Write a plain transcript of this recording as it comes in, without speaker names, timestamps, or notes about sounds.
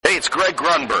it's Greg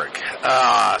Grunberg,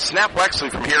 Snap Wexley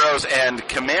from Heroes, and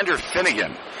Commander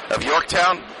Finnegan of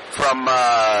Yorktown from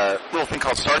a little thing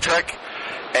called Star Trek,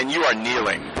 and you are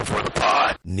kneeling before the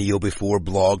pod. Kneel Before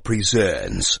Blog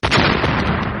presents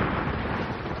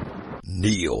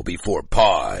Kneel Before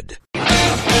Pod.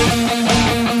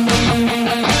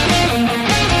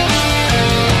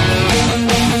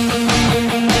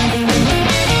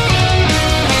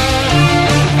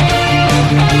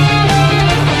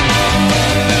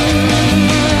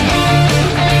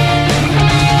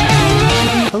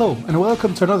 Hello, and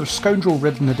welcome to another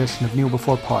scoundrel-ridden edition of Kneel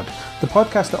Before Pod, the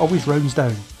podcast that always rounds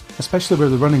down, especially where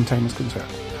the running time is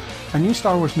concerned. A new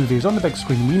Star Wars movie is on the big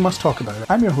screen and we must talk about it.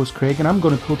 I'm your host Craig, and I'm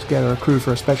going to pull together a crew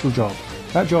for a special job.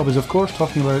 That job is, of course,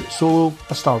 talking about Solo,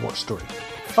 a Star Wars story.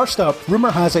 First up,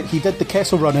 rumour has it he did the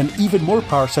Kessel Run in even more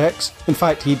parsecs. In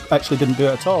fact, he actually didn't do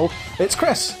it at all. It's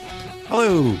Chris.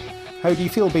 Hello. How do you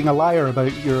feel being a liar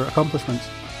about your accomplishments?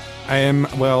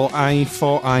 Well, I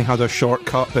thought I had a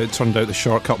shortcut, but it turned out the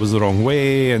shortcut was the wrong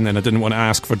way, and then I didn't want to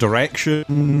ask for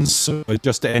directions, so it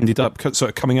just ended up sort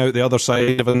of coming out the other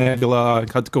side of a nebula. I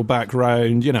had to go back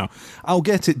round, I'll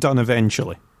get it done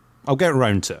eventually. I'll get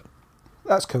around to it.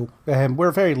 That's cool.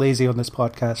 We're very lazy on this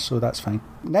podcast, so that's fine.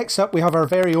 Next up, we have our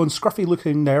very own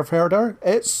scruffy-looking nerve herder.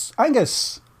 It's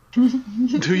Angus. Who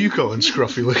you calling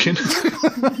scruffy looking?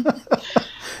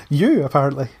 You,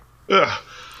 apparently.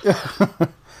 Ugh.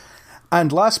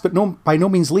 And last but by no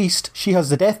means least, she has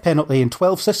the death penalty in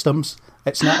 12 systems.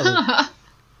 It's Natalie.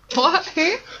 What?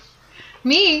 Who?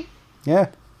 Me? Yeah.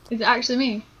 Is it actually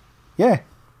me? Yeah.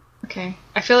 Okay.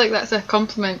 I feel like that's a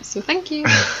compliment, so thank you.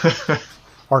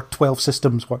 Or 12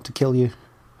 systems want to kill you.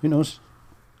 Who knows?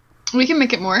 We can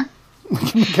make it more. We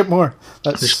can make it more.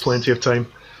 There's plenty of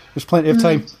time. There's plenty of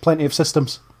time, plenty of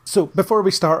systems. So, before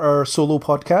we start our solo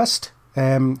podcast,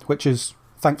 which is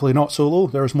thankfully not solo,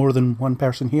 there's more than one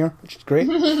person here, which is great.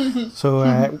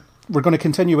 So, we're going to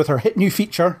continue with our hit new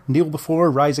feature, Kneel Before,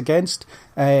 Rise Against.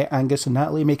 Angus and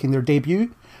Natalie making their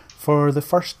debut for the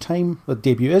first time. The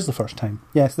debut is the first time.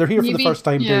 Yes, they're here for the first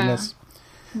time doing this.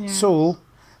 Yeah. So,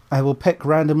 I will pick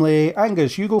randomly.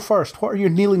 Angus, you go first. What are you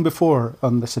kneeling before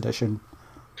on this edition?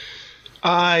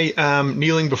 I am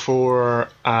kneeling before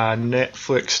a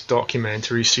Netflix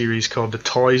documentary series called The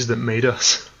Toys That Made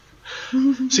Us.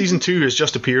 Season 2 has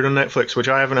just appeared on Netflix, which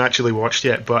I haven't actually watched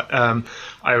yet, but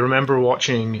I remember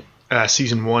watching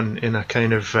Season 1 in a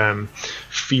kind of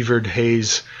fevered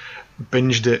haze,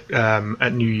 binged it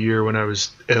at New Year when I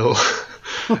was ill,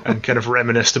 and kind of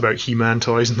reminisced about He-Man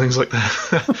toys and things like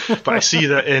that. But I see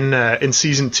that in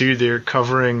Season 2 they're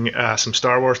covering some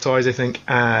Star Wars toys, I think,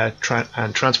 and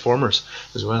Transformers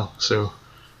as well, so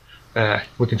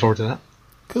looking forward to that.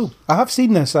 Cool. I have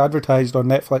seen this advertised on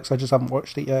Netflix. I just haven't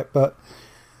watched it yet, but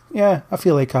yeah, I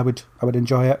feel like I would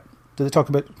enjoy it. Do they talk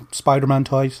about Spider-Man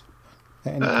toys?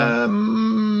 Not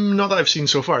that I've seen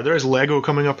so far. There is Lego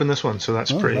coming up in this one, so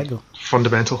that's pretty Lego.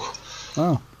 Fundamental.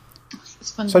 Oh,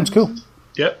 sounds cool.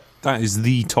 Yep. That is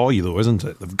the toy, though, isn't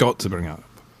it? They've got to bring it up.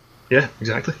 Yeah,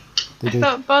 exactly. I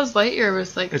thought Buzz Lightyear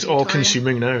was like... It's all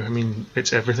consuming now. I mean,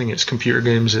 it's everything. It's computer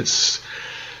games. It's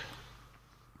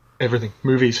everything.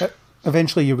 Movies.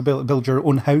 Eventually you'll be able to build your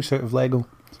own house out of Lego.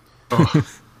 Oh,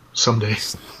 someday.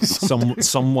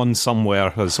 Someone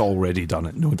somewhere has already done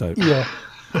it, no doubt. Yeah,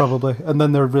 probably. And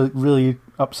then they're really, really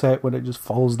upset when it just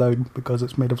falls down because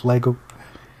it's made of Lego.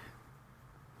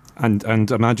 And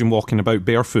imagine walking about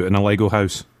barefoot in a Lego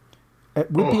house.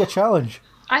 It would be a challenge.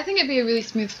 I think it'd be a really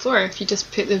smooth floor if you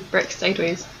just put the bricks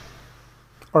sideways.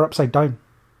 Or upside down.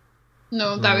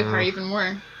 No, that would hurt even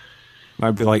more.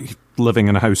 That'd be like living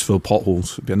in a house full of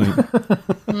potholes. It'd be a nightmare.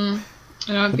 I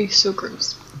know, it'd be so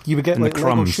gross. You would get And like the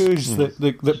Lego crumbs. shoes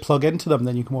that plug into them,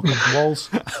 then you can walk up the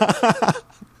walls.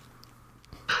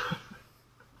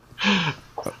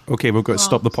 Okay, we've got to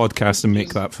stop the podcast and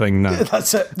make that thing now.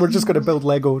 That's it. We're just going to build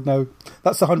Lego now.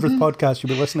 That's the 100th podcast.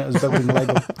 You'll be listening to us building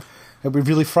Lego. It'll be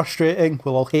really frustrating.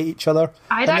 We'll all hate each other.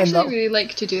 I'd actually really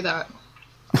like to do that.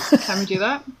 Can we do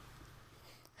that?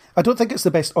 I don't think it's the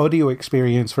best audio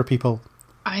experience for people.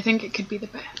 I think it could be the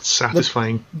best.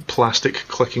 Satisfying plastic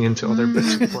clicking into other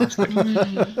bits of plastic.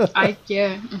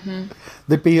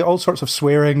 There'd be all sorts of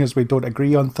swearing as we don't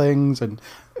agree on things and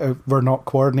we're not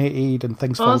coordinated and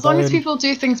things fall down. Well, as long as people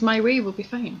do things my way, we'll be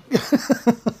fine.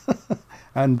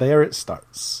 And there it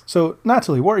starts. So,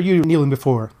 Natalie, what are you kneeling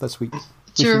before this week?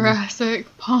 Jurassic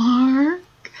Park.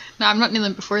 No, I'm not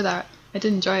kneeling before that. I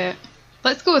did enjoy it.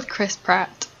 Let's go with Chris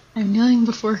Pratt. I'm kneeling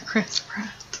before Chris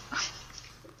Pratt.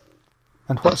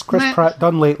 And what's Chris Pratt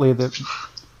done lately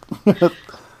that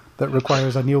that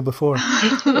requires a kneel before?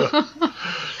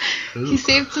 He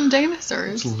saved some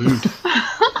dinosaurs. That's lewd.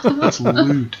 That's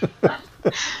lewd.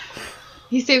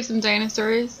 He saved some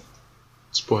dinosaurs,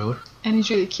 Spoiler. and he's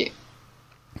really cute.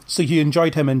 So you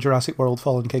enjoyed him in Jurassic World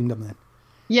Fallen Kingdom then?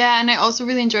 Yeah, and I also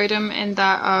really enjoyed him in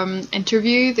that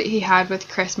interview that he had with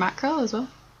Chris Mackerel as well.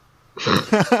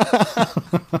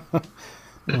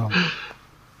 Well,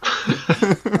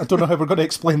 I don't know how we're going to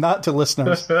explain that to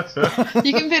listeners.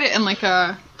 You can put it in like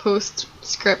a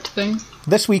post-script thing.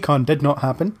 This week on Did Not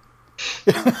Happen.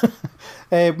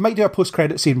 Might do a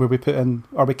post-credit scene where we put in,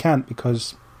 or we can't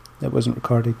because it wasn't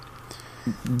recorded.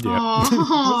 Yeah.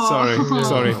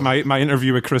 Sorry. My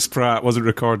interview with Chris Pratt wasn't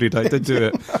recorded. I did do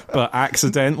it, but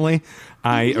accidentally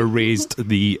I erased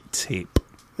the tape.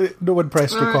 No one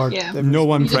pressed record. Yeah. No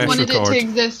one You just pressed wanted record. it to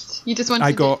exist. You just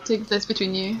wanted it to exist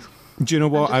between you. Do you know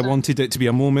what? I wanted it to be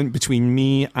a moment between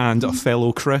me and a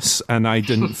fellow Chris, and I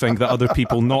didn't think that other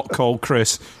people not called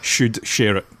Chris should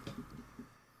share it.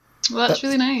 Well, that's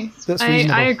really nice. that's I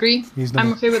reasonable. agree. Reasonable.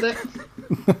 I'm okay with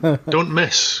it. Don't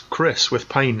miss Chris with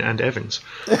Pine and Evans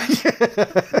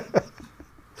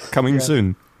Coming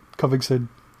soon. Coming soon.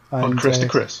 on And, Chris to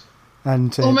Chris.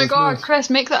 And, Oh my there's god, no- Chris,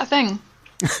 make that a thing.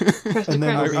 Chris to And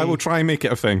then Chris. I will try and make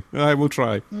it a thing. I will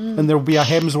try. And there'll be a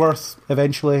Hemsworth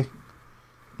eventually.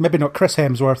 Maybe not Chris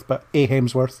Hemsworth, but a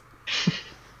Hemsworth.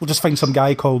 We'll just find some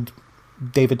guy called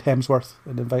David Hemsworth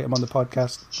and invite him on the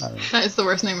podcast. I don't know. That is the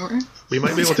worst name ever. We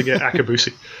might be able to get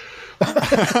Akabusi.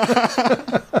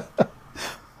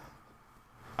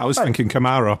 I was thinking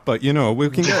Kamara, but you know, we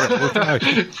can get it. We'll try.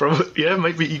 Probably, yeah,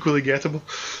 might be equally gettable.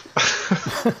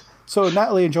 So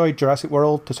Natalie enjoyed Jurassic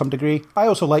World to some degree. I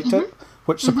also liked it,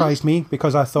 which surprised me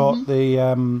because I thought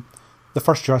the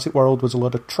first Jurassic World was a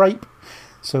lot of tripe.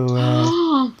 So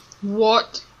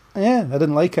What? yeah, I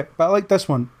didn't like it, but I liked this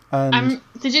one. And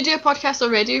Did you do a podcast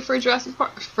already for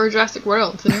Jurassic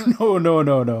World?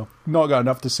 no, not got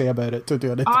enough to say about it to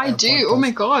do an entire I do. podcast. Oh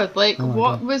my god! Like, my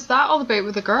what God. was that all about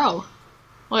with the girl?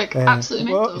 Like,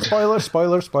 absolutely Well, mental.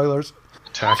 spoilers.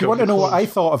 If you want to know what I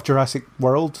thought of Jurassic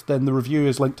World, then the review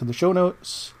is linked in the show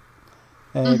notes.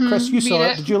 Chris, you saw read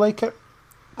it. it. Did you like it?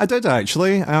 I did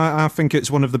actually. I think it's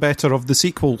one of the better of the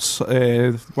sequels.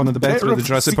 One of the better of the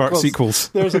Jurassic Park sequels.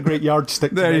 There's a great yardstick.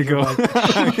 to There you measure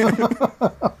go.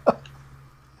 by.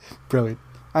 Brilliant.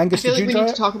 I Angus, feel did like you we need enjoy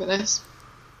to it? talk about this.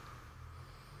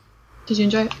 Did you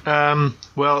enjoy it?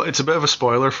 Well, it's a bit of a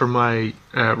spoiler for my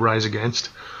Rise Against.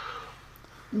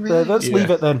 Really? Let's Yeah. leave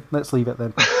it then. Let's leave it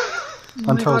then.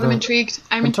 Oh my god, I'm intrigued.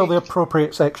 Until the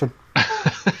appropriate section.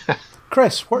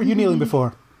 Chris, what are you kneeling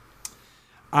before?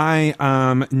 I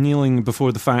am kneeling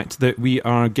before the fact that we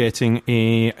are getting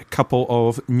a couple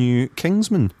of new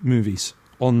Kingsman movies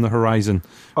on the horizon.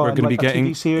 We're and going to be like a getting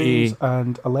TV series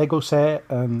and a Lego set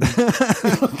and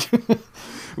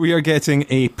we are getting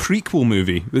a prequel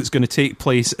movie that's going to take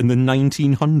place in the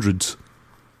 1900s.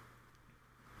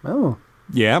 oh,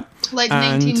 Yeah. Like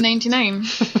And- 1999,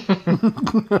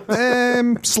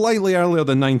 Slightly earlier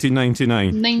than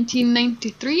 1999.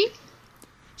 1993.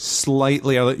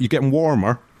 Slightly earlier. You're getting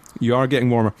warmer. You are getting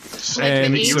warmer.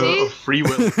 Like the Era 80s? of free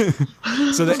will.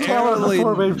 So the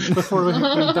early, before we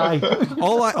die.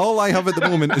 all I have at the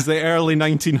moment is the early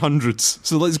 1900s.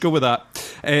 So let's go with that.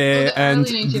 The and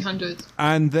early 1900s.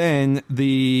 and then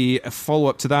the follow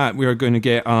up to that, we are going to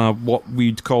get what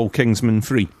we'd call Kingsman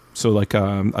 3. So like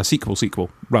a sequel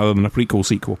rather than a prequel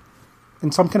sequel.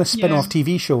 In some kind of spin-off Yeah.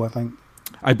 TV show, I think.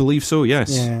 I believe so.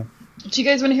 Yes. Yeah. Do you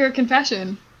guys want to hear a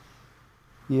confession?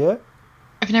 Yeah.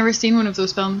 I've never seen one of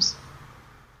those films.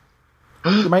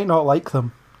 You might not like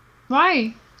them.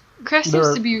 Why? Chris They're-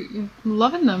 seems to be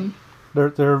loving them.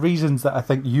 There are reasons that I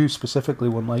think you specifically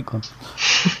won't like them.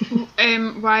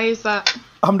 Why is that?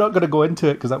 I'm not going to go into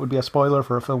it because that would be a spoiler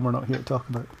for a film we're not here to talk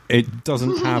about. It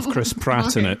doesn't have Chris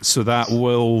Pratt in Okay. it, so that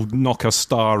will knock a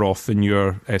star off in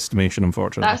your estimation,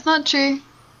 unfortunately. That's not true.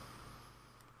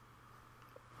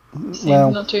 Seems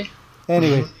Well, not true.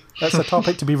 anyway, that's a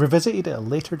topic to be revisited at a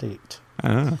later date. Do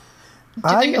you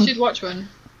think I should watch one?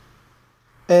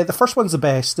 The first one's the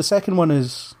best. The second one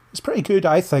is pretty good,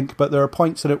 I think, but there are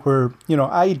points in it where,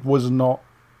 I was not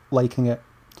liking it.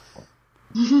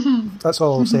 That's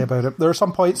all I'll say about it. There are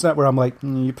some points in it where I'm like,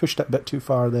 you pushed it a bit too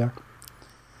far there.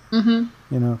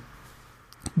 Mm-hmm.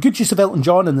 Good use of Elton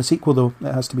John in the sequel, though,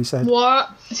 it has to be said. What?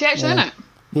 Is he actually in it?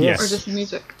 Yes. Or just the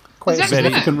music? Quite Is he a actually in it?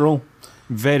 significant role.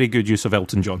 Very good use of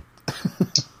Elton John.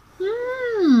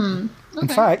 In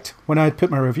fact, when I put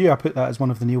my review, I put that as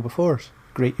one of the Kneel Befores.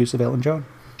 Great use of Elton John.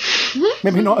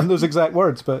 Maybe not in those exact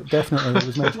words, but definitely it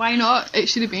was mentioned. Why not? It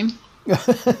should have been.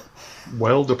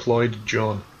 Well deployed,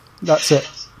 John. That's it.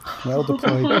 Well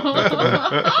deployed.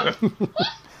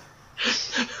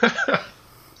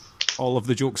 All of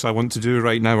the jokes I want to do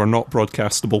right now are not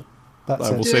broadcastable. That's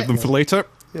I will it. save them for later.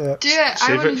 Yeah. Do it. I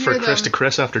Save want it to for hear Chris to them.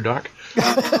 Chris after dark.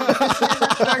 Dark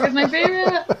is my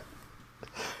favourite.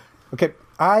 Okay,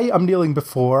 I am kneeling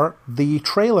before the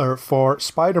trailer for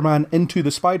Spider-Man Into the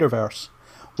Spider-Verse,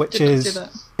 which Did not see is, that.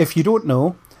 if you don't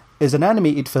know, is an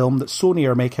animated film that Sony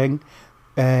are making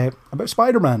about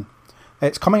Spider-Man.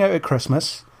 It's coming out at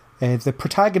Christmas. The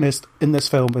protagonist in this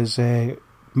film is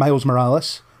Miles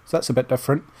Morales, so that's a bit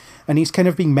different. And he's kind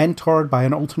of being mentored by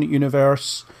an alternate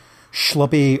universe,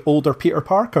 schlubby, older Peter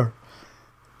Parker.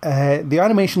 The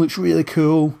animation looks really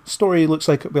cool. Story looks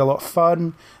like it'll be a lot of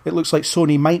fun. It looks like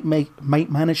Sony might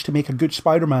manage to make a good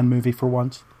Spider-Man movie for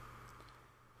once.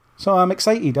 So I'm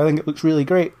excited. I think it looks really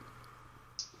great.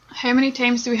 How many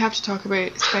times do we have to talk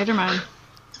about Spider-Man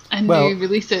and Well, new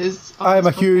releases? on I'm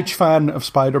a this huge podcast? fan of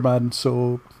Spider-Man,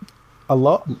 so a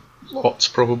lot. Lots,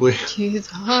 probably. Jesus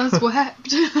wept.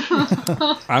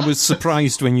 I was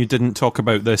surprised when you didn't talk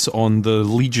about this on the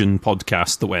Legion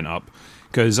podcast that went up,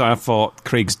 because I thought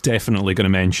Craig's definitely going to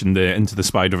mention the Into the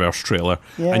Spider-Verse trailer,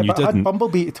 Yeah, and you but I had didn't.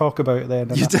 Bumblebee to talk about then,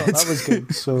 and You I thought did. that was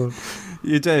good. So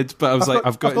You did, but I was like,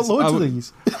 I've got loads of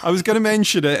these. I was going to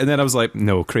mention it, and then I was like,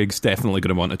 no, Craig's definitely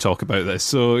going to want to talk about this.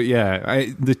 So yeah,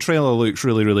 the trailer looks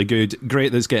really, really good.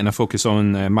 Great that it's getting a focus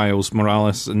on Miles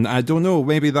Morales, and I don't know,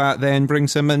 maybe that then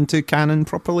brings him into canon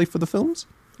properly for the films.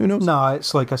 Who knows? No,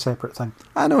 it's like a separate thing.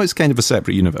 I know it's kind of a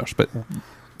separate universe, but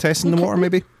testing the water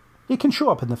maybe. He can show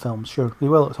up in the films, sure. He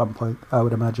will at some point, I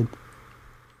would imagine.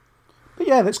 But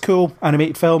yeah, that's cool.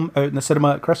 Animated film out in the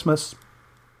cinema at Christmas.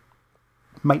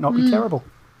 Might not be terrible.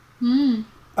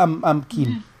 I'm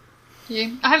keen.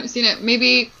 Yeah, I haven't seen it.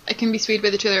 Maybe I can be swayed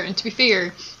by the trailer. And to be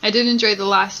fair, I did enjoy the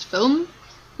last film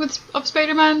of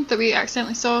Spider-Man that we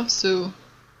accidentally saw. So,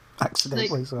 Accidentally,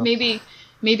 like, so. maybe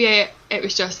it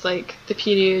was just like the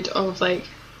period of like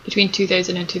between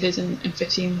 2000 and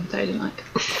 2015 that I didn't like.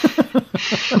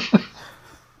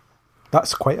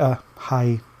 That's quite a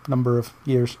high number of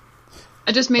years.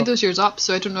 I just made those years up,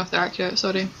 so I don't know if they're accurate.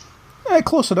 Sorry.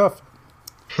 Close enough.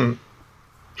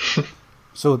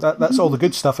 So that's all the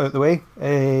good stuff out the way.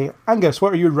 Angus,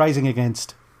 what are you rising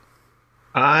against?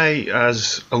 I,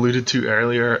 as alluded to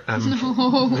earlier,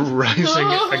 am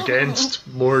rising against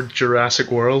more Jurassic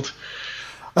World.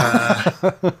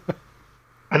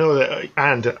 I know that,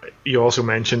 and you also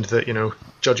mentioned that,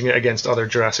 judging it against other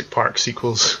Jurassic Park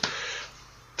sequels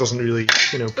doesn't really,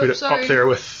 put it sorry. up there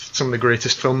with some of the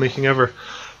greatest filmmaking ever.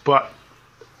 But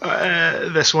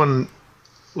this one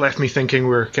left me thinking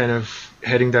we're kind of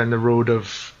heading down the road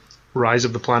of Rise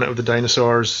of the Planet of the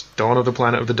Dinosaurs, Dawn of the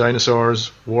Planet of the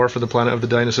Dinosaurs, War for the Planet of the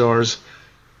Dinosaurs,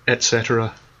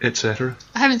 etc., etc.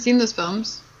 I haven't seen those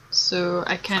films, so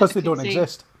I can't. Because they I don't can't say.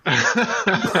 exist.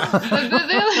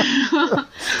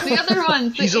 The other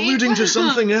ones. He's alluding to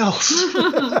something else.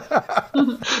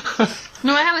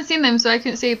 No, I haven't seen them, so I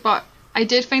couldn't say. But I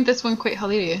did find this one quite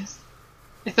hilarious.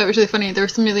 I thought it was really funny. There were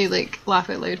some really laugh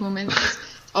out loud moments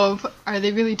of, are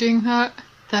they really doing that?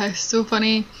 That is so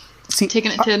funny. See,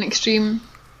 Taking it to an extreme.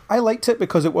 I liked it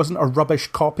because it wasn't a rubbish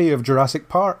copy of Jurassic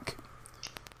Park.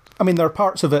 I mean, there are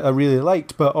parts of it I really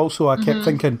liked, but also I kept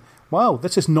thinking, wow,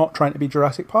 this is not trying to be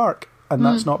Jurassic Park, and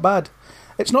that's not bad.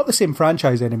 It's not the same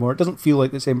franchise anymore. It doesn't feel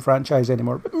like the same franchise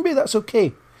anymore, but maybe that's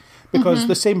okay, because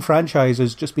the same franchise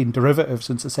has just been derivative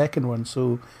since the second one,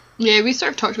 so... Yeah, we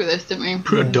sort of talked about this, didn't we?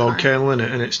 Put a dog kennel in it,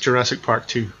 and it's Jurassic Park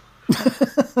 2.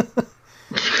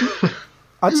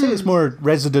 I'd say it's more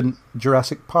resident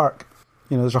Jurassic Park.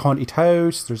 There's a haunted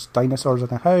house, there's dinosaurs in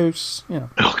a house,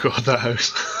 Oh god, that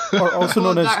house. or also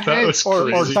known as... that That was Or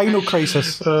crazy. Dino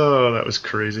Crisis. Oh, that was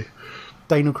crazy.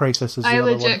 Dino Crisis is the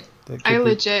other one. that I could be.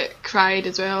 legit cried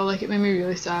as well. Like, it made me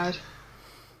really sad.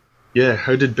 Yeah,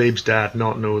 how did Babe's dad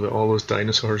not know that all those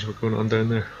dinosaurs were going on down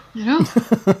there? You know?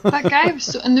 That guy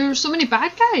was and there were so many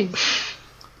bad guys.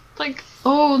 Like,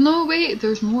 oh no, wait,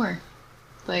 there's more.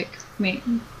 Like, mate,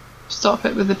 stop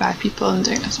it with the bad people and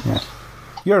dinosaurs. Yeah.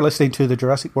 You're listening to the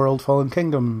Jurassic World Fallen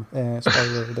Kingdom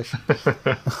spoiler edition.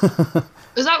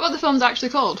 Is that what the film's actually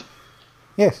called?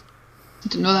 Yes, I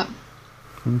didn't know that.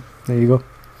 there you go.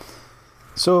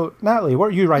 So, Natalie, what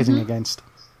are you rising against?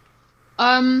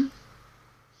 I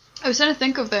was trying to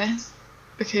think of this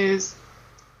because,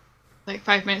 like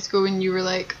 5 minutes ago, when you were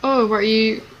like, "Oh, what are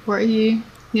you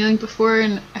kneeling before?"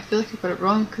 and I feel like I got it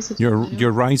wrong because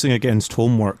You're rising against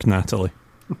homework, Natalie.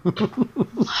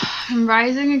 I'm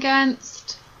rising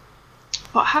against.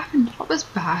 What happened? What was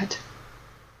bad?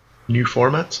 New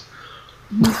formats?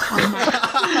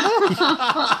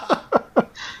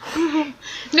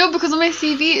 No, because on my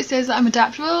CV it says that I'm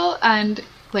adaptable and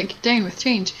like down with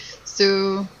change.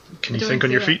 So Can you don't think on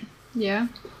say your that. feet? Yeah.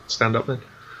 Stand up then.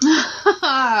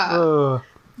 So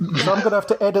I'm going to have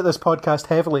to edit this podcast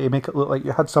heavily to make it look like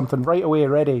you had something right away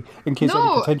ready in case any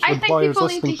No, potential I think employers people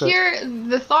need listening to to it. hear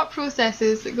the thought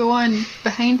processes that go on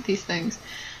behind these things.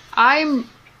 I'm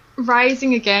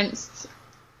rising against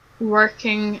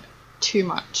working too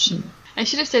much. I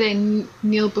should have said I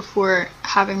kneel before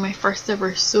having my first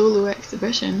ever solo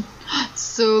exhibition.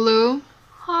 Solo?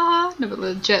 Ha! No, but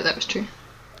legit, that was true.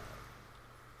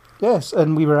 Yes,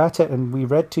 and we were at it and we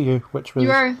read to you, which was...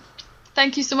 You are.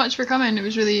 Thank you so much for coming. It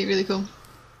was really, really cool.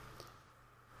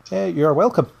 You're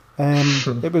welcome.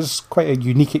 It was quite a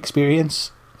unique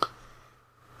experience,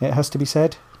 it has to be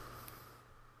said.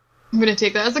 I'm going to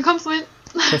take that as a compliment.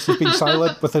 Chris has been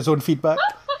silent with his own feedback.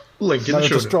 Link in Now the I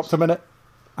show just notes. dropped a minute.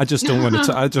 I just don't want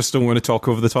to. I just don't want to talk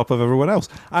over the top of everyone else.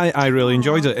 I really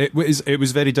enjoyed it. It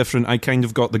was very different. I kind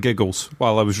of got the giggles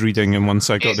while I was reading, and once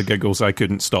I got the giggles, I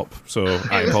couldn't stop. So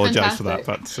I It was apologise for that.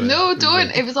 fantastic. But No, it was don't.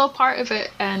 very- It was all part of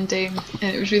it, and it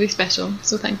was really special.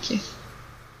 So thank you.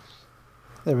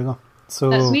 There we go. So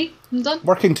That's me. I'm done.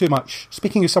 working too much.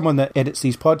 Speaking of someone that edits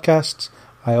these podcasts,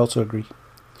 I also agree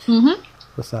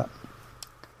with that.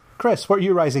 Chris, what are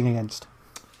you rising against?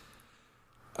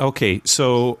 Okay,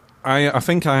 so I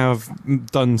think I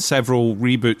have done several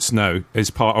reboots now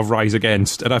as part of Rise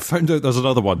Against, and I found out there's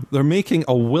another one. They're making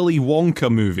a Willy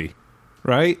Wonka movie,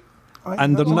 right?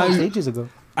 And That they're was now ages ago.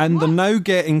 and they're now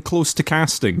getting close to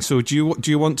casting. So do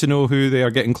you want to know who they are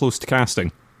getting close to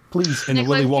casting Please. in the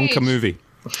Willy Nicolas Wonka Cage. movie?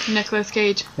 Nicolas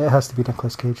Cage. It has to be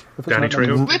Nicolas Cage. If it's Danny not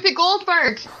Trejo. Whoopi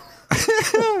Goldberg.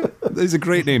 These are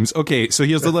great names. Okay, so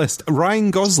here's the list: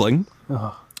 Ryan Gosling,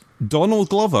 Donald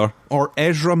Glover, or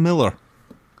Ezra Miller.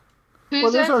 Who's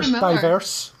Well, those Ezra are Miller?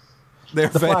 diverse. They're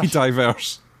The very Flash.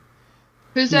 diverse.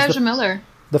 Who's the- Ezra Miller?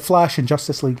 The Flash in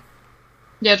Justice League.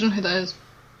 Yeah, I don't know who that is.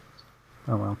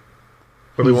 Oh well.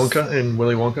 Willy Wonka in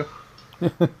Willy Wonka.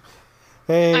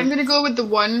 I'm going to go with the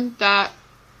one that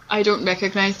I don't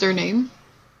recognise their name.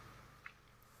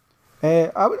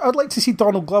 I'd like to see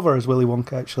Donald Glover as Willy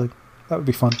Wonka, actually. That would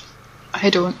be fun. I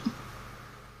don't.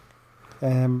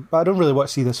 But I don't really want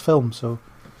to see this film, so...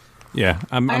 Yeah,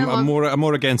 I'm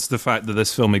more against the fact that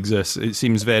this film exists. It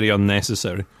seems very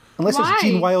unnecessary. Unless Why? it's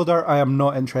Gene Wilder, I am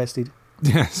not interested.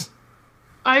 Yes.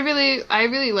 I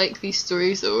really like these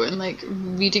stories though, and like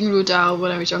reading Roald Dahl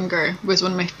when I was younger was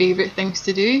one of my favourite things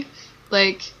to do.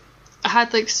 Like, I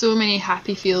had like so many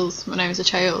happy feels when I was a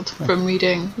child from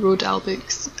reading Roald Dahl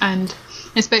books, and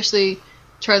especially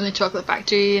Charlie and the Chocolate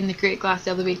Factory and The Great Glass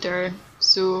Elevator.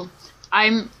 So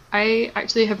I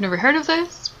actually have never heard of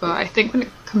this, but I think when it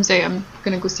comes out I'm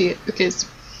gonna go see it because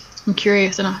I'm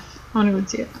curious enough. I want to go and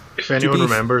see it. If anyone be-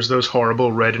 remembers those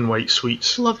horrible red and white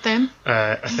sweets, Love them.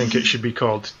 I think it should be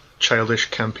called Childish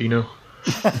Campino.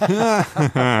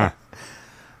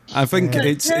 I think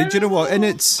it's. Do you know what? In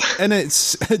its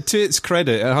to its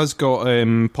credit, it has got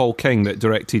Paul King that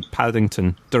directed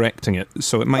Paddington directing it,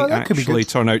 so it might that could be actually good.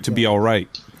 turn out to be all right.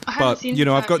 I haven't But seen you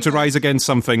know, I've that got to either. rise against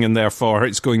something, and therefore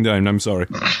it's going down. I'm sorry.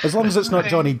 As long as it's not Okay.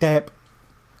 Johnny Depp,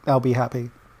 I'll be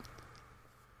happy.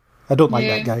 I don't like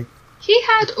Yeah. that guy. He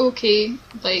had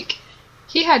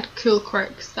he had cool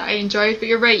quirks that I enjoyed, but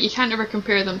you're right, you can't ever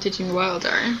compare them to Gene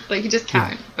Wilder. Like, you just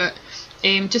can't. But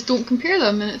just don't compare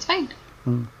them, and it's fine.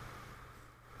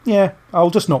 Yeah, I'll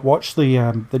just not watch the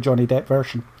Johnny Depp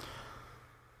version.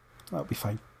 That'll be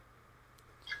fine.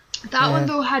 That one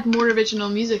though had more original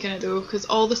music in it though, because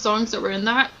all the songs that were in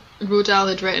that Roald Dahl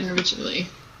had written originally.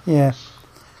 Yeah.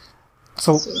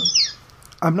 So, So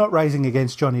I'm not rising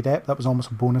against Johnny Depp. That was almost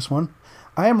a bonus one.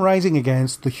 I am rising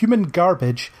against the human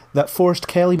garbage that forced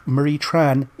Kelly Marie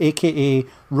Tran, a.k.a.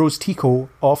 Rose Tico,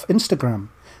 off Instagram.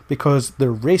 Because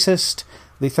they're racist,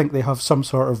 they think they have some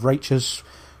sort of righteous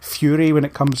fury when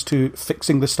it comes to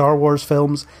fixing the Star Wars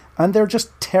films, and they're just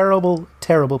terrible,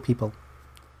 terrible people.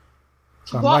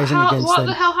 So I'm rising against what them.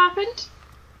 the hell happened?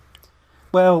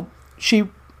 Well, she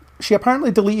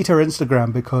apparently deleted her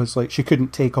Instagram because like she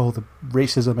couldn't take all the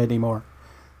racism anymore.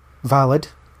 Valid.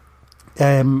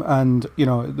 And you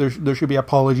know there should be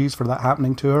apologies for that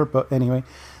happening to her. But anyway,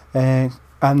 and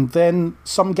then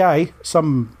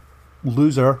some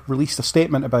loser released a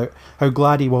statement about how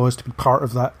glad he was to be part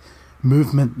of that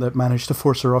movement that managed to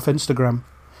force her off Instagram.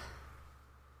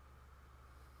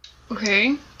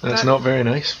 Okay. That's not very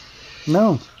nice.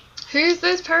 No, Who's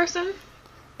this person?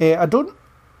 I don't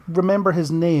remember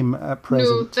his name at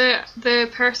present. No, the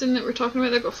person that we're talking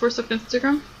about that got forced off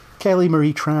Instagram. Kelly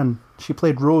Marie Tran. She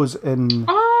played Rose in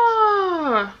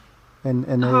Oh, The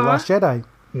Last Jedi.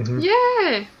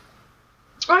 yeah.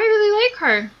 I really like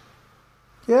her.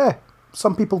 Yeah,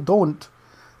 some people don't,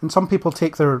 and some people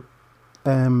take their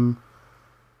I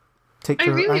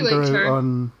really anger liked her.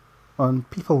 out on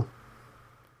people.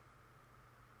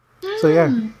 So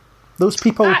yeah, those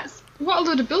people, That's what a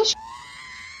load of bullshit.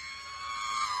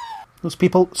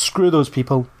 screw those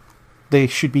people. They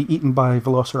should be eaten by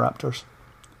velociraptors.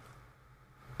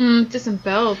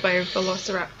 Disemboweled by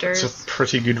velociraptors. It's a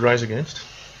pretty good rise against.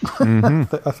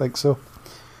 I think so.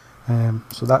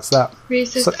 So that's that.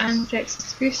 Racist So- and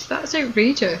sexist abuse. That's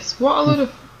outrageous. What a load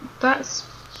of... That's...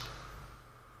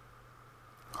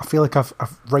 I feel like I've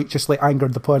righteously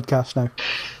angered the podcast now.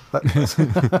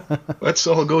 Let's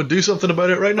all go do something about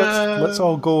it right now. Let's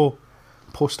all go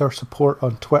post our support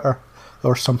on Twitter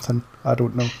or something. I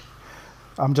don't know.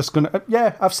 I'm just going to...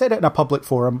 Yeah, I've said it in a public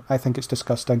forum. I think it's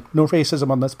disgusting. No racism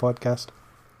on this podcast.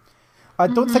 I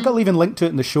don't think I'll even link to it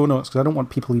in the show notes because I don't want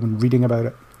people even reading about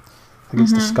it. I think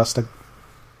it's disgusting.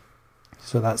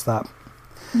 So that's that.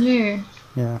 Yeah.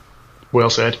 Yeah. Well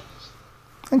said.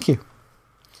 Thank you.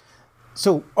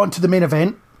 So, on to the main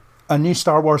event. A new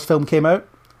Star Wars film came out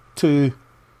to,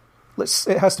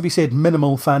 it has to be said,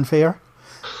 minimal fanfare.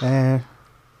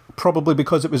 Probably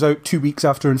because it was out 2 weeks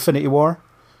after Infinity War.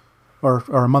 Or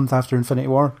a month after Infinity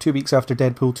War. 2 weeks after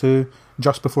Deadpool 2.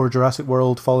 Just before Jurassic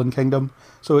World Fallen Kingdom.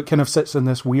 So it kind of sits in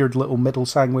this weird little middle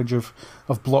sandwich of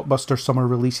blockbuster summer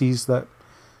releases that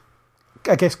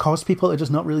I guess cause people to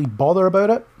just not really bother about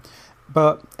it.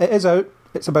 But it is out.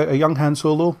 It's about a young Han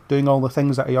Solo doing all the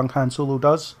things that a young Han Solo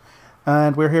does.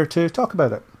 And we're here to talk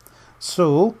about it.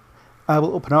 So, I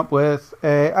will open up with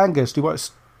Angus. Do you want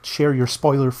to share your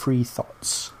spoiler-free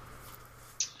thoughts?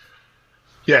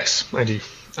 Yes, I do.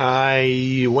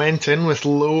 I went in with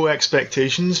low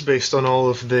expectations based on all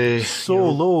of the...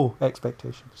 Low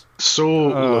expectations.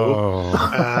 Low.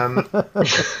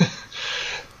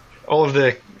 All of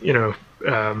the,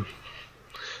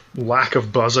 lack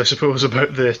of buzz, I suppose,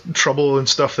 about the trouble and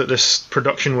stuff that this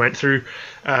production went through.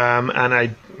 And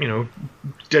I,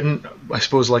 didn't, I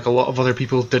suppose, like a lot of other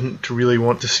people, didn't really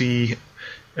want to see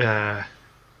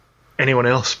anyone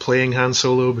else playing Han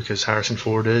Solo because Harrison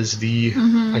Ford is the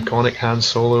iconic Han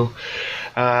Solo.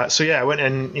 So yeah, I went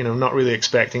in, not really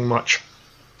expecting much,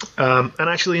 and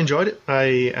actually enjoyed it.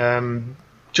 I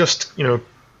just,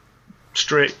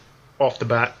 straight off the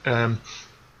bat,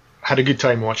 had a good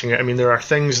time watching it. I mean, there are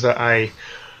things that I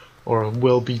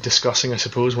will be discussing, I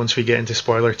suppose, once we get into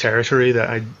spoiler territory that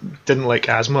I didn't like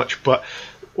as much, but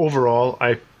overall,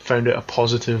 I found it a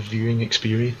positive viewing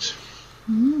experience.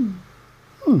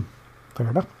 Fair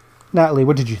enough. Natalie,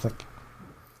 what did you think?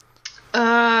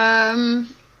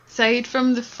 Aside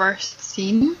from the first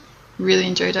scene, really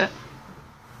enjoyed it.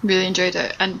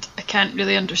 And I can't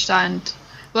really understand.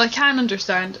 Well, I can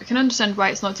understand why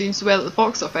it's not doing so well at the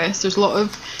box office. There's a lot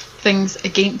of things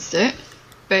against it,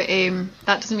 but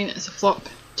that doesn't mean it's a flop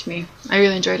to me. I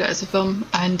really enjoyed it as a film,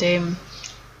 and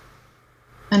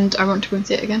I want to go and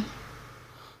see it again.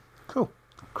 Cool.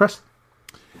 Chris?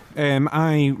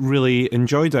 I really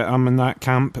enjoyed it. I'm in that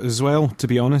camp as well, to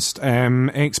be honest.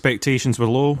 Expectations were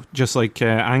low, just like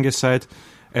Angus said.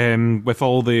 With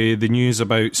all the news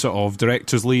about sort of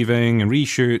directors leaving and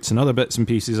reshoots and other bits and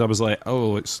pieces, I was like,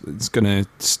 oh, it's going to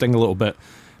sting a little bit.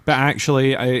 But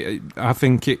actually, I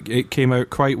think it came out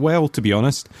quite well, to be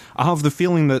honest. I have the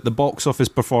feeling that the box office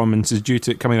performance is due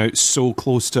to it coming out so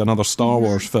close to another Star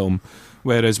Wars film,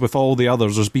 whereas with all the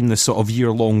others, there's been this sort of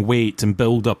year-long wait and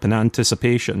build-up and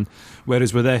anticipation.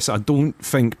 Whereas with this, I don't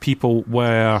think people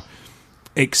were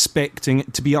expecting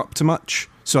it to be up to much.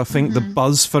 So I think the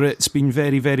buzz for it's been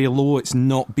very, very low. It's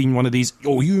not been one of these,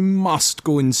 oh, you must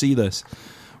go and see this.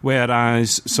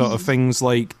 Whereas sort of things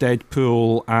like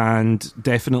Deadpool and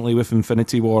definitely with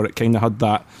Infinity War, it kind of had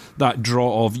that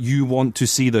draw of you want to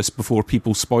see this before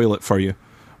people spoil it for you.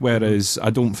 Whereas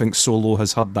I don't think Solo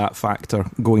has had that factor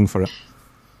going for it.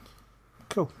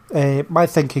 Cool. My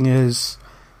thinking is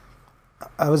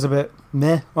I was a bit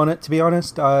meh on it, to be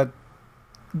honest. I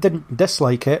didn't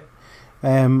dislike it.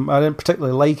 I didn't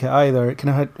particularly like it either. It kind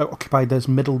of had occupied this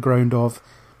middle ground of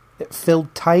it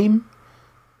filled time.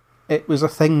 It was a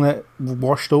thing that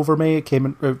washed over me. It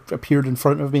appeared in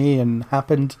front of me and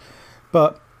happened,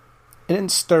 but it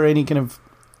didn't stir any kind of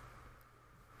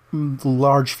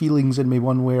large feelings in me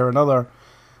one way or another.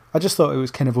 I just thought it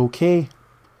was kind of okay.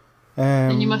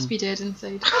 And you must be dead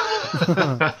inside.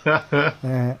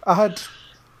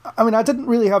 I didn't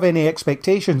really have any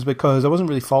expectations because I wasn't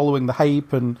really following the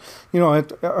hype, and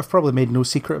I've probably made no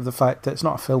secret of the fact that it's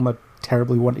not a film I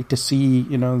terribly wanted to see.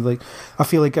 I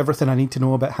feel like everything I need to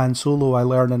know about Han Solo I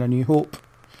learn in A New Hope,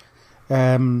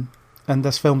 and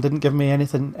this film didn't give me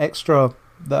anything extra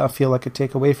that I feel I could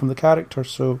take away from the character.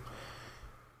 So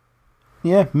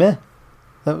yeah, meh.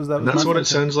 That was That's what it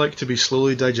sounds like to be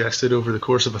slowly digested over the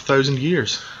course of 1,000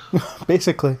 years.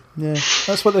 Basically, yeah.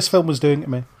 That's what this film was doing to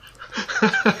me.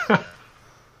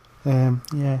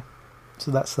 Yeah,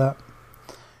 so that's that.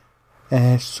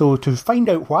 So to find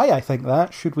out why I think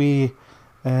that, should we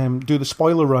do the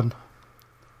spoiler run?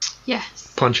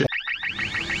 Yes. Punch it.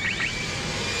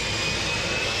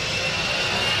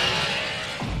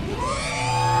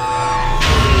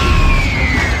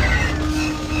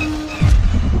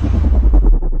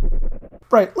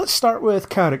 Right, let's start with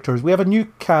characters. We have a new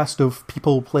cast of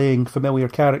people playing familiar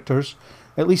characters,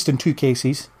 at least in 2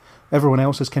 cases. Everyone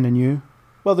else is kind of new.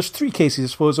 Well, there's 3 cases, I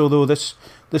suppose, although this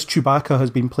Chewbacca has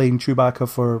been playing Chewbacca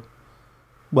for...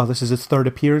 Well, this is his 3rd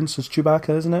appearance as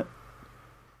Chewbacca, isn't it?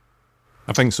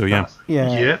 I think so, yeah.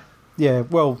 Yeah. Yeah,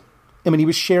 well, I mean, he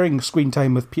was sharing screen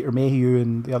time with Peter Mayhew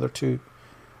in the other 2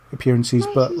 appearances,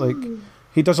 but, like,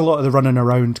 he does a lot of the running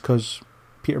around because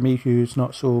Peter Mayhew is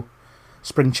not so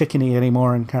spring chickeny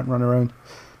anymore and can't run around.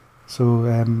 So,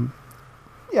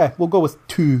 yeah, we'll go with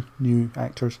 2 new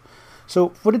actors.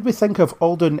 So, what did we think of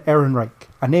Alden Ehrenreich?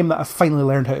 A name that I finally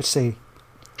learned how to say.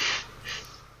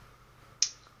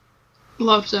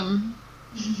 Loved him.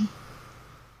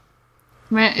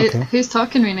 Okay. Who's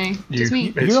talking right now? Just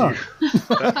me. It's You are.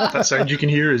 that sound you can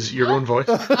hear is your own voice.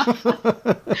 Well,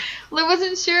 I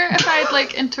wasn't sure if I'd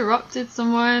like interrupted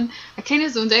someone. I kind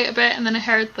of zoned out a bit, and then I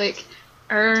heard like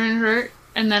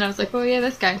and then I was like, oh yeah,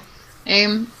 this guy.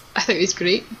 I thought he was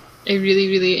great. I really,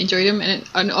 really enjoyed him,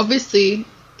 and obviously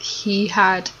he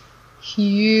had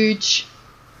huge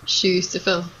shoes to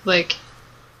fill, like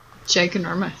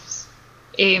ginormous.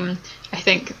 I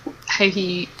think how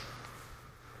he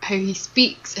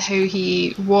speaks, how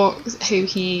he walks, how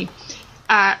he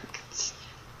acts.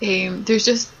 There's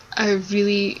just a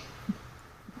really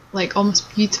like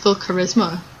almost beautiful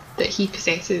charisma that he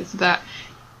possesses that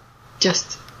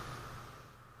just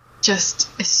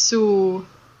is so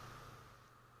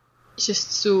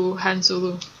Han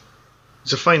Solo.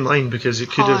 It's a fine line because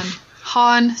it could have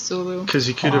Han Solo. because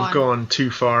he could have gone too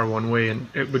far one way and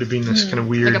it would have been this kind of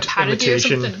weird like a parody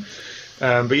imitation. or something.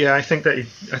 But yeah, I think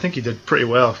he did pretty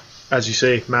well, as you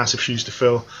say, massive shoes to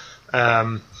fill,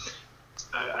 and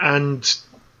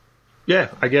yeah,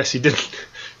 I guess he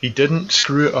didn't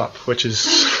screw it up, which is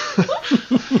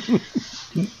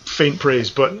faint praise.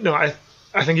 But no, I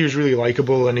think he was really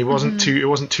likable, and it wasn't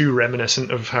too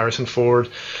reminiscent of Harrison Ford,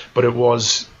 but it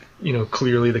was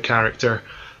clearly the character,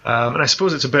 and I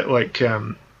suppose it's a bit like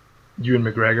Ewan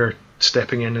McGregor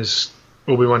stepping in as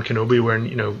Obi-Wan Kenobi, where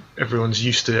everyone's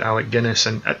used to Alec Guinness,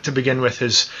 and to begin with,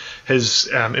 his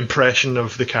impression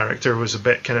of the character was a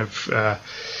bit kind of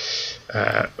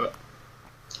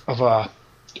a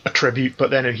tribute, but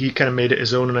then he kind of made it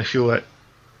his own, and I feel that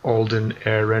Alden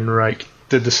Ehrenreich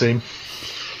did the same.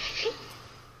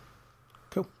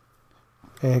 Cool.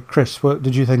 Chris, what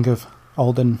did you think of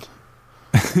Alden?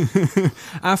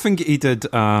 I think he did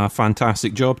a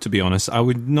fantastic job, to be honest. I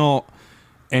would not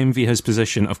envy his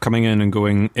position of coming in and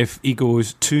going, if he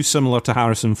goes too similar to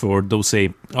Harrison Ford, they'll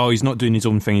say, oh, he's not doing his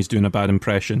own thing, he's doing a bad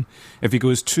impression. If he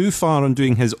goes too far on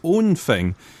doing his own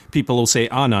thing, people will say,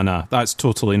 no, that's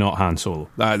totally not Han Solo.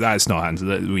 That's not Han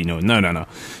Solo. We know. No.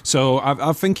 So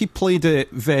I think he played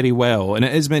it very well, and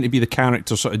it is meant to be the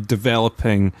character sort of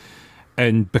developing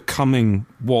and becoming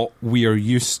what we are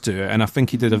used to, and I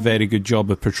think he did a very good job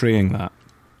of portraying that.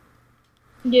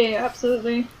 Yeah,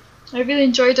 absolutely. I really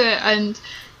enjoyed it, and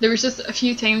there was just a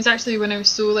few times actually when I was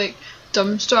so like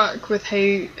dumbstruck with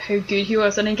how good he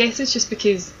was, and I guess it's just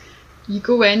because you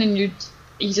go in and you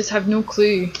just have no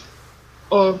clue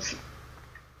of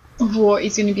what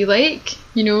he's going to be like,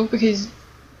 because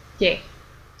I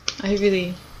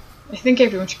think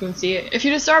everyone should go and see it. If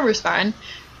you're a Star Wars fan,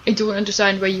 I don't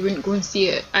understand why you wouldn't go and see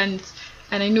it, and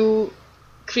I know,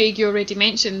 Craig, you already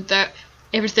mentioned that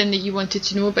everything that you wanted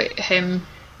to know about him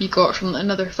you got from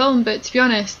another film, but to be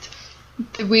honest,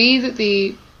 the way that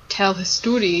they tell his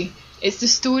story, it's the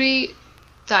story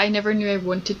that I never knew I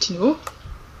wanted to know,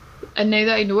 and now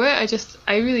that I know it,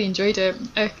 I really enjoyed it.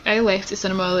 I left the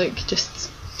cinema like just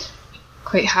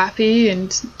quite happy and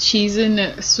cheesing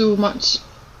at so much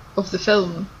of the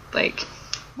film. Like,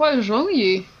 what is wrong with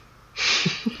you?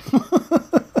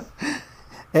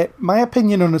 My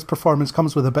opinion on his performance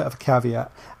comes with a bit of a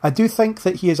caveat. I do think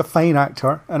that he is a fine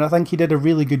actor, and I think he did a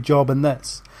really good job in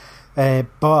this.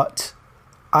 But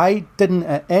I didn't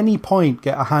at any point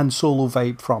get a Han Solo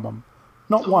vibe from him.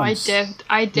 Not once.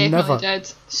 I definitely Never.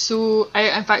 did.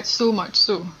 In fact, so much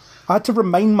so. I had to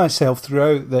remind myself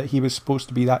throughout that he was supposed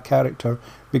to be that character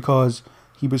because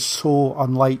he was so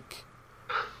unlike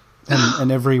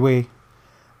in every way.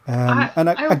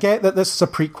 I get that this is a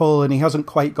prequel and he hasn't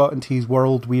quite got into his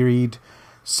world-wearied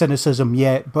cynicism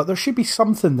yet, but there should be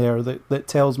something there that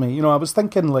tells me. I was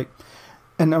thinking, like,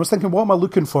 And I was thinking, what am I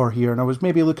looking for here? And I was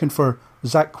maybe looking for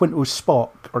Zach Quinto's Spock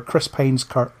or Chris Pine's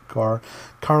Kirk or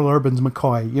Carl Urban's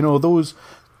McCoy. You know,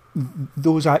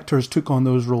 those actors took on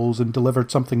those roles and delivered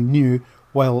something new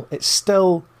while it's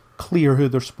still clear who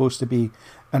they're supposed to be.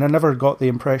 And I never got the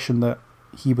impression that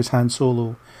he was Han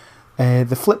Solo.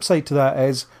 The flip side to that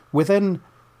is, within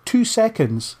 2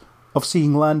 seconds of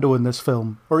seeing Lando in this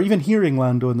film, or even hearing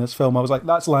Lando in this film, I was like,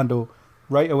 that's Lando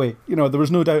right away. You know, there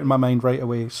was no doubt in my mind right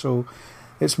away. So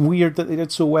it's weird that they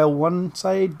did so well one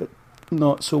side, but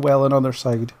not so well another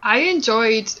side. I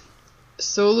enjoyed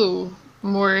Solo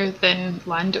more than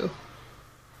Lando.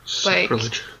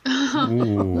 Sacrilege. Ooh,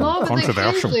 No, but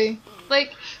controversial. seriously,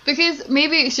 because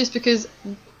maybe it's just because,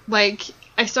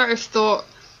 I sort of thought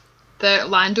that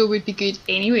Lando would be good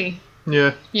anyway,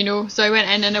 Yeah, you know, so I went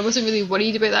in and I wasn't really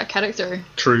worried about that character.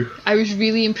 true. I was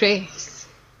really impressed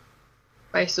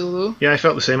by Solo. Yeah, I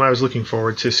felt the same. I was looking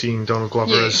forward to seeing Donald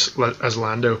Glover Yeah. as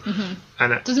Lando.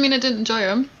 And Doesn't mean I didn't enjoy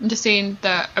him, I'm just saying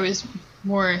that I was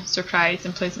more surprised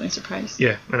and pleasantly surprised.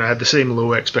 yeah, and I had the same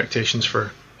low expectations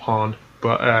for Han.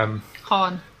 But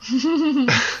Han.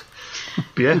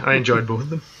 yeah, I enjoyed both of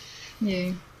them.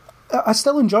 Yeah. I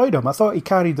still enjoyed him. I thought he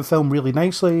carried the film really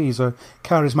nicely. He's a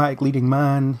charismatic leading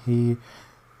man. He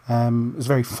is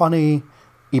very funny.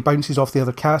 He bounces off the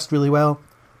other cast really well,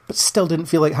 but still didn't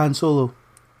feel like Han Solo.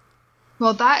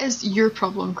 Well, that is your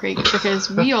problem, Craig, because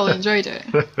we all enjoyed it.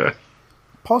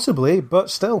 Possibly, but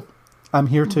still, I'm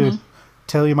here to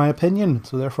tell you my opinion.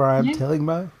 So therefore, I'm Yeah. telling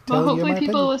Well, you hopefully my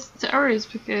people opinion. listen to ours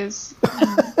because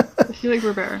I feel like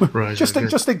we're better. Right,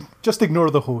 Just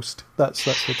ignore the host. That's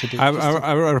what to do.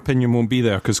 Our opinion won't be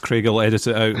there because Craig will edit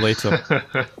it out later.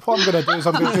 What I'm going to do is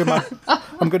I'm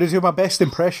going to do my best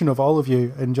impression of all of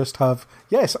you and just have,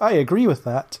 yes, I agree with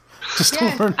that, just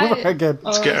over and over again.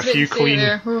 Let's get a few clean-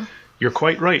 There. You're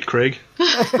quite right, Craig. Yeah,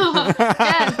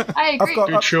 I agree.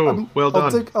 Good show. Well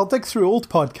done. I'll dig through old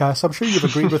podcasts. I'm sure you've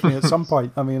agreed with me at some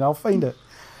point. I mean, I'll find it.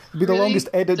 It'll be the Really? longest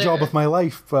edit job There. of my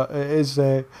life, but it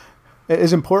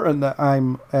is important that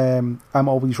I'm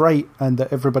always right and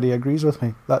that everybody agrees with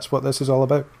me. That's what this is all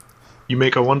about. You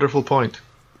make a wonderful point.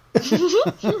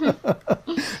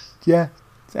 Yeah,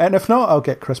 and if not, I'll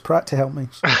get Chris Pratt to help me.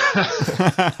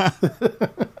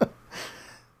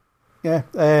 Yeah.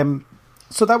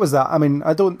 So that was that. I mean,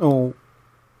 I don't know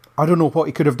what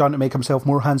he could have done to make himself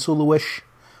more Han Solo-ish,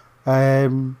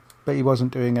 but he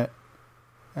wasn't doing it.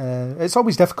 It's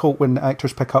always difficult when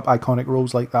actors pick up iconic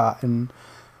roles like that, and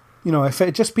you know, if it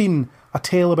had just been a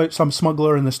tale about some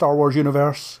smuggler in the Star Wars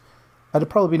universe, I'd have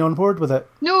probably been on board with it.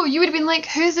 No, you would have been like,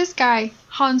 who's this guy?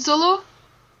 Han Solo?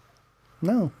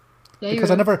 No, Yeah, you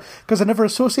because I never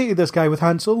associated this guy with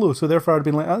Han Solo, so therefore I'd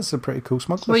been like, that's a pretty cool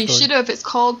smuggler Well, you story. should have. It's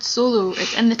called Solo.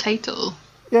 It's in the title.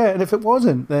 Yeah, and if it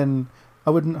wasn't, then I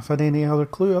wouldn't have had any other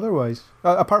clue otherwise.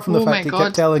 Apart from the Oh my fact he God.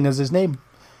 kept telling us his name.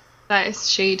 That is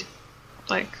shade.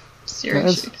 Like, It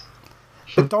serious is. shade.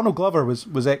 But Donald Glover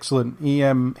was excellent.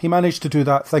 He managed to do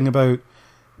that thing about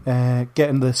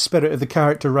getting the spirit of the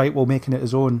character right while making it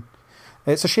his own.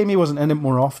 It's a shame he wasn't in it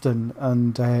more often,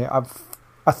 and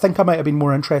I think I might have been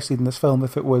more interested in this film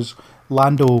if it was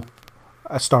Lando,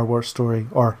 a Star Wars story,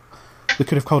 or they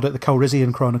could have called it the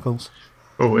Calrissian Chronicles.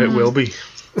 Oh, it will be.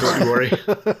 Don't you worry. Do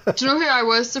you know who I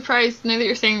was surprised? Now that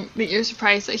you're saying that you're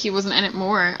surprised that he wasn't in it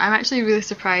more, I'm actually really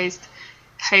surprised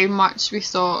how much we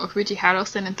saw of Woody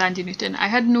Harrelson and Thandie Newton. I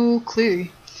had no clue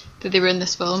that they were in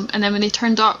this film, and then when they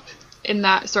turned up in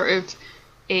that sort of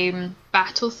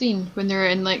battle scene when they're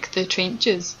in like the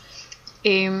trenches,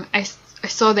 I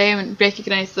saw them and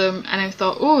recognised them, and I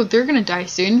thought, oh, they're gonna die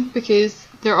soon because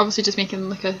they're obviously just making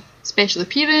like a special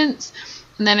appearance.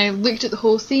 And then I looked at the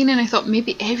whole scene and I thought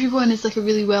maybe everyone is like a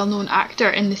really well-known actor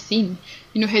in the scene.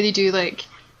 You know how they do like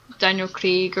Daniel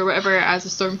Craig or whatever as a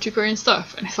stormtrooper and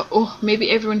stuff. And I thought, oh,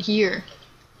 maybe everyone here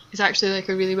is actually like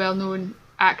a really well-known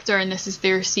actor and this is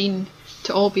their scene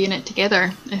to all be in it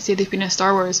together and say they've been in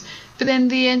Star Wars. But then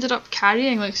they ended up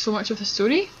carrying like so much of the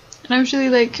story. And I was really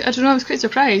like, I don't know, I was quite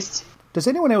surprised. Does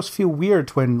anyone else feel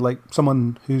weird when like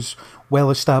someone who's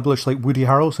well established like Woody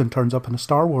Harrelson turns up in a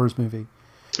Star Wars movie?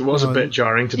 It was a bit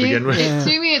jarring to begin with. It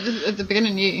threw me at the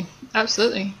beginning, yeah.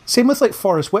 Absolutely. Same with like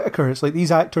Forrest Whitaker. It's like these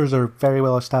actors are very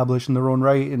well established in their own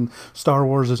right, and Star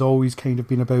Wars has always kind of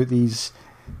been about these,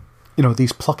 you know,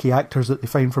 these plucky actors that they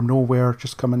find from nowhere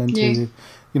just coming into,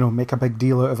 you know, make a big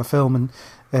deal out of a film.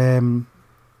 And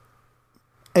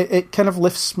it kind of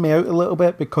lifts me out a little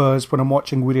bit because when I'm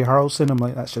watching Woody Harrelson, I'm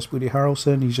like, that's just Woody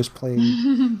Harrelson. He's just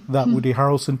playing that Woody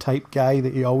Harrelson type guy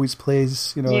that he always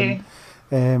plays, you know. Yeah.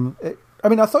 And, I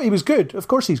mean, I thought he was good. Of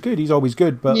course he's good. He's always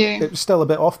good. But Yeah. it was still a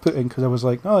bit off-putting because I was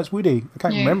like, oh, it's Woody. I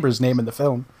can't remember his name in the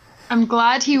film. I'm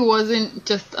glad he wasn't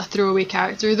just a throwaway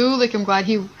character though. Like, I'm glad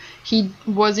he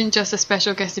wasn't just a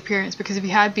special guest appearance, because if he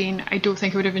had been, I don't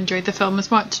think I would have enjoyed the film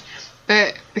as much.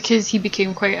 But because he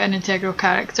became quite an integral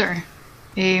character,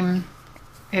 you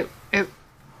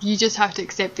just have to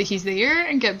accept that he's there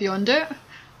and get beyond it.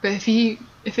 But if it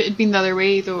had been the other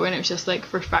way though, and it was just like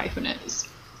for 5 minutes,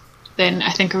 then I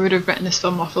think I would have written this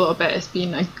film off a little bit as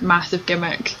being a massive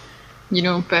gimmick, you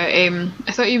know. But I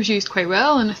thought he was used quite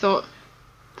well, and I thought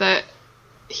that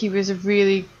he was a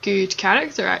really good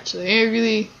character.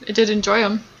 Actually, I did enjoy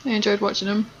him. I enjoyed watching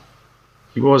him.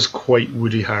 He was quite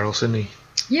Woody Harrelson-y.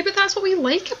 Yeah, but that's what we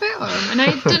like about him, and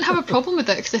I didn't have a problem with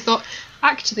it, because I thought,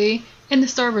 actually, in the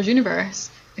Star Wars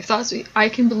universe, if that's what, I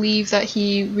can believe that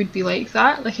he would be like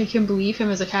that. Like, I can believe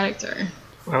him as a character.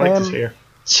 I like his hair.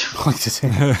 I like to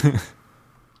say.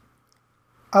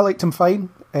 I liked him fine.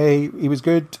 He was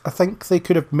good. I think they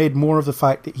could have made more of the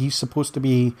fact that he's supposed to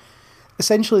be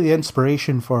essentially the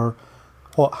inspiration for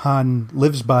what Han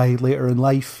lives by later in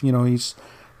life. You know,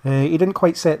 he didn't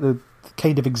quite set the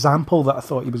kind of example that I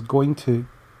thought he was going to.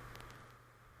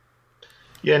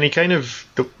 Yeah, and he kind of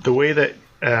the way that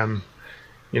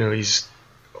he's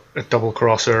a double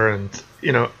crosser and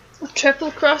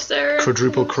triple crosser,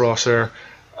 quadruple crosser.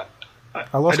 I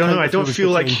don't know. I don't feel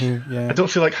like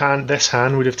this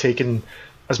Han would have taken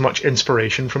as much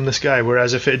inspiration from this guy.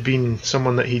 Whereas if it had been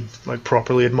someone that he'd like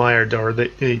properly admired, or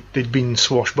that they'd been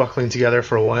swashbuckling together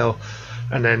for a while,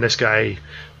 and then this guy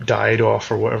died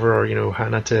off or whatever, or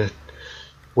Han had to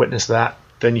witness that,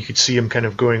 then you could see him kind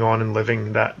of going on and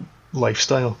living that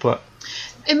lifestyle. But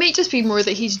it might just be more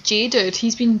that he's jaded.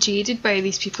 He's been jaded by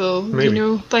these people. Maybe. You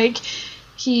know, like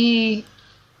he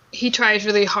tries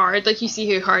really hard. Like, you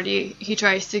see how hard he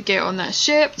tries to get on that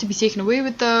ship, to be taken away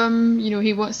with them. You know,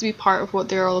 he wants to be part of what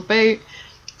they're all about,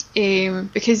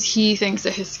 because he thinks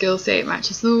that his skill set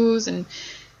matches those, and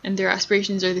their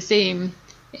aspirations are the same.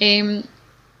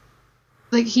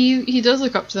 Like, he does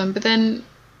look up to them, but then,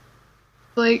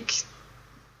 like,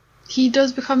 he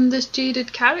does become this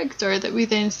jaded character that we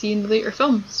then see in the later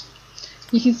films.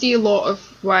 You can see a lot of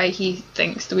why he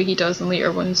thinks the way he does in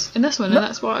later ones in this one, and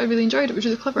that's what I really enjoyed. It was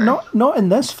really clever. Not in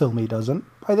this film, he doesn't.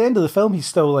 By the end of the film, he's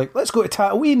still like, let's go to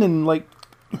Tatooine and like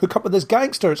hook up with this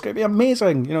gangster. It's going to be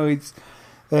amazing. You know, he's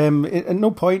at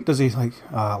no point does he like,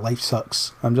 life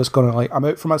sucks. I'm just going to I'm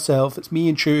out for myself. It's me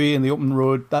and Chewie in the open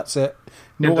road. That's it.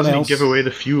 No one else. He give away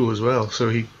the fuel as well? So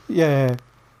he's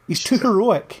too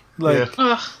heroic. Like,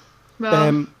 yeah.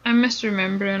 I'm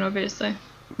misremembering, obviously.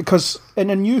 Because in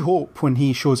A New Hope, when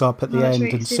he shows up at the end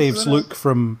and saves Luke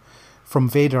from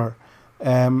Vader,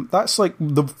 that's like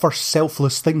the first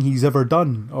selfless thing he's ever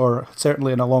done, or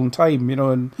certainly in a long time, you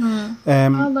know. And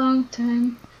a long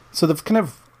time. So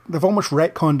they've almost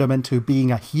retconned him into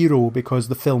being a hero because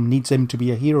the film needs him to be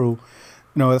a hero. You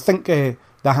know, I think the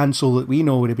Han Solo that we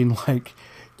know would have been like,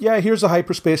 yeah, here's the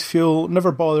hyperspace fuel,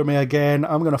 never bother me again,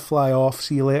 I'm going to fly off,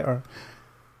 see you later.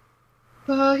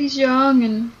 Well, he's young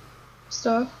and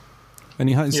stuff. And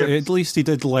he has, at least he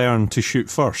did learn to shoot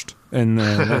first in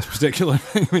this particular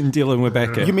thing when dealing with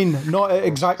Beckett. You mean not at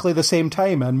exactly the same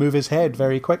time and move his head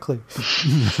very quickly?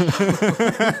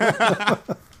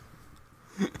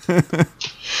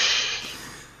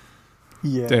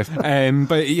 Yeah.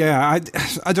 But yeah,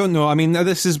 I don't know. I mean,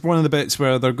 this is one of the bits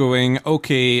where they're going,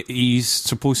 okay, he's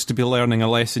supposed to be learning a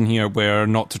lesson here where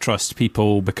not to trust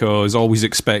people, because always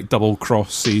expect double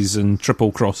crosses and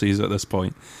triple crosses at this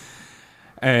point.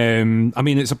 I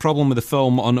mean, it's a problem with the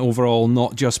film on overall,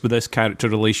 not just with this character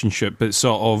relationship, but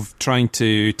sort of trying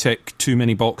to tick too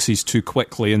many boxes too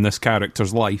quickly in this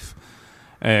character's life.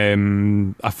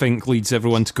 I think leads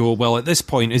everyone to go, well, at this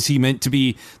point, is he meant to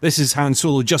be, this is Han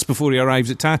Solo just before he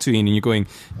arrives at Tatooine, and you're going,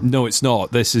 no, it's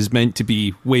not. This is meant to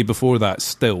be way before that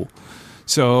still.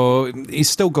 So he's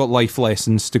still got life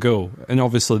lessons to go, and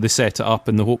obviously they set it up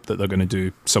in the hope that they're going to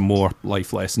do some more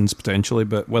life lessons potentially,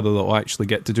 but whether they'll actually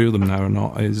get to do them now or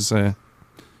not is to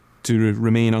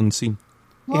remain unseen.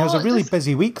 He has a really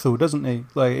busy week, though, doesn't he?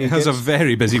 Like, he has a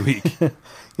very busy week.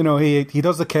 You know, he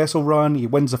does the Kessel Run, he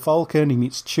wins the Falcon, he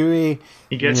meets Chewie.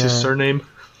 He gets his surname.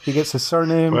 He gets his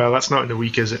surname. Well, that's not in the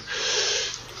week, is it?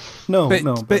 No,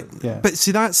 but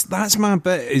see, that's my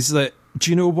bit, is that, do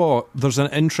you know what? There's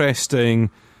an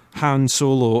interesting Han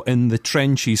Solo in the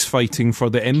trenches fighting for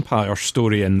the Empire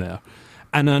story in there.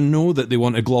 And I know that they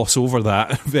want to gloss over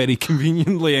that very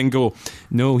conveniently and go,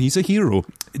 no, he's a hero.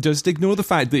 Just ignore the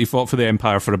fact that he fought for the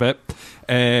Empire for a bit.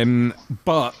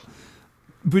 But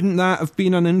wouldn't that have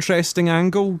been an interesting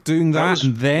angle, doing that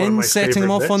and then setting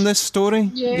him off on this story?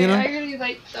 Yeah, you know? I really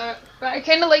like that. But I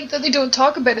kind of like that they don't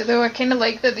talk about it, though. I kind of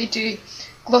like that they do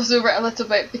gloss over it a little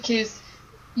bit, because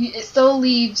it still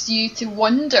leaves you to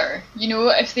wonder, you know,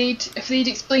 if they'd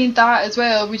explained that as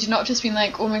well, would you not have just been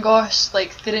like, oh my gosh,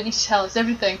 like, they didn't need to tell us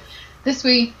everything. This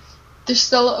way, there's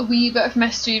still a wee bit of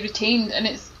mystery retained,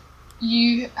 and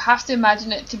you have to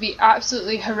imagine it to be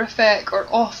absolutely horrific or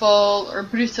awful or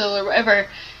brutal or whatever,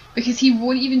 because he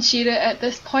won't even share it at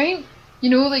this point, you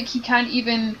know, like, he can't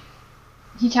even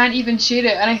share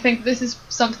it. And I think this is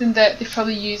something that they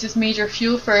probably use as major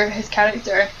fuel for his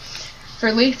character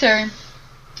for later.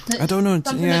 I don't know.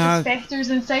 Something Yeah, that just festers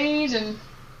inside, and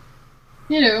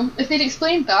you know, if they'd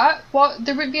explained that,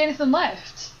 there wouldn't be anything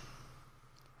left.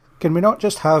 Can we not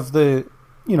just have an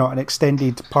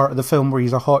extended part of the film where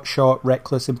he's a hotshot,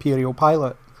 reckless Imperial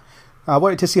pilot? I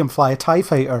wanted to see him fly a TIE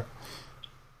fighter.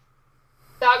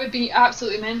 That would be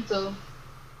absolutely mental.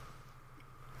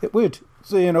 It would.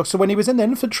 So when he was in the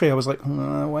infantry, I was like,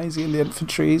 why is he in the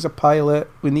infantry? He's a pilot.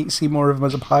 We need to see more of him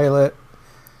as a pilot.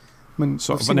 I mean,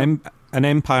 sort of an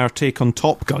Empire take on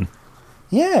Top Gun.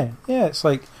 Yeah. It's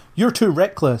like, you're too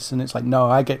reckless, and it's like, no,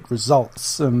 I get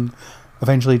results, and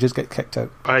eventually just get kicked out.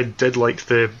 I did like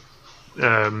the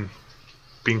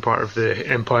being part of the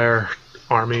Empire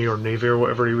Army or Navy or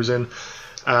whatever he was in,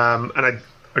 and I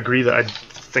agree that I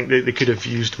think they could have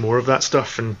used more of that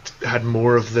stuff and had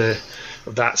more of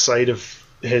that side of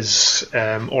his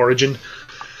origin.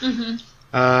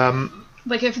 Mm-hmm.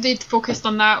 Like if they'd focused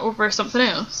on that over something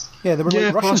else. Yeah, they were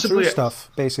rushing possibly through stuff,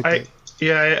 basically.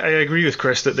 I agree with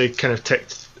Chris that they kind of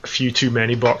ticked a few too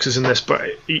many boxes in this, but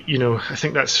you know, I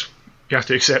think you have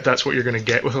to accept that's what you're going to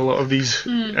get with a lot of these.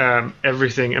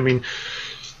 Everything. I mean,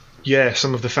 yeah,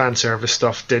 some of the fan service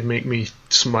stuff did make me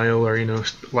smile or, you know,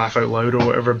 laugh out loud or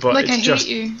whatever, but like,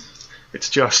 it's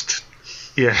just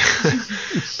yeah.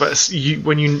 But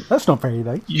that's not very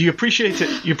nice. You appreciate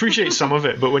it. You appreciate some of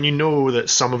it, but when you know that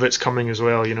some of it's coming as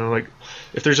well, you know, like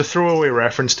if there's a throwaway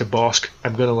reference to Bosk,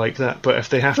 I'm gonna like that. But if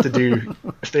they have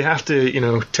to, you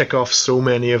know, tick off so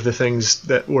many of the things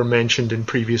that were mentioned in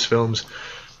previous films,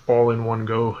 all in one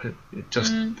go, it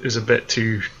just is a bit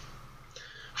too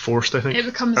forced. I think it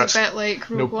becomes a bit like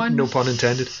Rogue One. No pun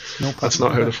intended. That's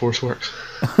not how the Force works.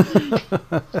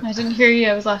 I didn't hear you.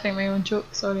 I was laughing at my own joke.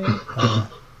 Sorry.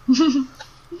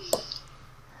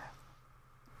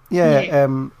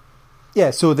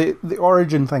 So the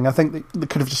origin thing, I think they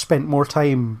could have just spent more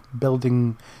time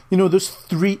building. You know,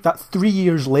 that 3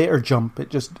 years later jump. It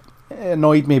just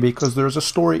annoyed me because there's a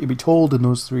story to be told in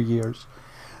those 3 years.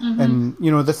 Mm-hmm. And you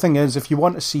know, the thing is, if you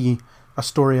want to see a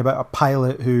story about a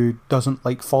pilot who doesn't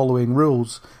like following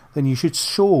rules, then you should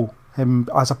show him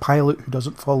as a pilot who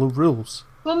doesn't follow rules.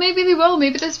 Well, maybe they will.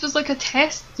 Maybe this was like a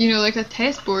test, you know, like a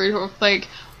test board of like,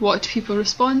 what do people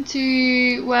respond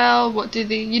to well, what do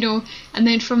they, you know, and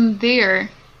then from there,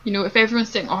 you know, if everyone's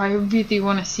saying, oh, I really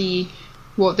want to see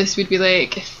what this would be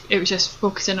like if it was just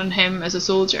focusing on him as a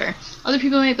soldier, other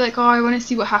people might be like, oh, I want to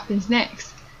see what happens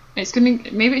next.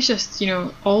 Maybe it's just, you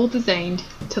know, all designed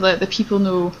to let the people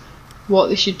know what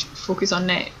they should focus on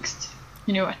next.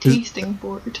 You know, a tasting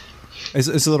board. Is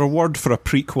there a word for a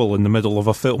prequel in the middle of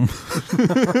a film?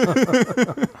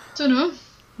 Don't know.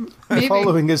 The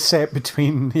following is set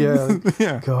between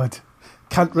yeah. God,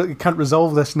 can't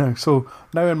resolve this now. So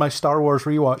now in my Star Wars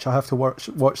rewatch, I have to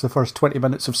watch the first 20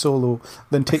 minutes of Solo,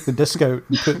 then take the disc out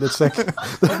and put the second.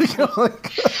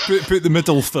 put the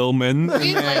middle film in,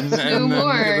 and then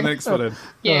get the next one in.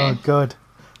 Yeah. Oh God,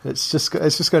 it's just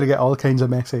going to get all kinds of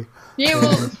messy. Yeah,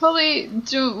 well, probably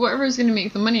whatever's going to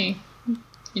make the money,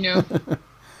 you know.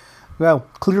 Well,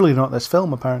 clearly not this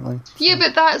film, apparently. So. Yeah,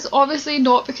 but that's obviously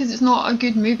not because it's not a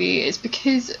good movie. It's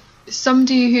because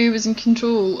somebody who was in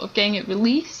control of getting it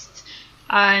released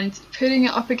and putting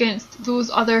it up against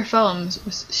those other films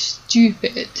was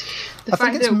stupid. I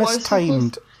think it's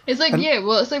mistimed. It's like,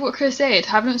 it's like what Chris said,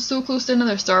 having it so close to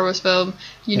another Star Wars film,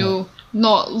 you know,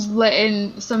 not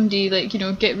letting somebody, like, you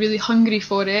know, get really hungry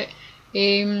for it,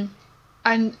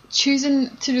 and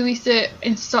choosing to release it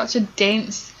in such a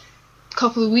dense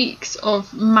couple of weeks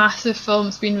of massive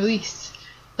films being released.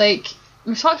 Like,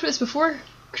 we've talked about this before,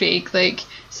 Craig, like,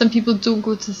 some people don't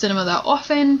go to the cinema that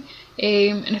often,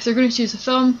 and if they're going to choose a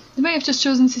film, they might have just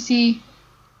chosen to see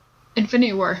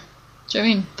Infinity War. Do you know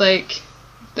what I mean? Like,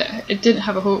 it didn't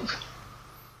have a hope.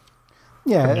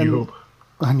 Yeah, A New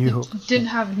Hope. It didn't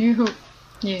have New Hope.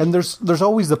 Yeah. And there's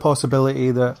always the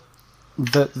possibility that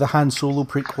the Han Solo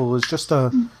prequel is just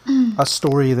a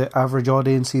story that average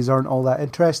audiences aren't all that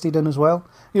interested in as well.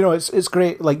 You know, it's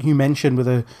great, like you mentioned, with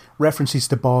the references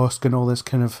to Bosk and all this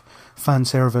kind of fan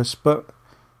service, but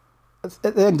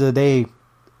at the end of the day,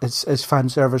 is fan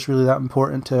service really that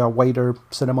important to a wider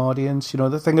cinema audience? You know,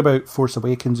 the thing about Force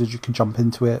Awakens is you can jump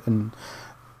into it and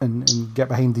get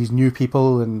behind these new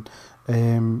people and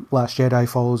Last Jedi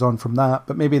follows on from that,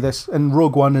 but maybe this, and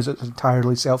Rogue One is an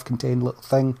entirely self-contained little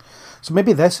thing. So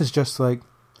maybe this is just like,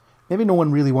 maybe no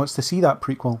one really wants to see that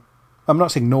prequel. I'm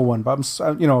not saying no one, but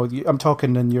I'm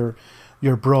talking in your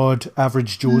broad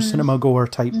average Joe cinema goer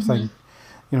type thing.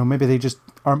 Maybe they just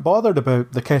aren't bothered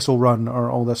about the Kessel Run or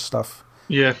all this stuff.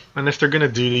 Yeah, and if they're going to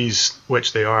do these,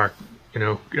 which they are,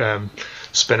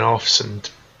 spin-offs and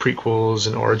prequels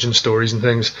and origin stories and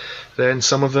things, then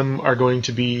some of them are going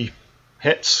to be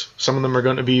hits. Some of them are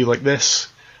going to be like this.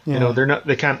 Yeah.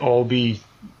 They can't all be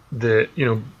the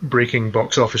breaking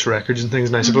box office records and things.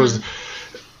 And I suppose,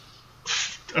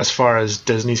 as far as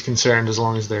Disney's concerned, as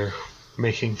long as they're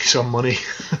making some money.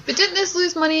 But didn't this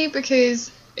lose money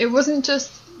because it wasn't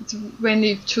just when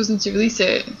they've chosen to release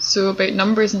it, so about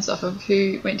numbers and stuff of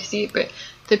who went to see it, but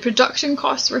the production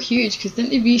costs were huge because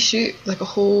didn't they reshoot like a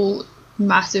whole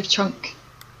massive chunk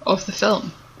of the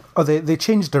film? Oh, they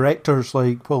changed directors,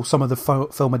 some of the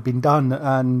film had been done,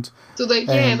 and... So,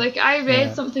 I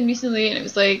read something recently, and it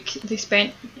was like, they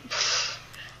spent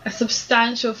a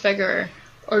substantial figure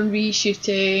on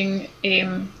reshooting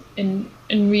and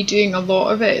redoing a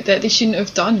lot of it that they shouldn't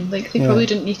have done. They probably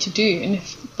didn't need to do, and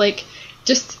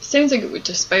just sounds like it would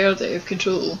just spiral out of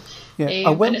control. Yeah.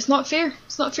 And it's not fair.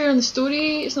 It's not fair on the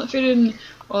story, it's not fair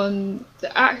on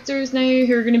the actors now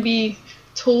who are going to be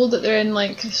told that they're in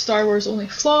Star Wars only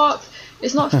flop.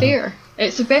 It's not fair.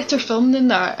 It's a better film than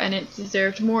that, and it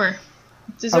deserved more.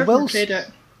 It deserved more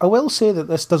credit. I will say that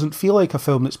this doesn't feel like a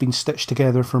film that's been stitched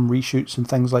together from reshoots and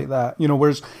things like that.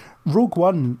 Whereas Rogue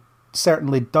One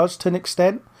certainly does to an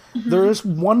extent. There is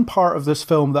one part of this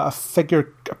film that a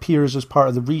figure appears as part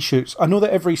of the reshoots. I know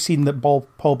that every scene that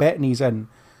Paul Bettany's in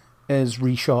is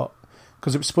reshot,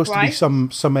 because it was supposed to be some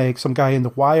guy in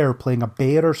The Wire playing a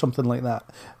bear or something like that.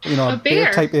 A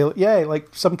bear type.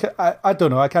 I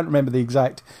don't know. I can't remember the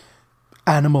exact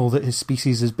animal that his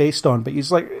species is based on, but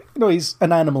he's he's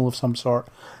an animal of some sort.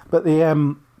 But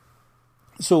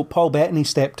so Paul Bettany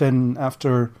stepped in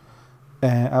after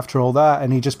all that,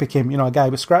 and he just became a guy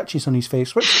with scratches on his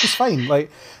face, which is fine. I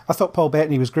thought Paul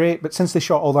Bettany was great, but since they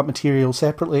shot all that material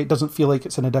separately, it doesn't feel like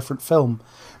it's in a different film.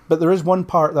 But there is one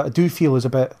part that I do feel is a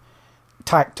bit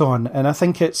tacked on, and I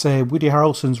think it's Woody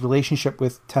Harrelson's relationship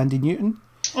with Tandy Newton.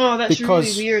 Oh, that's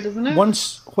really weird, isn't it?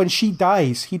 When she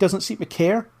dies, he doesn't seem to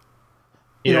care.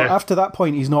 After that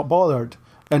point, he's not bothered.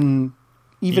 And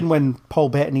even when Paul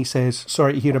Bettany says,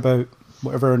 "Sorry to hear about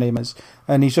whatever her name is,"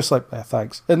 and he's just like,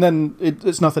 thanks. And then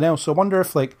it's nothing else. So I wonder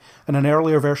if, in an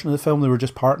earlier version of the film, they were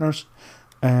just partners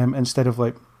instead of,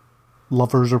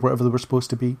 lovers or whatever they were supposed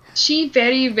to be. She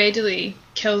very readily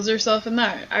kills herself in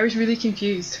that. I was really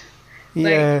confused.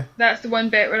 Yeah. That's the one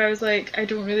bit where I was like, I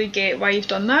don't really get why you've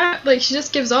done that. She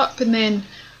just gives up and then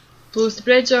blows the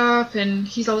bridge up, and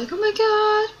he's all like, oh my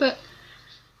god, but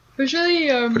it was really...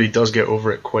 But he does get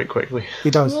over it quite quickly.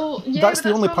 He does. Well, yeah, that's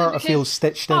the only part I feel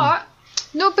stitched in.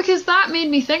 No, because that made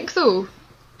me think, though.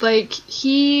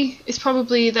 He is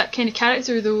probably that kind of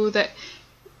character, though, that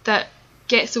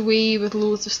gets away with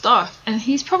loads of stuff. And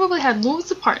he's probably had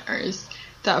loads of partners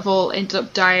that have all ended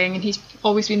up dying, and he's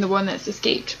always been the one that's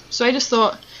escaped. So I just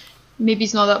thought maybe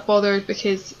he's not that bothered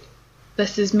because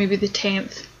this is maybe the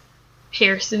 10th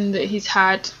person that he's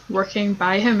had working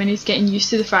by him, and he's getting used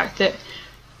to the fact that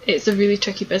it's a really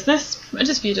tricky business. I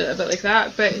just viewed it a bit like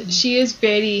that, but she is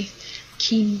very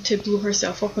keen to blow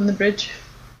herself up on the bridge.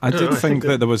 I did think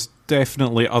that there was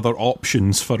definitely other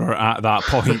options for her at that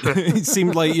point. It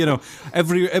seemed like,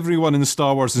 everyone in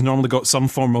Star Wars has normally got some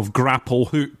form of grapple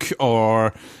hook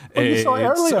or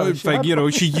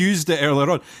she used it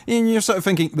earlier on. And you're sort of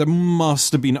thinking there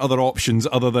must have been other options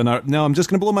other than no, I'm just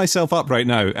going to blow myself up right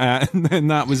now. And then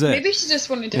that was it. Maybe she just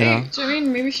wanted to do you know what I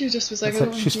mean? Maybe she just was like,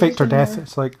 she's faked her death.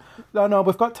 It's like, no,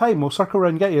 we've got time. We'll circle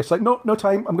around and get you. It's like, no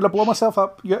time. I'm going to blow myself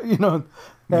up.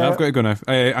 I've got to go now.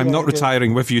 I'm not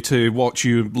retiring with you to watch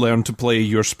you learn to play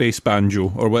your space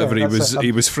banjo or whatever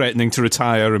he was threatening to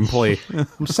retire and play.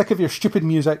 I'm sick of your stupid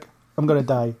music. I'm going to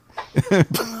die.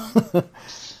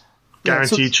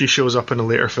 Guaranteed she shows up in a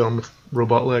later film with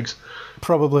robot legs.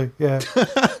 Probably, yeah.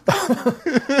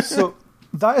 So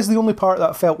that is the only part that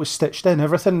I felt was stitched in.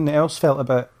 Everything else felt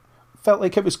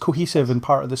like it was cohesive and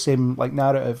part of the same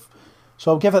narrative.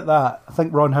 So I'll give it that. I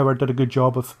think Ron Howard did a good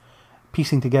job of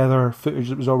piecing together footage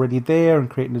that was already there and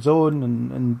creating his own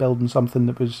and building something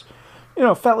that was,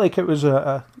 felt like it was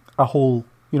a whole,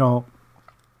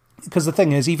 because the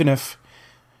thing is, even if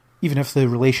the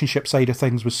relationship side of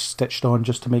things was stitched on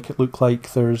just to make it look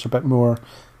like there's a bit more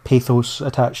pathos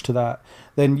attached to that,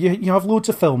 then you have loads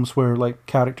of films where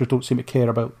characters don't seem to care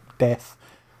about death,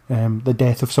 the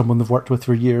death of someone they've worked with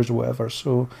for years or whatever.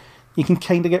 So you can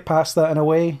kind of get past that in a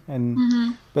way,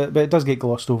 and but it does get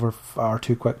glossed over far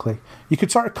too quickly. You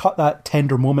could sort of cut that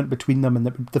tender moment between them, and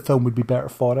the film would be better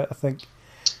for it, I think.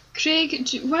 Craig,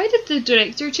 why did the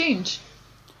director change?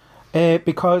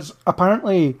 Because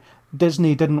apparently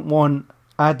Disney didn't want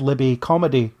ad-libby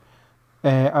comedy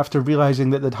after realising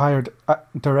that they'd hired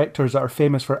directors that are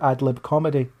famous for ad-lib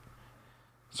comedy.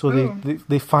 So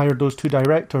they fired those two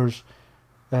directors.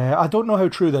 I don't know how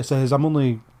true this is. I'm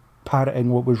only parroting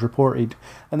what was reported.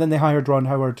 And then they hired Ron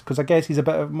Howard because I guess he's a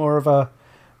bit more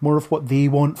of what they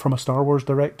want from a Star Wars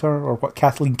director, or what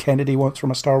Kathleen Kennedy wants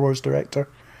from a Star Wars director.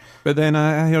 But then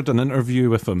I heard an interview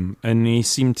with him, and he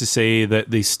seemed to say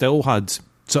that they still had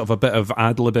sort of a bit of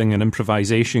ad-libbing and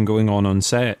improvisation going on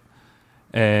set.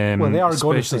 Well, they are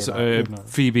going to say that.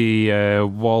 Phoebe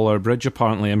Waller-Bridge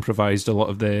apparently improvised a lot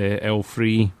of the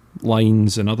L3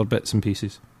 lines and other bits and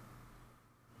pieces.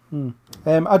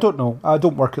 I don't know. I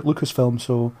don't work at Lucasfilm,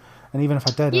 so... And even if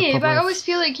I did... Yeah, but I always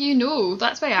feel like you know.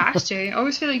 That's why I asked you. I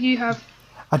always feel like you have...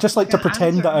 I just like to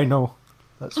pretend answer. that I know.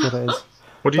 That's what it is.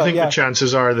 What do you think the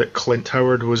chances are that Clint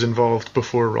Howard was involved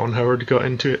before Ron Howard got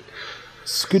into it?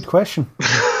 It's a good question.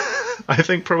 I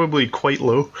think probably quite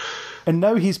low. And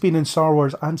now he's been in Star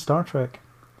Wars and Star Trek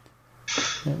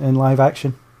in live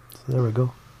action. So there we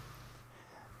go.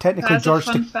 Technically, That's a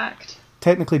fun fact.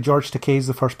 Technically, George Takei is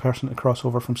the first person to cross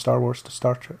over from Star Wars to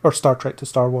Star Trek, or Star Trek to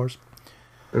Star Wars.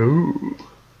 Ooh.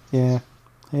 Yeah.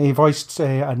 He voiced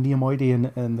a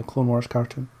Neimoidian in the Clone Wars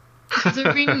cartoon. Have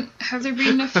there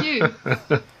been a few?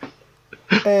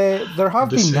 There have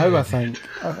been now, I think.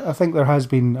 I think there has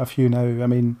been a few now. I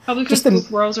mean, probably because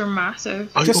both worlds are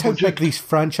massive. Just how big these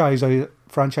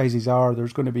franchises are,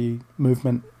 there's going to be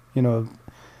movement. You know,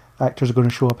 actors are going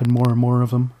to show up in more and more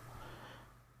of them.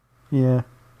 Yeah.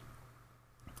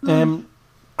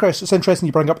 Chris, it's interesting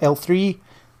you bring up L3.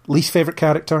 Least favourite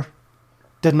character.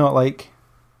 Did not like.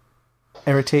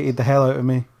 Irritated the hell out of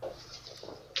me.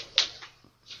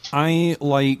 I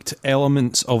liked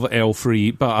elements of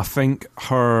L3, but I think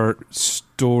her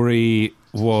story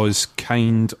was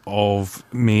kind of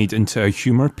made into a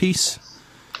humour piece,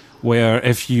 where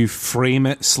if you frame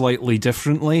it slightly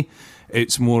differently,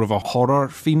 it's more of a horror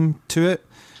theme to it.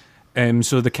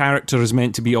 So the character is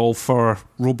meant to be all for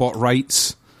robot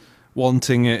rights,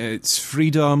 wanting its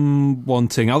freedom,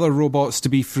 wanting other robots to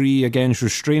be free against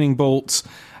restraining bolts.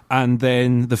 And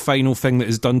then the final thing that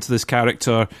is done to this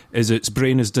character is its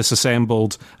brain is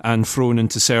disassembled and thrown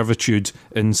into servitude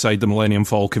inside the Millennium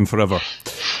Falcon forever.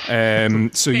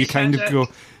 So you kind of go,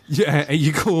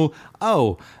 you go,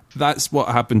 oh, that's what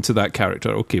happened to that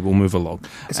character. Okay, we'll move along.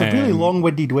 It's a really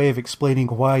long-winded way of explaining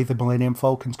why the Millennium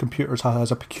Falcon's computers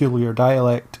has a peculiar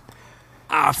dialect.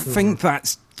 I think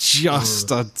that's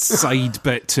just a side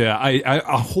bit to it.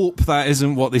 I hope that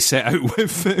isn't what they set out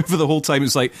with for the whole time.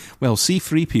 It's like, well,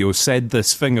 C-3PO said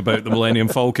this thing about the Millennium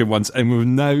Falcon once, and we've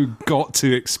now got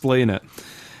to explain it.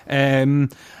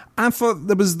 I thought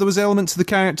there was elements of the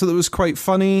character that was quite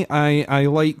funny. I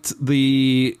liked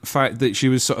the fact that she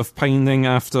was sort of pining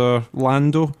after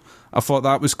Lando. I thought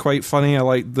that was quite funny. I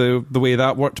liked the way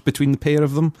that worked between the pair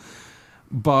of them.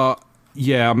 But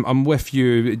yeah, I'm with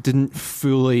you. It didn't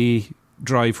fully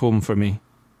drive home for me.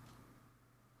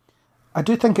 I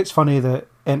do think it's funny that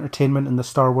entertainment in the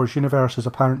Star Wars universe is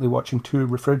apparently watching two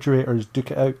refrigerators duke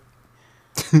it out.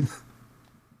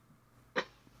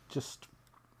 Just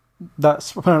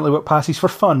that's apparently what passes for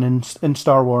fun in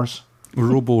Star Wars.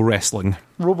 Robo wrestling.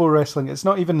 Robo wrestling. It's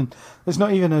not even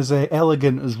as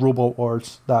elegant as Robot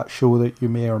Wars, that show that you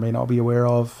may or may not be aware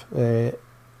of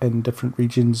in different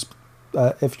regions.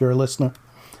 If you're a listener.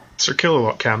 Sir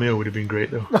Kilowatt cameo would have been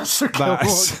great, though. A Sir Kilowatt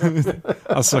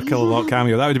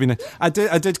cameo. That would have been... I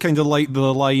did kind of like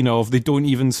the line of, they don't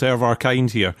even serve our kind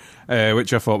here,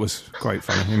 which I thought was quite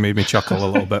funny. It made me chuckle a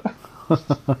little bit.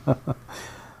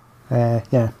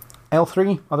 Yeah.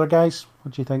 L3, other guys,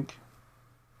 what do you think?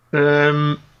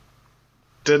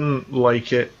 Didn't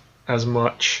like it as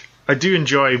much. I do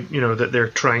enjoy, that they're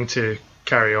trying to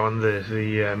carry on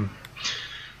the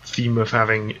theme of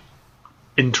having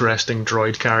interesting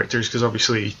droid characters, because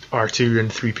obviously R2 and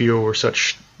 3PO were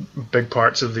such big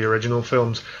parts of the original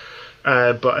films.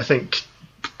 But I think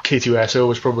K2SO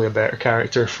was probably a better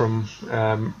character from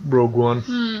Rogue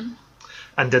One,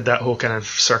 and did that whole kind of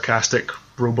sarcastic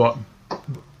robot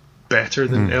better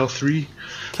than L3.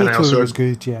 K2 was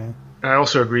good, yeah. I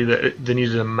also agree that they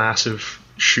needed a massive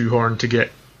shoehorn to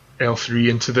get L3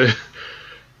 into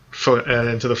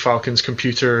the Falcon's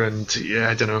computer, and yeah,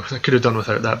 I don't know. I could have done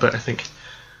without that, but I think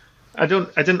I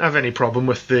didn't have any problem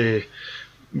with the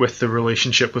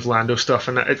relationship with Lando stuff,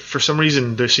 and for some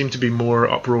reason there seemed to be more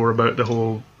uproar about the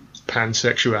whole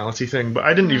pansexuality thing, but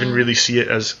I didn't even really see it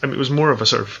as. I mean, it was more of a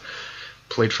sort of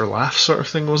played for laughs sort of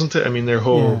thing, wasn't it? I mean, their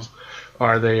whole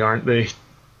are they, aren't they?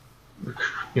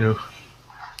 You know,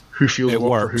 who feels It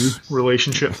what works. for who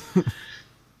relationship.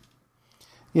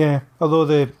 Yeah,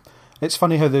 although it's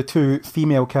funny how the two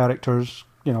female characters,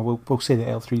 you know, we'll say that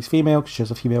L3 is female because she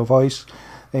has a female voice.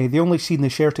 The only scene they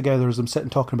share together is them sitting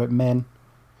talking about men.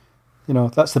 You know,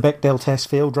 that's the Bechdel test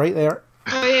failed right there.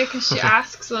 Oh yeah, because she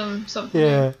asks them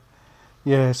something.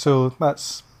 Yeah. So it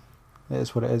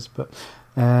is what it is. But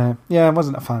I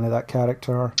wasn't a fan of that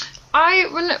character.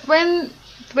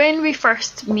 When we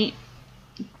first meet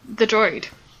the droid,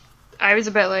 I was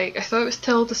a bit like, I thought it was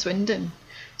Tilda Swinton,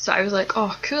 so I was like,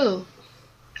 oh cool.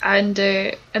 And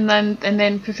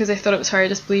then because I thought it was her, I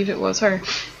just believed it was her.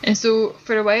 And so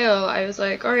for a while I was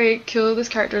like, alright, cool, this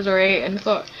character's alright. And I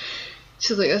thought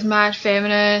she's like this mad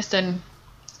feminist and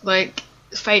like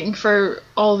fighting for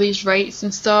all these rights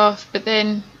and stuff. But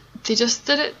then they just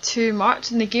did it too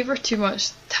much and they gave her too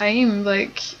much time.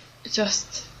 Like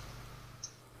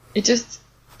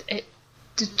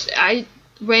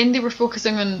when they were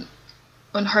focusing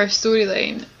on her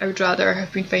storyline, I would rather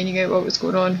have been finding out what was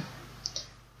going on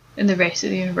in the rest of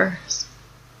the universe.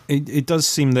 It does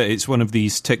seem that it's one of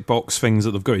these tick box things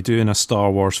that they've got to do in a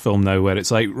Star Wars film now, where it's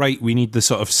like, right, we need the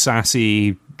sort of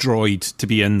sassy droid to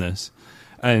be in this.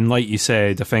 And like you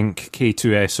said, I think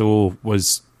K2SO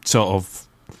was sort of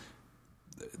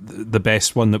the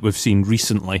best one that we've seen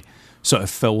recently, sort of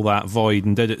fill that void,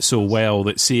 and did it so well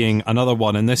that seeing another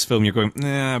one in this film, you're going,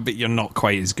 nah, but you're not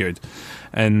quite as good.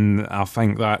 And I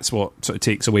think that's what sort of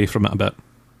takes away from it a bit.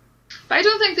 But I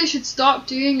don't think they should stop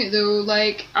doing it though.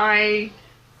 Like I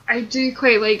do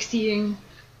quite like seeing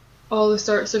all the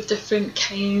sorts of different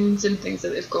kinds and things that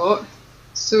they've got.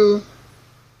 So,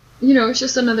 you know, it's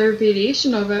just another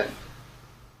variation of it.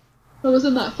 I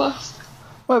wasn't that fussed.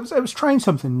 Well, it was trying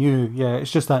something new. Yeah,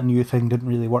 it's just that new thing didn't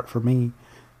really work for me.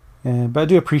 But I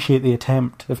do appreciate the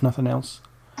attempt, if nothing else.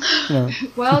 You know.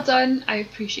 Well done. I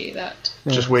appreciate that.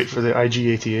 Yeah. Just wait for the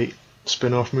IG-88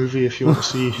 spin-off movie if you want to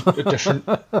see a different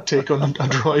take on a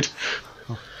droid.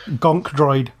 Gonk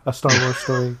Droid, a Star Wars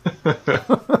story.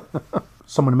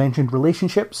 Someone mentioned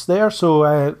relationships there, so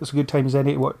it's a good time as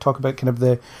any to talk about kind of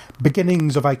the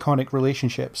beginnings of iconic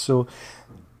relationships. So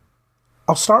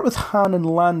I'll start with Han and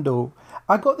Lando.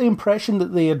 I got the impression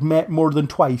that they had met more than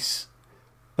twice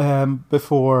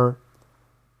before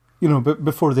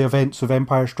the events of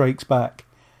Empire Strikes Back.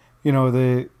 You know,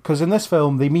 because in this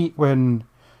film they meet when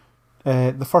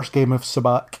the first game of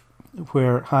Sabacc,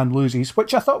 where Han loses,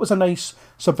 which I thought was a nice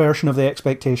subversion of the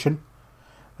expectation,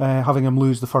 having him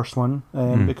lose the first one,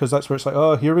 because that's where it's like,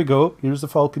 oh, here we go, here's the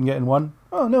Falcon getting one.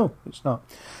 Oh no, it's not.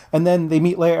 And then they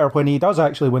meet later when he does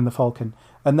actually win the Falcon,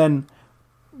 and then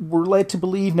we're led to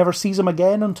believe never sees him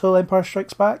again until Empire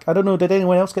Strikes Back. I don't know, did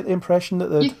anyone else get the impression that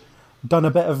they'd done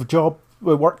a bit of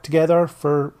work together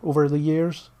for over the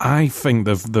years? I think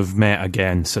they've met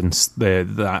again since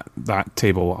that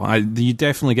table. You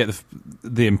definitely get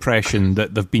the impression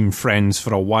that they've been friends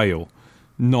for a while,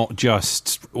 not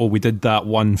just, oh, we did that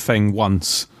one thing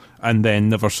once and then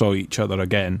never saw each other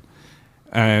again.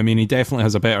 I mean, he definitely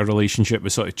has a better relationship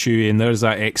with sort of Chewie, and there's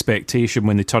that expectation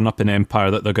when they turn up in Empire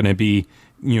that they're going to be,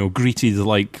 you know, greeted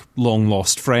like long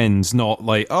lost friends, not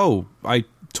like, oh, I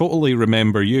totally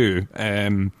remember you.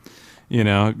 You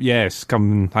know, yes,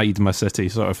 come and hide in my city,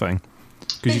 sort of thing.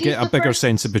 Because you get a bigger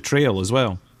sense of betrayal as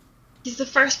well. He's the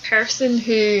first person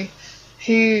who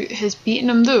has beaten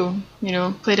him, though. You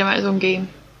know, played him at his own game,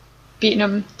 beaten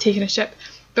him, taken a ship.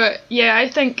 But yeah, I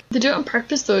think they do it on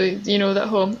purpose, though. You know, that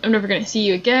whole "I'm never going to see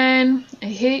you again, I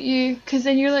hate you," because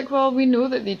then you're like, well, we know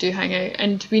that they do hang out,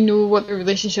 and we know what their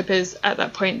relationship is at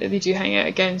that point that they do hang out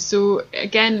again. So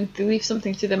again, they leave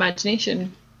something to the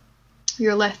imagination.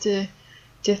 You're left to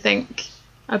think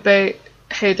about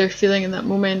how they're feeling in that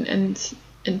moment and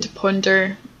to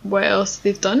ponder what else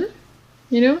they've done,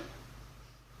 you know?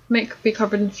 Might be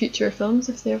covered in future films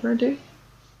if they ever do.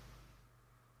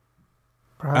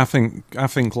 I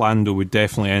think Lando would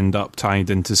definitely end up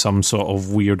tied into some sort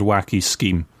of weird, wacky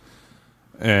scheme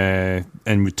and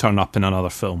would turn up in another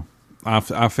film.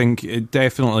 I think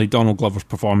definitely Donald Glover's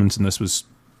performance in this was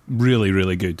really,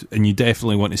 really good, and you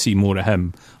definitely want to see more of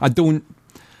him. I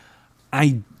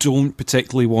don't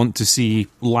particularly want to see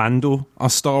Lando, a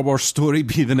Star Wars story,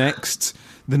 be the next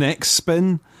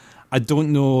spin. I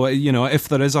don't know, you know, if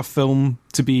there is a film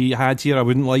to be had here, I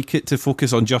wouldn't like it to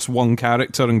focus on just one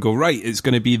character and go, right, it's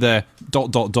going to be the ...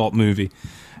 movie.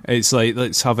 It's like,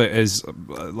 let's have it as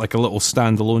like a little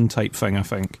standalone type thing, I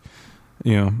think.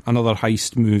 You know, another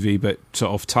heist movie, but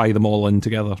sort of tie them all in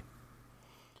together.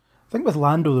 think with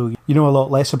Lando, though, you know a lot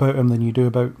less about him than you do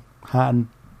about Han,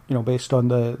 based on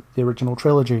the original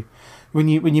trilogy. When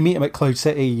you meet him at Cloud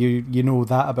City, you know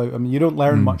that about him. You don't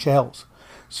learn much else.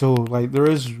 So, like, there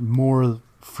is more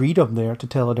freedom there to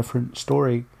tell a different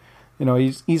story.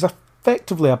 He's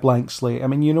effectively a blank slate. I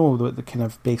mean, you know what the kind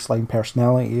of baseline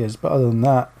personality is, but other than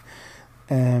that,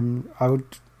 I would,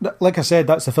 like I said,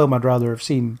 that's the film I'd rather have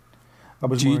seen.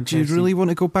 Do you really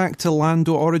want to go back to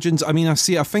Lando Origins? I mean, I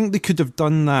think they could have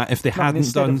done that if they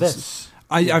hadn't done this.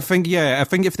 I think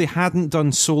if they hadn't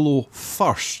done Solo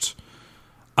first,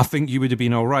 I think you would have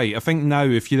been all right. I think now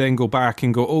if you then go back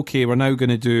and go, okay, we're now going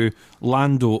to do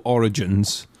Lando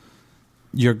Origins,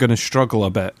 you're going to struggle a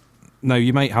bit. Now,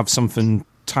 you might have something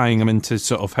tying him into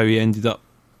sort of how he ended up,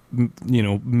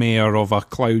 mayor of a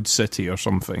cloud city or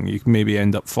something. You can maybe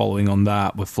end up following on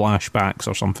that with flashbacks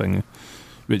or something,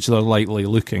 which they're likely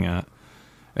looking at.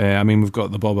 I mean, we've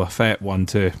got the Boba Fett one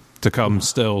to come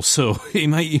still, so he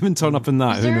might even turn up in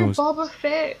that. Is there Who knows? a Boba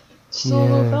Fett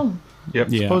solo film? Yep.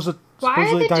 Yeah.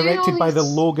 Supposedly they doing directed all by the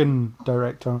these- Logan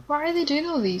director. Why are they doing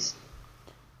all these?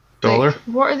 Dollar. Like,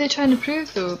 what are they trying to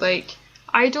prove though? Like,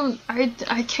 I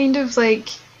kind of like,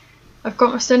 I've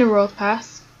got my Cineworld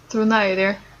pass, throwing that out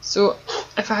there. So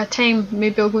if I had time,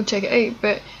 maybe I'll go and check it out.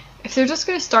 But if they're just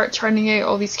going to start churning out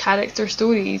all these character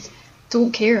stories,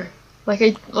 don't care.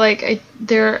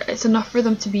 It's enough for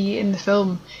them to be in the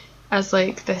film as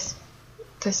like this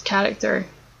character.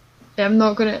 I'm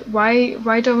not gonna. Why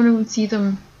do I want to see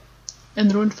them in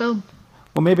their own film?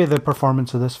 Well, maybe the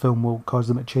performance of this film will cause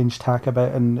them to change tack a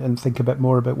bit and think a bit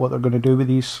more about what they're going to do with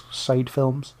these side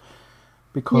films,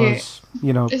 because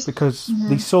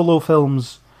these solo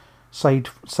films, side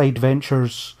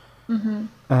ventures,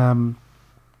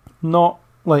 not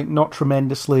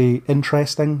tremendously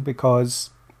interesting because,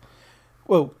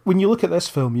 well, when you look at this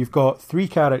film, you've got three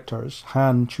characters: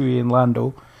 Han, Chewie, and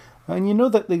Lando, and you know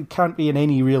that they can't be in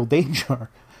any real danger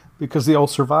because they all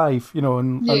survive.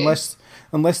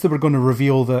 Unless they were going to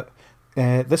reveal that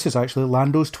this is actually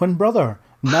Lando's twin brother,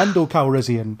 Nando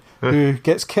Calrissian, who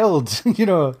gets killed.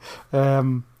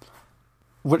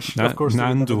 Which of course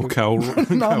Nando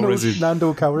Calrissian.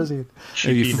 Nando Calrissian.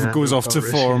 He goes off to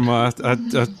form a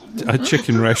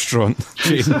chicken restaurant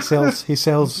chain.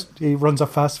 He runs a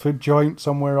fast food joint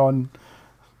somewhere on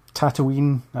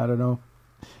Tatooine. I don't know.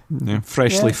 Yeah,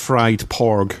 freshly fried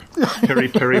porg. Peri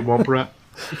Peri Womp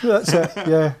That's it.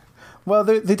 Yeah. Well,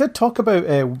 they did talk about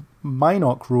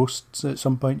Minoc roasts at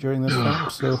some point during this film.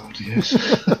 So, God, yes.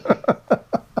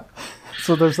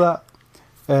 so there's that.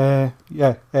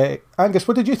 Angus,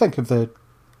 what did you think of the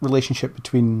relationship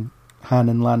between Han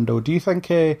and Lando? Do you think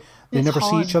they never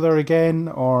see each other again,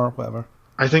 or whatever?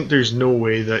 I think there's no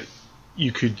way that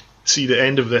you could see the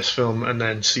end of this film and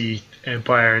then see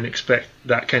Empire and expect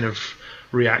that kind of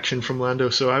reaction from Lando.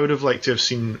 So I would have liked to have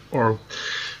seen, or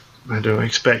I don't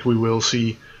expect we will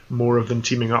see more of them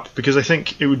teaming up, because I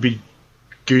think it would be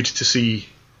good to see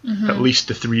at least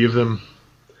the three of them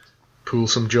pull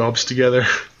some jobs together.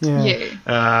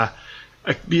 Yeah.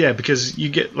 Because you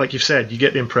get, like you've said, you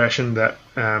get the impression that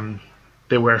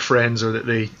they were friends, or that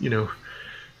they,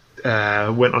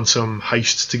 went on some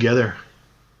heists together,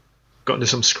 got into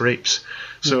some scrapes.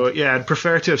 So I'd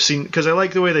prefer to have seen, because I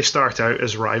like the way they start out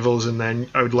as rivals, and then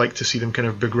I would like to see them kind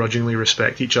of begrudgingly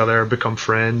respect each other, become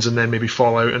friends, and then maybe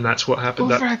fall out, and that's what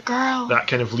happened. Over a girl. That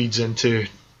kind of leads into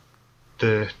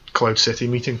the Cloud City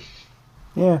meeting.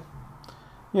 Yeah.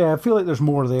 Yeah, I feel like there's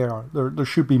more there. There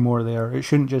should be more there. It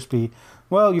shouldn't just be,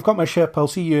 well, you've got my ship, I'll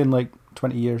see you in like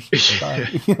 20 years.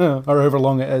 Or however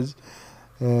long it is.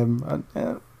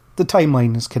 The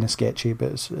timeline is kind of sketchy,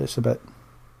 but it's a bit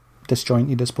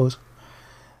disjointed, I suppose.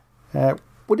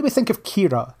 What do we think of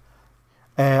Kira?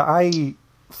 I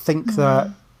think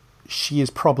that she is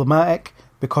problematic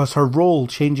because her role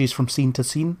changes from scene to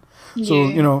scene. So,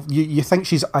 you think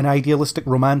she's an idealistic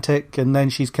romantic, and then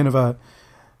she's kind of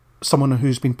someone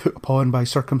who's been put upon by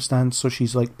circumstance, so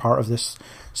she's like part of this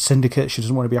syndicate she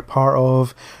doesn't want to be a part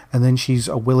of, and then she's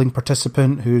a willing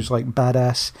participant who's like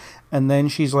badass, and then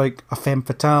she's like a femme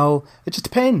fatale. It just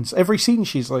depends. Every scene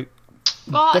she's like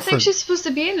Well, different. I think she's supposed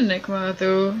to be an enigma,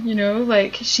 though.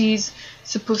 Like she's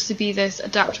supposed to be this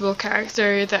adaptable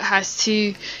character that has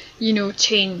to,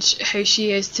 change how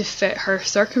she is to fit her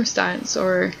circumstance,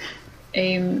 or,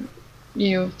 she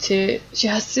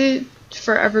has to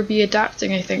forever be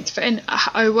adapting, I think, to fit in.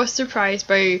 I was surprised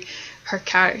by her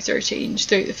character change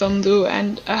throughout the film, though,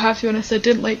 and I have to be honest, I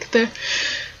didn't like the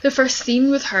first scene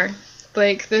with her.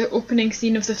 Like, the opening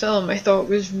scene of the film, I thought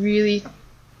was really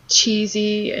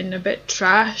cheesy and a bit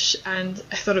trash, and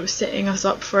I thought it was setting us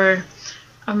up for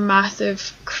a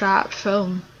massive crap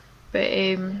film. But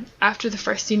after the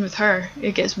first scene with her,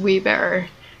 it gets way better.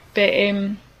 But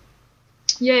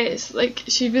yeah, it's like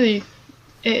she really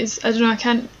is. I don't know. I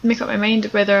can't make up my mind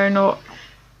whether or not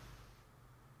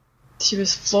she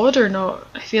was flawed or not.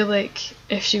 I feel like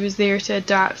if she was there to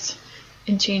adapt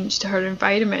and change to her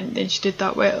environment, then she did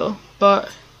that well. But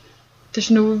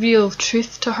there's no real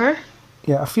truth to her.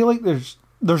 Yeah, I feel like there's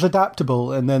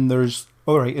adaptable, and then there's,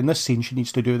 all right, in this scene she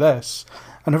needs to do this.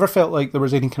 I never felt like there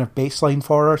was any kind of baseline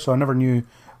for her, so I never knew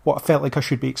what I felt like I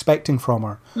should be expecting from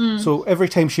her. So every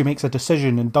time she makes a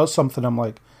decision and does something, I'm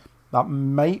like, that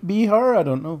might be her. I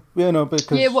don't know,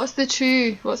 because what's the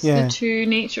true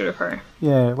nature of her?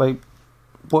 Yeah, like,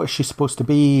 what is she supposed to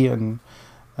be? And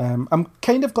I'm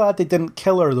kind of glad they didn't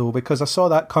kill her though, because I saw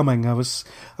that coming.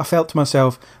 I felt to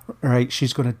myself, right,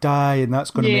 she's going to die, and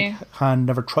that's going to make Han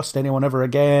never trust anyone ever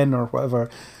again, or whatever,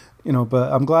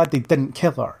 But I'm glad they didn't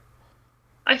kill her.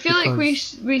 I feel like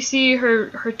we see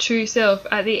her true self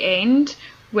at the end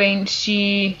when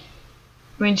she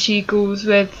goes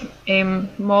with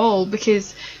Maul,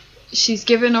 because she's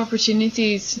given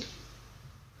opportunities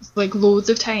like loads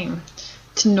of time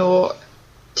to not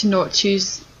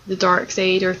choose the dark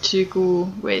side or to go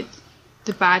with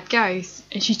the bad guys,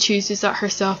 and she chooses that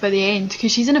herself at the end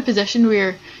because she's in a position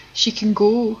where she can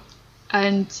go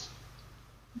and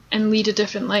lead a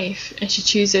different life, and she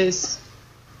chooses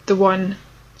the one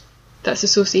that's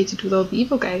associated with all the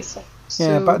evil guys.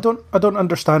 Yeah, but I don't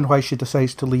understand why she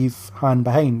decides to leave Han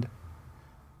behind.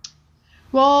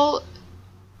 Well,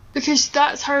 because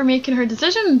that's her making her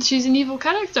decision. She's an evil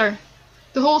character.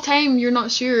 The whole time you're not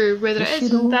sure whether it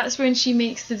is, and that's when she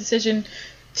makes the decision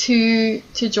to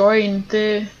join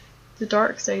the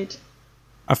dark side.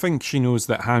 I think she knows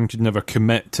that Han could never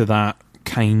commit to that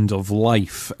kind of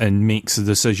life, and makes a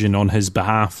decision on his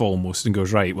behalf almost, and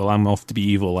goes, right, well, I'm off to be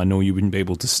evil. I know you wouldn't be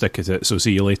able to stick at it, so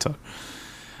see you later.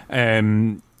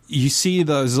 You see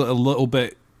there's a little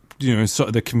bit, sort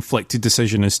of the conflicted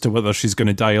decision as to whether she's going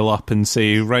to dial up and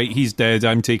say, right, he's dead,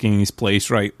 I'm taking his place,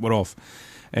 right, we're off,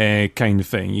 kind of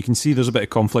thing. You can see there's a bit of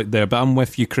conflict there, but I'm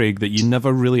with you, Craig, that you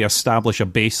never really establish a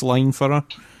baseline for her,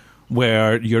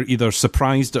 where you're either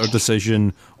surprised at her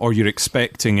decision or you're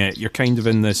expecting it. You're kind of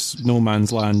in this no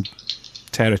man's land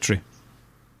territory.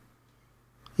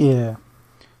 Yeah.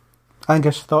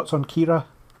 Angus, thoughts on Kira?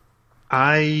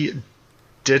 I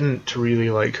didn't really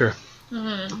like her.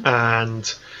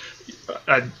 And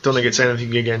I don't think it's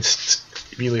anything against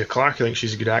Emilia Clarke. I think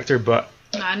she's a good actor, but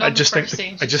I just think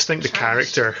the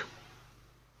character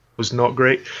was not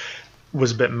great,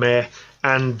 was a bit meh,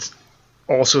 and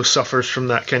also suffers from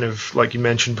that kind of, like you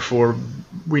mentioned before,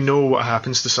 we know what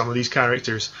happens to some of these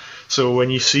characters. So when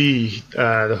you see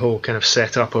the whole kind of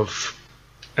setup of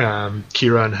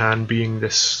Kira and Han being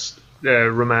this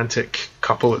romantic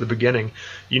couple at the beginning,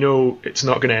 it's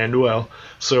not going to end well.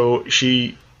 So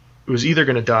she was either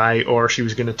going to die or she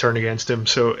was going to turn against him.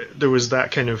 So there was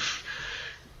that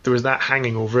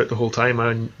hanging over it the whole time,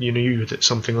 and you knew that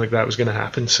something like that was going to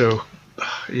happen. So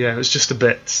yeah, it was just a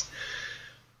bit,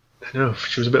 I don't know,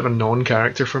 she was a bit of a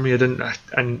non-character for me.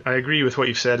 And I agree with what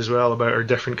you've said as well about her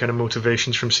different kind of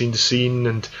motivations from scene to scene,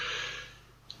 and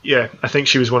yeah, I think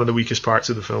she was one of the weakest parts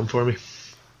of the film for me.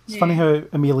 It's funny how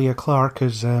Emilia Clarke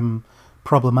is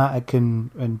problematic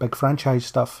in big franchise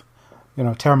stuff.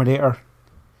 Terminator.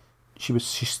 She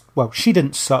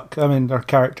didn't suck. I mean, her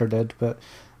character did, but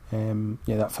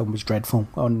that film was dreadful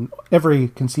on every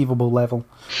conceivable level.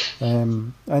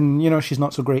 And she's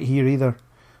not so great here either.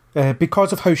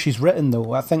 Because of how she's written,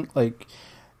 though, I think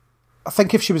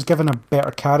if she was given a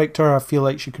better character, I feel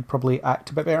like she could probably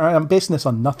act a bit better. I'm basing this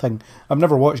on nothing. I've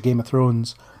never watched Game of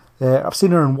Thrones. I've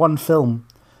seen her in one film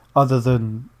other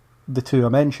than the two I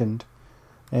mentioned,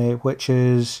 which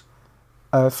is,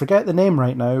 I forget the name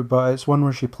right now, but it's one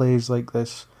where she plays like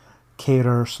this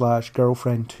carer /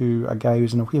 girlfriend to a guy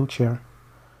who's in a wheelchair.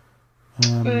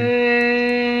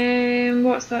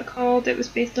 What's that called? It was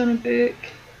based on a book.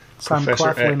 Sam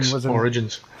Professor Claflin X was in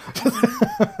Origins.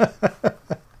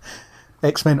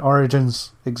 X-Men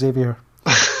Origins, Xavier.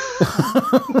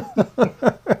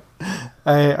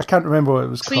 I can't remember what it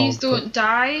was Please called. Don't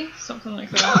Die, something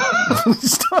like that.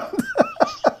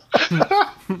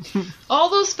 All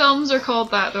those films are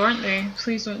called that, though, aren't they?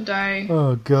 Please Don't Die.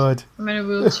 Oh, God. I'm in a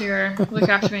wheelchair. Look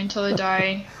after me until I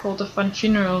die. Hold a fun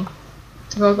funeral.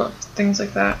 We've all got things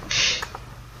like that.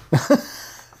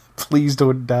 Please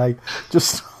Don't Die.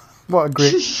 Just what a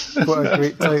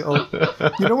great title.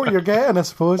 You know what you're getting, I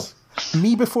suppose.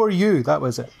 Me Before You, that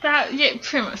was it. Yeah,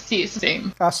 pretty much. See, it's the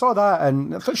same. I saw that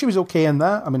and I thought she was okay in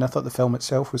that. I mean, I thought the film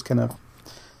itself was kind of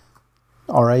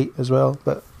alright as well,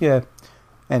 but yeah.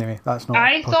 Anyway, that's not...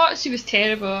 I thought she was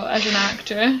terrible as an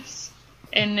actress.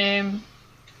 in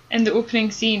the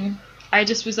opening scene, I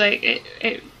just was like,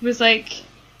 it was like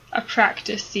a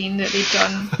practice scene that they'd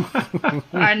done,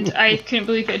 and I couldn't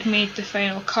believe it had made the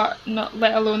final cut, not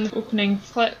let alone the opening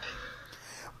flip.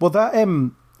 Well,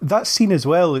 that scene as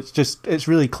well, it's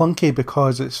really clunky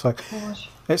because it's like,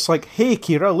 hey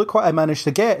Kira, look what I managed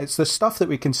to get. It's the stuff that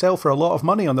we can sell for a lot of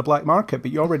money on the black market,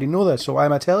 but you already know this, so why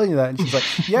am I telling you that? And she's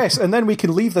like, yes, and then we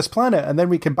can leave this planet, and then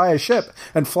we can buy a ship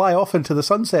and fly off into the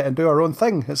sunset and do our own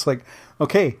thing. It's like,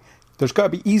 okay, there's got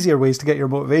to be easier ways to get your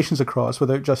motivations across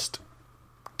without just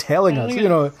telling us, you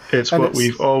know. It's what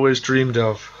we've always dreamed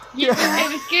of. Yeah,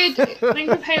 it was good.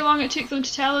 Think of how long it took them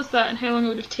to tell us that and how long it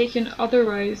would have taken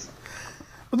otherwise.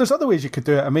 Well, there's other ways you could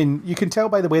do it. I mean, you can tell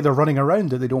by the way they're running around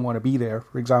that they don't want to be there,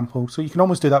 for example. So you can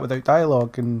almost do that without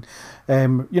dialogue. And,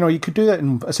 you could do that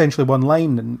in essentially one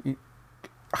line. And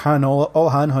Han, all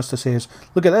Han has to say is,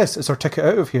 look at this, it's our ticket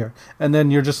out of here. And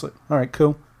then you're just like, all right,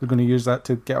 cool. We're going to use that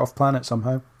to get off planet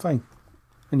somehow. Fine.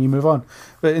 And you move on.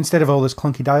 But instead of all this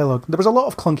clunky dialogue, there was a lot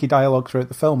of clunky dialogue throughout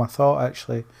the film, I thought,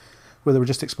 actually, where they were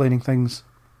just explaining things.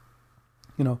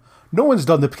 You know, no one's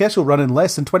done the Kessel run in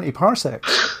less than 20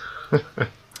 parsecs.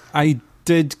 I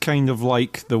did kind of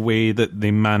like the way that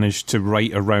they managed to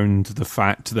write around the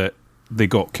fact that they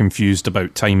got confused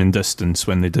about time and distance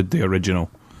when they did the original.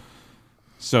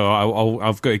 So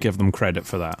I've got to give them credit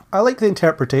for that. I like the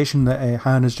interpretation that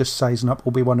Han is just sizing up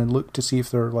Obi-Wan and Luke to see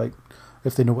if they're like,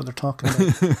 if they know what they're talking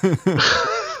about.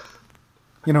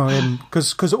 You know,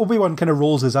 because Obi-Wan kind of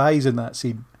rolls his eyes in that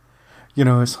scene. You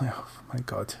know, it's like, oh my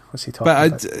God, what's he talking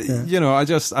about? Yeah. You know, I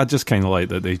just kind of like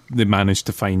that they managed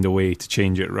to find a way to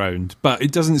change it around. But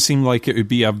it doesn't seem like it would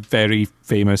be a very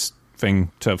famous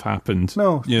thing to have happened.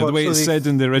 No. You know, the way it's said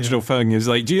in the original thing is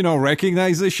like, do you not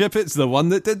recognise the ship? It's the one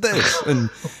that did this. And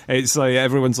it's like,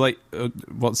 everyone's like,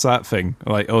 what's that thing?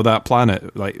 Like, oh, that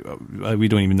planet. Like, we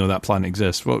don't even know that planet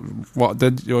exists. What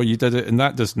did, you did it in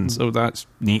that distance. Oh, that's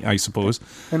neat, I suppose.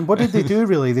 And what did they do,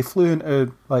 really? They flew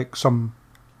into, like, some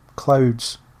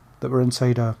clouds that were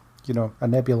inside a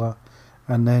nebula,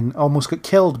 and then almost got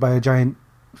killed by a giant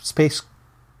space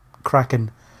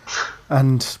kraken.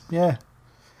 And yeah,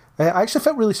 I actually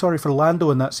felt really sorry for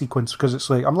Lando in that sequence, because it's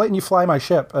like, I'm letting you fly my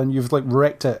ship and you've like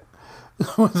wrecked it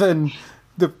within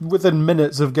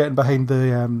minutes of getting behind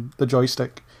the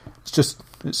joystick. It's just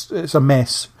it's a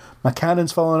mess. My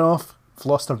cannon's fallen off. I've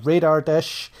lost a radar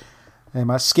dish.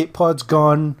 My escape pod's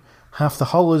gone. Half the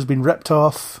hull has been ripped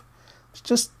off. It's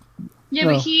just. Yeah,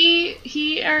 but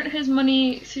he earned his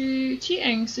money through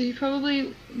cheating, so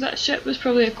that ship was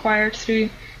probably acquired through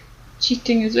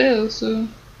cheating as well, so...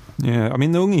 Yeah, I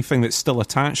mean, the only thing that's still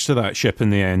attached to that ship in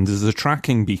the end is the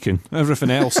tracking beacon. Everything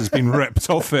else has been ripped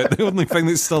off it. The only thing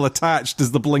that's still attached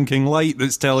is the blinking light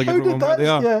that's telling everyone where they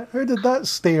are. Yeah, how did that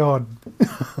stay on?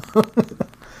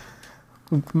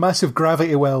 Massive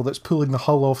gravity well that's pulling the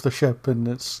hull off the ship, and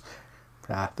it's...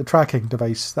 the tracking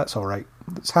device, that's alright.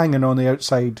 It's hanging on the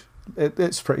outside.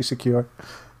 It's pretty secure.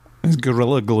 It's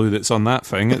Gorilla Glue that's on that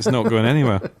thing. It's not going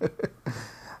anywhere.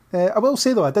 I will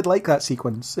say, though, I did like that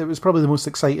sequence. It was probably the most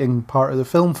exciting part of the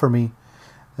film for me.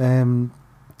 It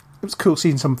was cool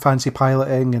seeing some fancy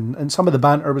piloting, and some of the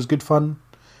banter was good fun.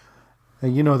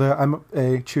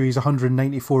 Chewie's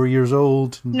 194 years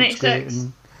old. And 96.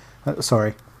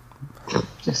 Sorry.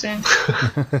 Just saying.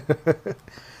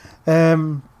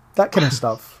 That kind of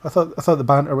stuff. I thought the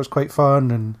banter was quite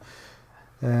fun, and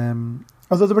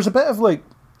although there was a bit of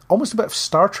almost a bit of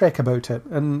Star Trek about it,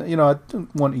 and I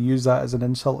don't want to use that as an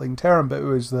insulting term, but it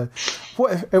was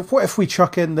what if we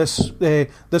chuck in this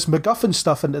MacGuffin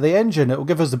stuff into the engine? It will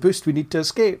give us the boost we need to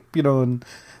escape, and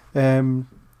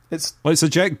it's let's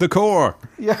eject the core.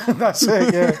 Yeah, that's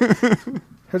it. Yeah,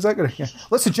 how's that going to? Yeah.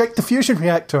 Let's eject the fusion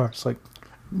reactor. It's like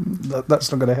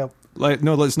that's not going to help.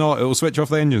 No, let's not. It'll switch off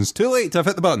the engines. Too late. I've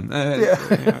hit the button.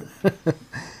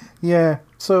 Yeah.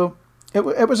 So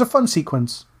it was a fun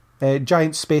sequence.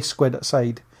 Giant space squid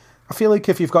aside, I feel like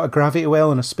if you've got a gravity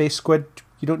well and a space squid,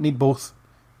 you don't need both.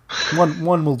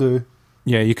 One will do.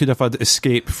 Yeah, you could have had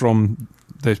escape from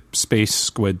the space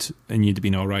squid and you'd have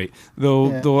been all right.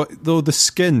 Though the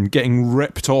skin getting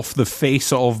ripped off the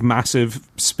face of massive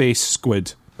space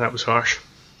squid. That was harsh.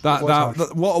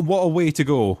 What a way to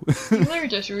go. People are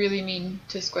just really mean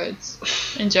to squids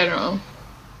in general.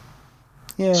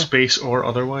 Yeah. Space or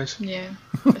otherwise. Yeah.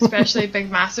 Especially big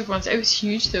massive ones. It was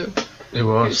huge though. It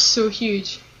was. It was so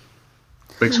huge.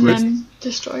 Big squid. And then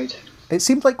destroyed. It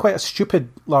seemed like quite a stupid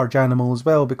large animal as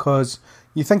well, because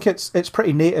You think it's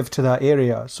pretty native to that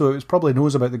area, so it probably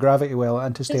knows about the gravity well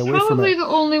and to stay It's away from probably it. the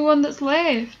only one that's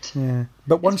left. Yeah,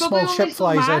 but one It's probably small ship only so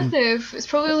flies in. massive. It's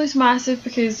probably only so massive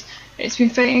because it's been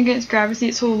fighting against gravity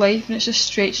its whole life, and it's just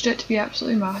stretched it to be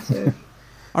absolutely massive.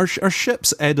 Are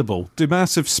ships edible? Do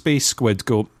massive space squid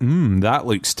go, that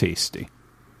looks tasty?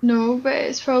 No, but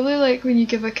it's probably like when you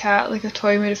give a cat like a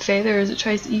toy made of feathers, it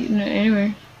tries eating it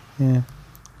anyway. Yeah.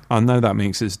 And now that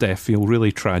makes its death feel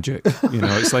really tragic. You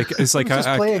know, it's like Just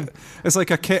playing. it's like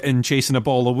a kitten chasing a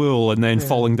ball of wool and then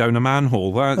falling down a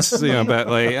manhole. That's a bit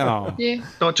like, oh. Yeah.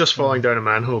 Not just falling down a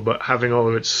manhole, but having all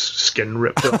of its skin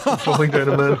ripped off and falling down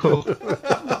a manhole.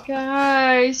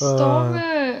 Guys, stop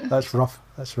it. That's rough.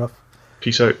 That's rough.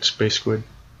 Peace out, Space Squid.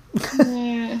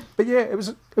 Yeah. But yeah, it was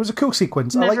a cool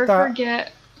sequence. I Never like that.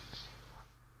 forget.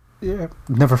 Yeah.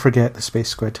 Never forget the space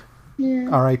squid. Yeah.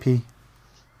 R.I.P.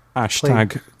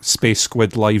 Hashtag Space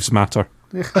Squid Lives Matter.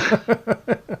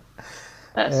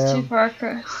 That's too far,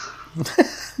 Chris.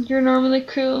 You're normally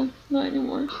cool, not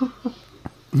anymore.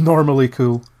 Normally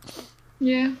cool.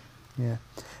 Yeah. Yeah.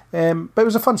 But it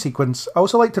was a fun sequence. I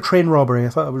also liked the train robbery. I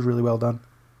thought it was really well done.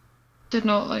 Did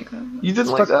not like that. You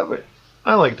didn't like that bit?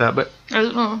 I like that bit. I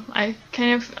don't know. I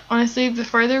kind of honestly, the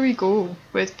further we go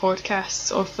with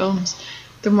podcasts of films,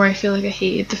 the more I feel like I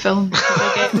hated the film.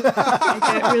 Because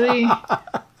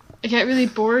I get really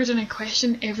bored and I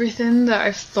question everything that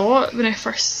I've thought when I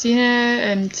first seen it,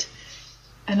 and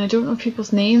I don't know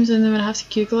people's names, and then when I have to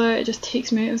Google it, it just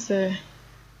takes me out of the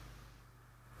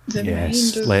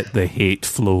Yes, mind. let the hate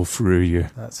flow through you.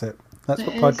 That's it. That's It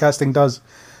what is. podcasting does.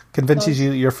 Convinces you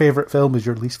that your favourite film is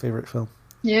your least favourite film.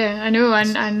 Yeah, I know,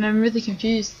 and I'm really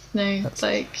confused now. It's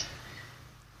like,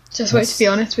 just want to be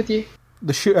honest with you.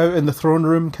 The shootout in the throne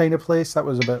room kind of place, that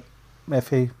was a bit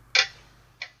iffy.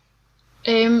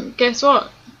 Guess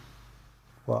what?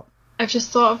 What? I've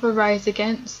just thought of a Rise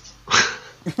Against.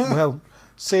 Well,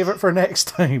 save it for next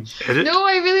time. Edit? No,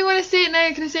 I really want to say it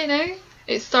now. Can I say it now?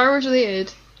 It's Star Wars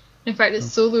related. In fact, it's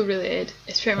Solo related.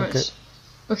 It's pretty much...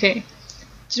 Okay.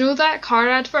 Do you know that car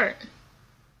advert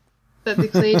that they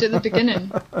played at the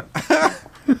beginning?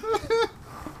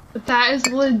 That is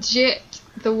legit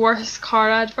the worst car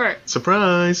advert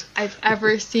Surprise! I've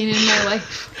ever seen in my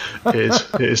life.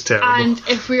 It is terrible. And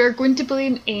if we are going to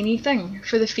blame anything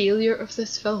for the failure of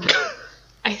this film,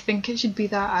 I think it should be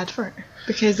that advert.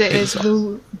 Because it is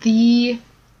the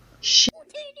shit.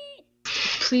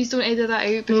 Please don't edit that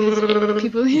out because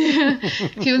people need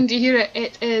to hear it.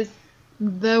 It is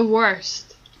the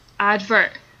worst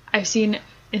advert I've seen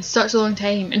in such a long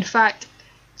time. In fact,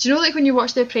 do you know like when you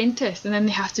watch The Apprentice and then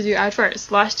they have to do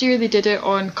adverts? Last year they did it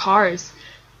on cars.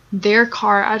 Their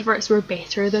car adverts were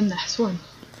better than this one.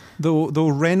 Though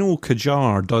Renault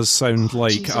Kadjar does sound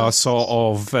like a Jesus. sort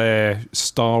of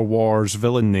Star Wars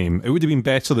villain name. It would have been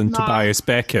better than Tobias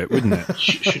Beckett, wouldn't it?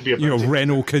 Should be a You know, bounty.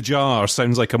 Renault Kadjar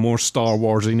sounds like a more Star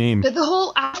Warsy name. But the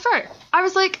whole advert, I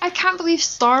was like, I can't believe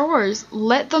Star Wars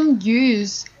let them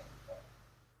use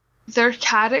their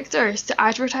characters to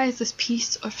advertise this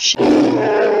piece of shit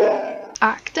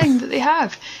acting that they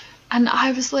have. And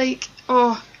I was like,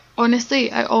 oh,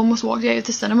 honestly, I almost walked out of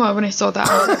the cinema when I saw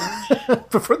that.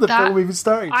 Before the film even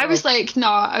started. I was like,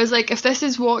 nah, I was like, if this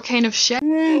is what kind of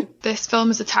shit this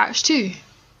film is attached to,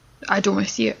 I don't want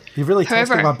to see it. You've really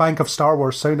However- tested my bank of Star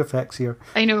Wars sound effects here.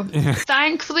 I know.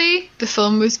 Thankfully, the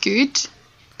film was good,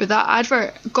 but that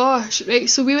advert, gosh, right,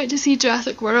 so we went to see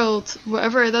Jurassic World,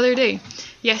 whatever, the other day,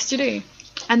 yesterday,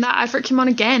 and that advert came on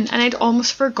again, and I'd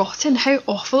almost forgotten how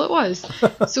awful it was.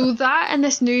 So that and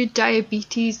this new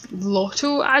Diabetes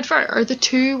Lotto advert are the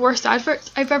two worst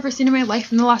adverts I've ever seen in my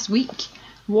life in the last week.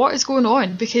 What is going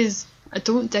on? Because I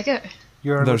don't dig it.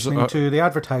 You're There's listening a- to the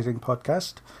advertising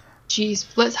podcast. Jeez,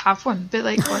 let's have one. But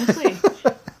like, honestly...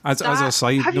 As a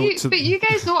side have note you, to but you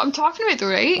guys know what I'm talking about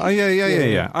though, right? Oh,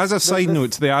 yeah. As a side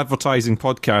note to the advertising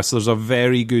podcast, there's a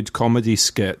very good comedy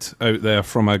skit out there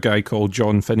from a guy called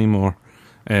John Finnemore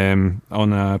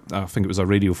on I think it was a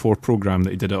Radio 4 programme that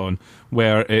he did it on,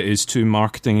 where it is two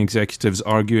marketing executives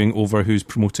arguing over who's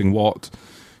promoting what.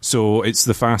 So it's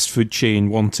the fast food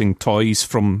chain wanting toys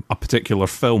from a particular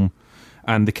film,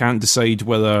 and they can't decide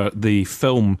whether the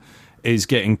film is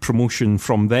getting promotion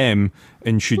from them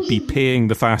and should be paying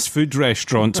the fast food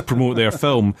restaurant to promote their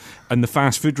film, and the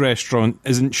fast food restaurant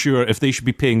isn't sure if they should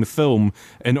be paying the film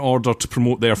in order to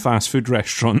promote their fast food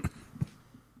restaurant.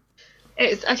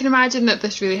 I can imagine that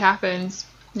this really happens.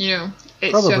 You know,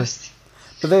 it's Probably. just...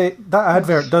 But that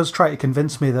advert does try to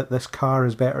convince me that this car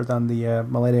is better than the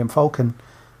Millennium Falcon,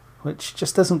 which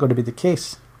just isn't going to be the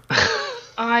case.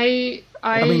 I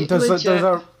mean,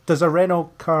 does a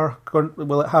Renault car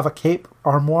will it have a cape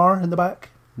armoire in the back?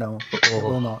 No, it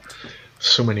will not.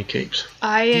 So many capes.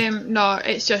 I am no.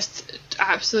 It's just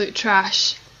absolute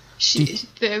trash.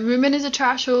 The woman is a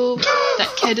trash hole.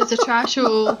 That kid is a trash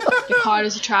hole. The car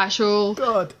is a trash hole.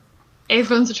 God.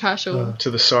 Everyone's a trash hole.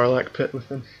 To the Sarlacc pit with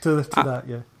him. To that,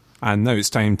 yeah. And now it's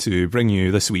time to bring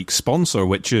you this week's sponsor,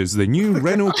 which is the new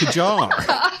Renault Kadjar.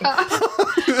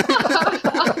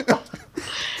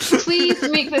 Please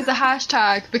make this a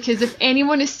hashtag, because if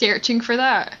anyone is searching for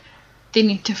that, they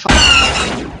need to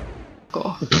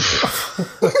go.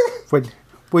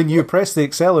 When you press the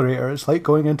accelerator, it's like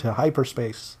going into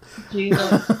hyperspace.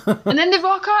 Jesus. And then they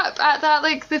rock up at that,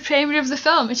 like, the premiere of the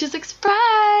film. It's just like,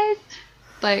 surprise!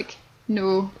 Like,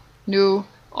 no.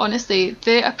 Honestly,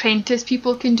 the Apprentice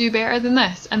people can do better than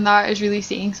this, and that is really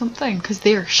saying something, because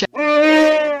they're shit.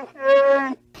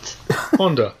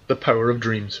 Honda, the power of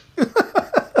dreams.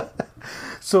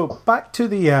 So back to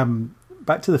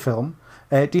the film.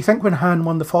 Do you think when Han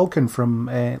won the Falcon from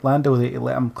Lando, they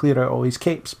let him clear out all his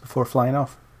capes before flying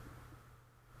off?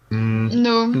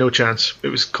 No. No chance. It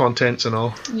was contents and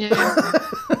all. Yeah.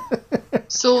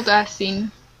 Sold ass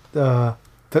scene. But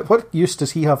what use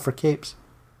does he have for capes?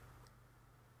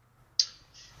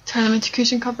 Turn them into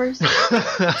cushion covers.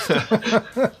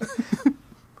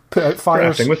 Put out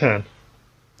fires. Crafting with Han.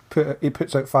 He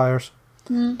puts out fires.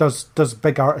 Does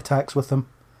big art attacks with them.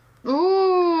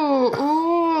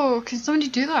 Ooh, can somebody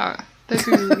do that? That'd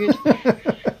be really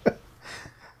good.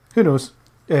 Who knows?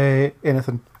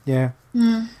 Anything. Yeah.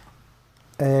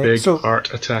 Big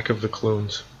art attack of the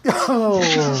clones. Oh.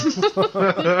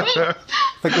 I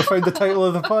think we found the title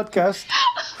of the podcast.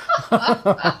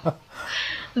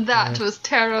 That was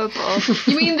terrible.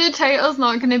 You mean the title's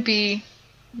not going to be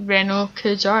Renault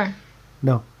Kadjar?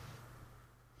 No.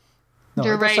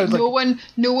 You're right. No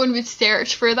one would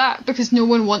search for that because no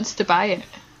one wants to buy it.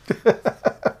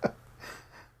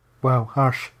 Wow,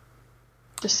 harsh.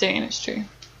 Just saying, it's true.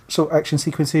 So action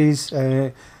sequences.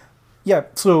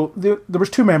 So there was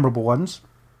two memorable ones,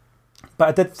 but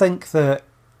I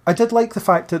did like the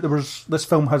fact that this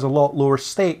film has a lot lower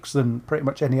stakes than pretty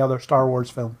much any other Star Wars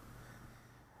film.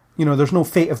 You know, there's no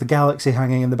fate of the galaxy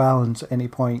hanging in the balance at any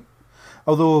point.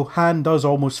 Although Han does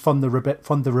almost fund the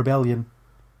rebellion.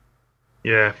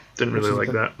 Yeah, didn't really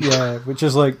like that. Yeah, which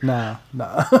is like, nah.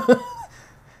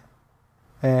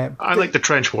 I like the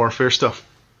trench warfare stuff.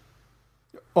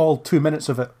 All 2 minutes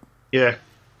of it. Yeah,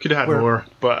 could have had more,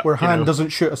 but where Han doesn't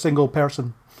shoot a single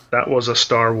person. That was a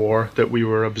Star War that we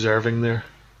were observing there,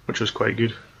 which was quite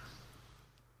good.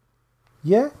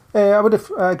 Yeah, I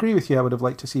agree with you. I would have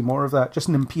liked to see more of that. Just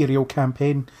an Imperial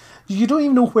campaign. You don't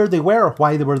even know where they were or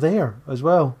why they were there as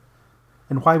well.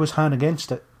 And why was Han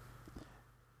against it?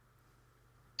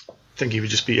 I think he would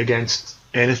just be against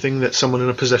anything that someone in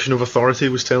a position of authority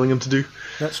was telling him to do.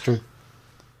 That's true.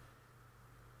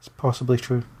 It's possibly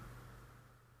true.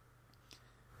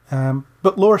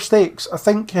 But lower stakes, I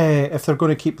think if they're going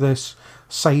to keep this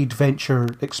side venture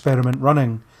experiment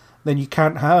running, then you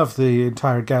can't have the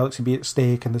entire galaxy be at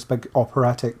stake and this big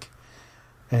operatic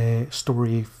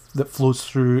story that flows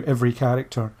through every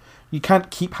character. You can't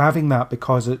keep having that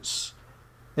because it's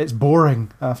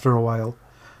boring after a while.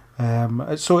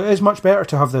 So it is much better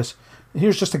to have this.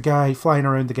 Here's just a guy flying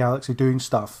around the galaxy doing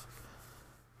stuff.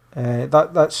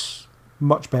 That's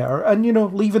much better. And,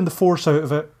 leaving the Force out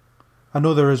of it. I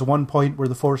know there is one point where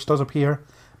the Force does appear,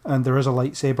 and there is a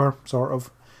lightsaber, sort of.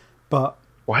 But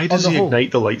why does he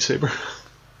ignite the lightsaber?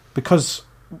 Because,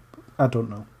 I don't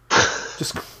know.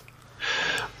 Just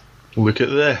look at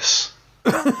this.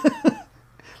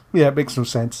 Yeah, it makes no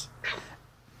sense.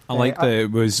 I like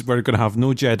that we're going to have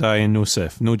no Jedi and no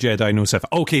Sith. No Jedi, no Sith.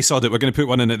 Okay, sod it, we're going to put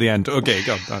one in at the end. Okay,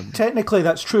 go. Technically,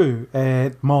 that's true.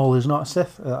 Maul is not a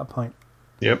Sith at that point.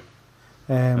 Yep.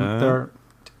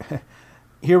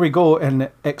 Here we go in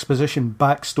exposition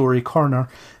backstory corner.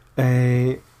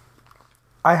 I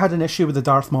had an issue with the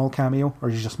Darth Maul cameo, or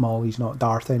he's just Maul, he's not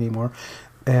Darth anymore,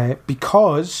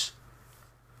 because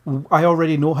I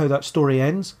already know how that story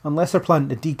ends, unless they're planning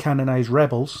to decanonize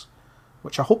Rebels,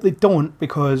 which I hope they don't,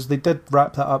 because they did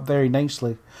wrap that up very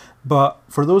nicely. But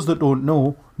for those that don't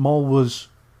know, Maul was,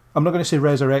 I'm not going to say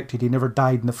resurrected, he never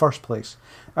died in the first place.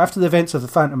 After the events of the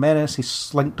Phantom Menace, he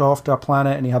slinked off to a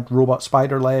planet and he had robot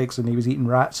spider legs and he was eating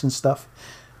rats and stuff,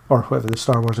 or whatever the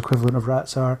Star Wars equivalent of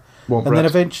rats are. Then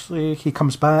eventually he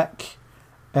comes back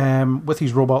with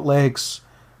his robot legs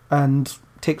and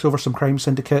takes over some crime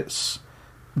syndicates,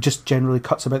 just generally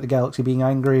cuts about the galaxy being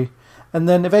angry, and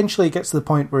then eventually gets to the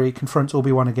point where he confronts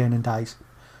Obi-Wan again and dies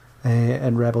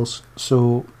in Rebels.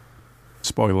 So,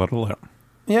 spoiler alert.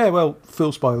 Yeah, well,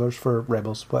 full spoilers for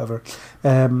Rebels, whatever.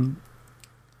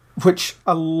 Which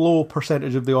a low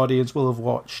percentage of the audience will have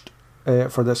watched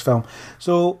for this film.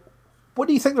 So, what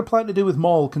do you think they're planning to do with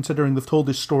Maul, considering they've told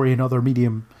this story in other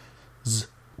mediums?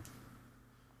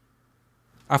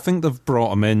 I think they've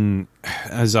brought him in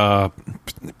as a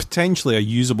potentially a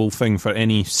usable thing for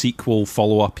any sequel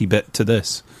follow-up-y bit to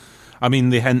this. I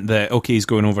mean, they hint that, okay, he's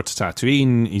going over to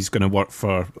Tatooine, he's going to work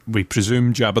for, we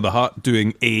presume, Jabba the Hutt,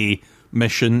 doing a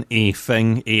mission, a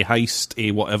thing, a heist,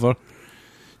 a whatever.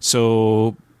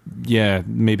 So, yeah,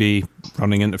 maybe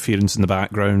running interference in the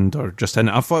background or just in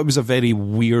it. I thought it was a very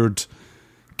weird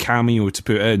cameo to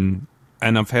put in,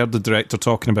 and I've heard the director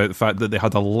talking about the fact that they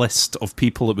had a list of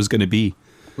people it was going to be.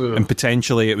 Ugh. And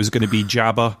potentially it was going to be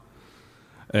Jabba.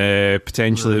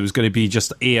 Potentially it was going to be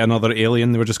just another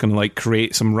alien. They were just going to like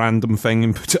create some random thing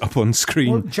and put it up on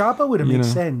screen. Well, Jabba would have made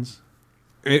sense.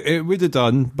 It would have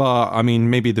done, but I mean,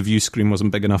 maybe the view screen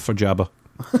wasn't big enough for Jabba.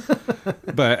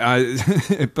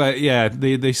 but yeah,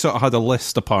 they sort of had a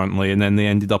list apparently, and then they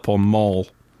ended up on Maul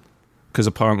because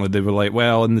apparently they were like,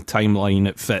 well, in the timeline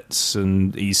it fits,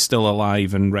 and he's still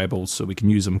alive in Rebels, so we can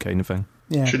use him, kind of thing.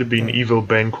 Yeah, Should have been evil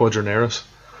Ben Quadraneris.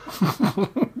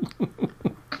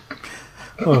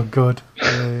 Oh God!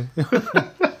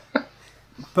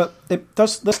 But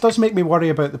this does make me worry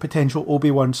about the potential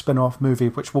Obi-Wan spin-off movie,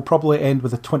 which will probably end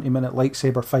with a 20-minute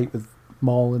lightsaber fight with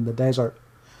Maul in the desert,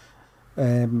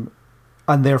 and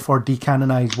therefore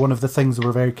decanonize one of the things that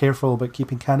we're very careful about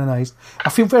keeping canonized. I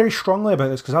feel very strongly about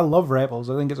this because I love Rebels.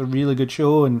 I think it's a really good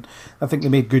show, and I think they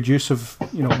made good use of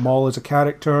Maul as a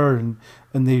character, and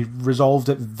they resolved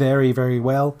it very, very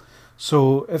well.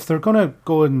 So if they're going to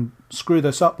go and screw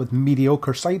this up with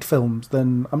mediocre side films,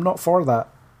 then I'm not for that.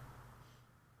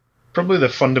 Probably the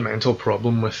fundamental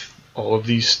problem with all of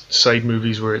these side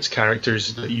movies where it's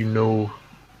characters that you know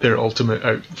their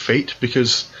ultimate fate,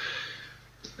 because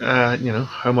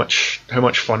how much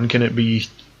fun can it be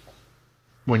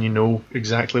when you know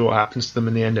exactly what happens to them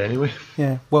in the end anyway?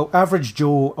 Yeah, well, average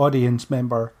Joe audience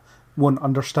member won't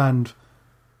understand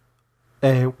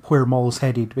where Maul's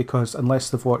headed, because unless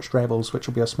they've watched Rebels, which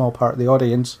will be a small part of the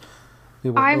audience,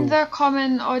 they won't I'm know. the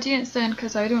common audience then,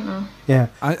 because I don't know. Yeah.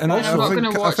 And I'm not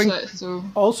going to watch it, so...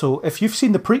 Also, if you've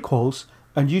seen the prequels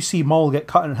and you see Maul get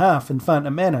cut in half in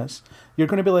Phantom Menace, you're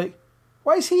going to be like,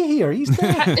 why is he here? He's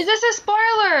dead. Is this a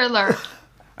spoiler alert?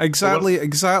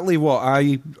 Exactly what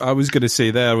I was going to say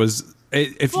there was,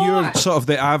 if you're sort of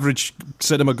the average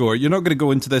cinema goer, you're not going to go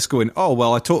into this going, oh,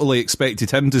 well, I totally expected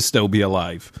him to still be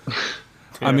alive.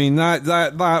 Yeah. I mean,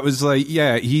 that was like,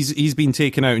 yeah, he's been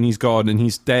taken out and he's gone and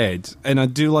he's dead. And I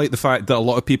do like the fact that a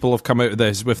lot of people have come out of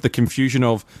this with the confusion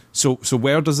of, so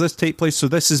where does this take place? So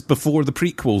this is before the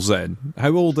prequels then?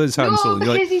 How old is Han Solo?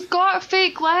 No, because he's got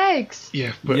fake legs.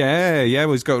 Yeah, but... Yeah,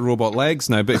 well, he's got robot legs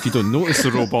now, but if you don't notice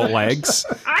the robot legs...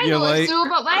 I noticed the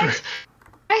robot legs.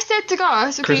 I said to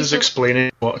Gus... Okay, Chris is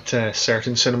explaining what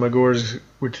certain cinema goers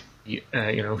would,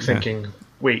 thinking,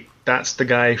 wait, that's the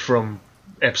guy from...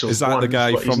 Episode is that 1, the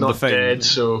guy but from he's not the thing? Dead,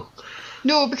 so...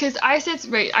 No, because I said,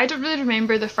 right, I don't really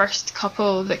remember the first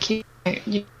couple that came out,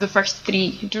 the first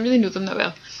 3. I don't really know them that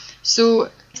well. So I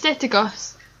said to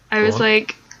Gus, I was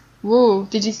like, whoa,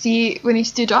 did you see when he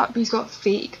stood up, he's got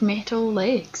fake metal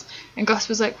legs? And Gus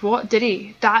was like, what, did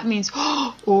he? That means,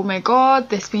 oh my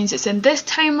god, this means it's in this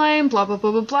timeline, blah, blah,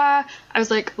 blah, blah, blah. I was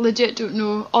like, legit don't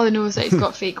know. All I know is that he's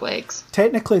got fake legs.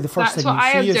 Technically, the first That's thing what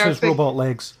you see I is his observed, robot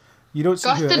legs. You don't see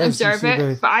Gus who it didn't is. observe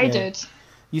it, but I did.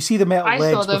 You see the metal I saw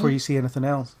legs them. before you see anything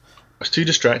else. I was too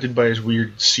distracted by his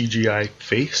weird CGI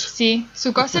face. See,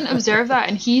 so Gus didn't observe that,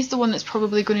 and he's the one that's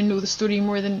probably going to know the story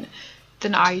more than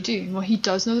I do. Well, he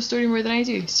does know the story more than I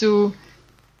do. So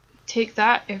take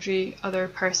that, every other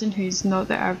person who's not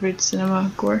the average cinema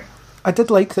goer. I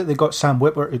did like that they got Sam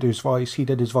Witwer to do his voice. He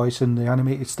did his voice in the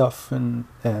animated stuff, and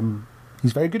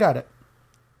he's very good at it.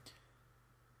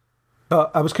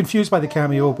 But I was confused by the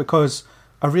cameo because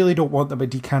I really don't want them to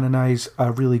decanonize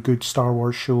a really good Star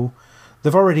Wars show.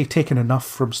 They've already taken enough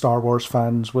from Star Wars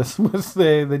fans with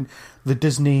the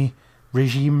Disney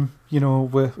regime,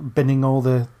 with binning all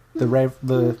the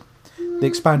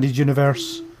expanded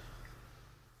universe.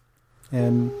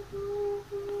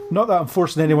 Not that I'm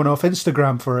forcing anyone off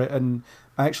Instagram for it, and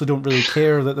I actually don't really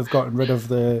care that they've gotten rid of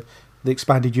the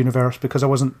expanded universe because I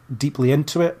wasn't deeply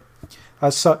into it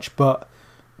as such, but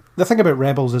the thing about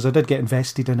Rebels is I did get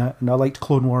invested in it, and I liked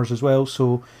Clone Wars as well,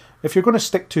 so if you're going to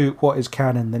stick to what is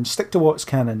canon, then stick to what's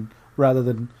canon rather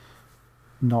than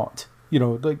not.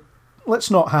 Let's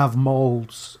not have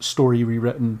Maul's story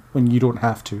rewritten when you don't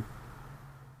have to.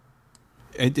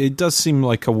 It does seem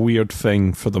like a weird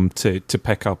thing for them to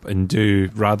pick up and do,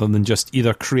 rather than just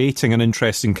either creating an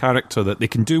interesting character that they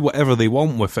can do whatever they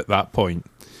want with at that point,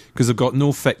 because they've got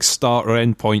no fixed start or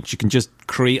end point. You can just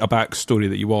create a backstory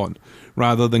that you want,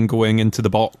 rather than going into the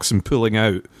box and pulling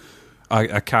out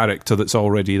a character that's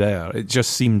already there. It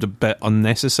just seemed a bit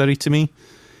unnecessary to me.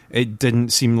 It didn't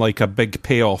seem like a big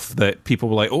payoff that people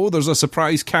were like, oh, there's a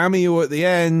surprise cameo at the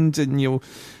end, and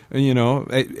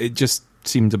it just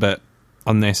seemed a bit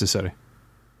unnecessary.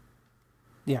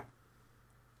 Yeah.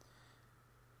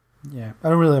 I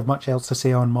don't really have much else to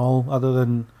say on Maul other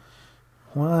than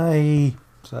why.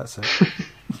 So that's it.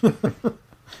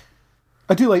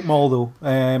 I do like Maul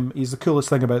though. He's the coolest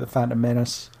thing about the Phantom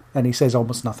Menace, and he says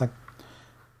almost nothing.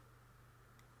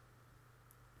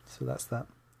 So that's that.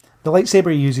 The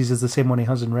lightsaber he uses is the same one he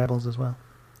has in Rebels as well.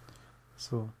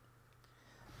 So,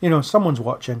 someone's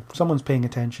watching. Someone's paying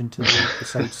attention to the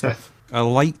side stuff. I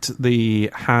liked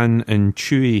the Han and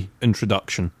Chewie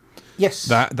introduction. Yes.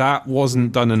 That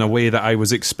wasn't done in a way that I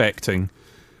was expecting.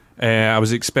 I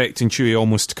was expecting Chewie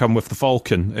almost to come with the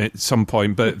Falcon at some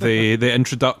point, but the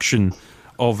introduction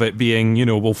of it being,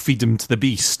 we'll feed him to the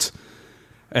beast.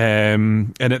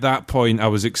 And at that point, I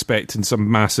was expecting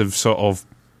some massive sort of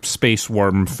space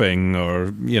worm thing,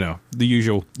 or the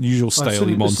usual style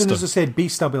monster. As soon as I said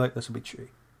beast, I'll be like, this will be Chewie.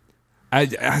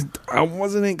 I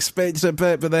wasn't expecting it,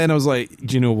 but then I was like,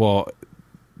 do you know what?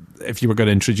 If you were going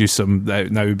to introduce them,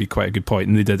 that would be quite a good point,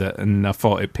 and they did it, and I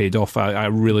thought it paid off. I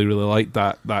really, really liked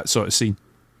that sort of scene.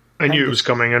 I knew it was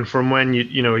coming, and from when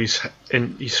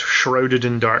he's shrouded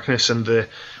in darkness, and the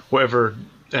whatever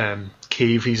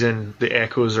cave he's in, the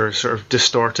echoes are sort of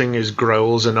distorting his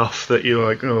growls enough that you're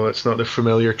like, oh, it's not the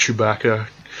familiar Chewbacca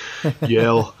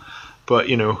yell, but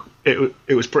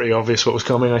it was pretty obvious what was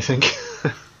coming, I think.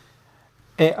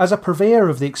 As a purveyor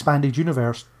of the expanded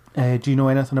universe, do you know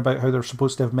anything about how they're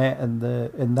supposed to have met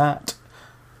in that,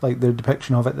 like the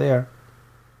depiction of it there?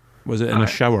 Was it in a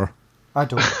shower? I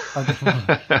don't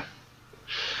know.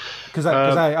 Because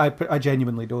I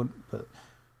genuinely don't. But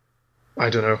I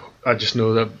don't know. I just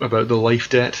know that about the life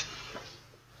debt.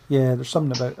 Yeah, there's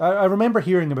something about. I remember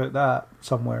hearing about that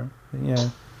somewhere. Yeah.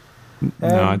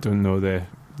 No, I don't know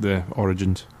the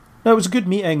origins. No, it was a good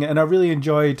meeting, and I really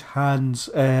enjoyed Han's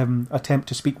attempt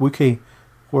to speak Wookiee,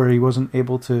 where he wasn't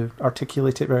able to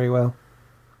articulate it very well.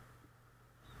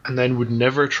 And then would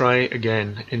never try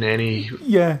again in any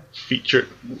future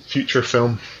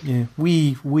film. Yeah,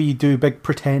 we do big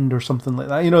pretend or something like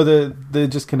that. The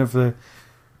just kind of the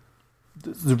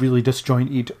really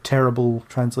disjointed, terrible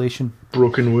translation.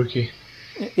 Broken Wookiee.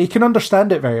 He can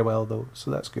understand it very well though,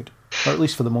 so that's good, or at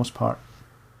least for the most part.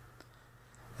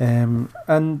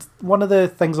 And one of the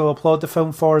things I'll applaud the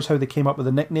film for is how they came up with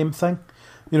the nickname thing.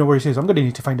 Where he says, I'm going to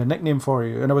need to find a nickname for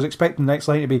you. And I was expecting the next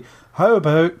line to be, how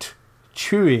about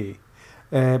Chewie?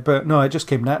 But no, it just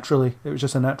came naturally. It was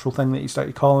just a natural thing that he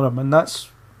started calling him. And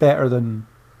that's better than,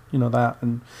 that.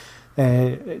 And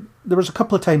there was a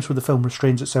couple of times where the film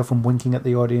restrains itself from winking at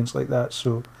the audience like that.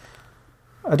 So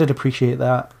I did appreciate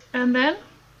that. And then?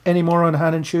 Any more on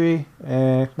Han and Chewie?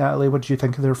 Natalie, what did you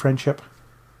think of their friendship?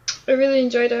 I really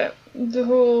enjoyed it. The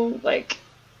whole, like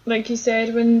you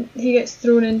said, when he gets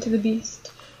thrown into the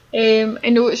beast. I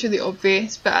know it's really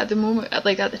obvious, but at the moment, at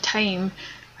the time,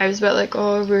 I was a bit like,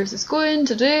 oh, where's this going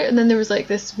to do? And then there was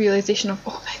this realisation of,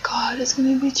 oh my god, it's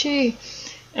going to be Chewie.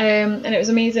 And it was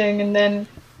amazing, and then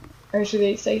I was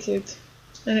really excited.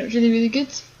 And it was really, really good.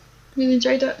 Really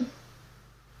enjoyed it.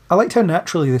 I liked how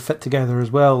naturally they fit together as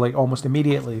well, almost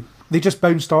immediately. They just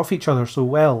bounced off each other so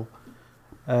well.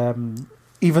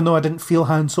 Even though I didn't feel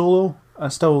Han Solo, I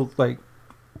still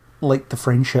liked the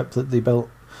friendship that they built.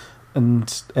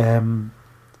 And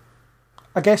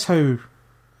I guess how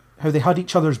they had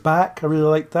each other's back, I really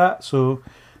liked that. So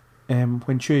when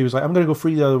Chewie was like, I'm going to go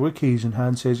free the other Wookiees, and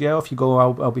Han says, yeah, off you go,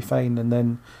 I'll be fine. And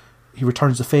then he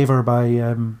returns the favour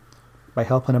by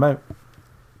helping him out.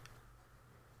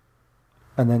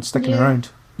 And then sticking around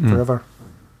forever.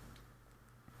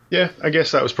 Yeah, I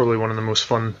guess that was probably one of the most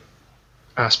fun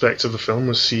aspects of the film,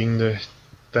 was seeing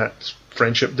that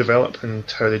friendship develop and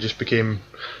how they just became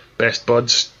best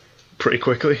buds pretty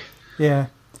quickly. Yeah.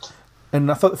 And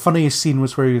I thought the funniest scene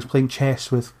was where he was playing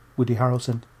chess with Woody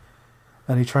Harrelson,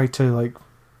 and he tried to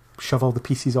shove all the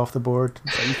pieces off the board.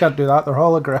 Like, you can't do that, they're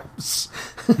holograms.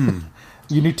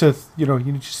 You need to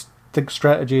think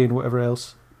strategy and whatever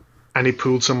else. And he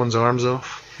pulled someone's arms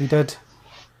off. He did.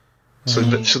 So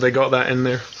they got that in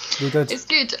there. They did. It's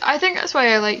good. I think that's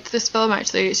why I liked this film,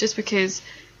 actually. It's just because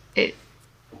it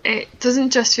doesn't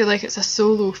just feel like it's a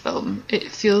solo film.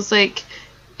 It feels like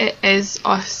it is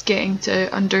us getting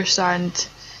to understand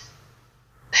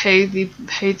how they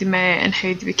met and how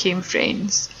they became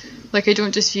friends. Like, I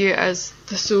don't just view it as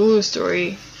the solo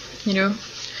story, you know.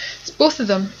 It's both of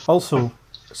them. Also,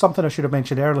 something I should have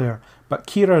mentioned earlier, but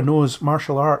Kira knows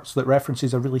martial arts that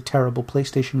references a really terrible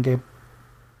PlayStation game.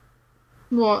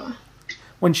 What?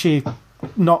 When she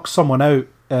knocks someone out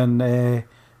and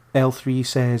L3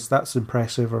 says, "That's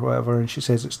impressive," or whatever, and she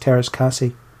says it's Terrace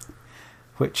Cassie,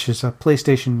 which is a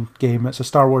PlayStation game. It's a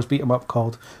Star Wars beat-em-up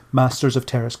called Masters of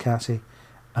Terrace Cassie,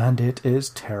 and it is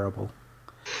terrible.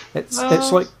 It's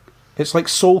like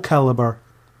Soul Calibur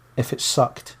if it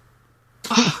sucked.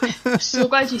 I'm so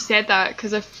glad you said that,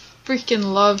 because I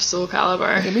freaking love Soul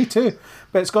Calibur. Yeah, me too.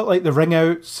 But it's got like the ring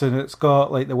outs and it's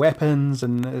got like the weapons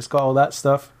and it's got all that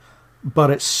stuff. But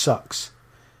it sucks.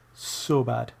 So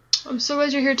bad. I'm so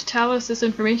glad you're here to tell us this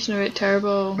information about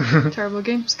terrible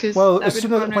games. Cause Well, as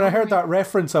soon as when I heard that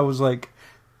reference, I was like,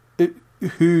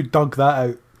 who dug that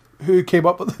out? Who came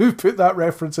up with, who put that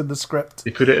reference in the script?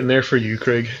 They put it in there for you,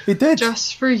 Craig. He did.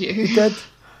 Just for you. He did.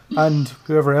 And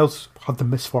whoever else had the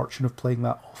misfortune of playing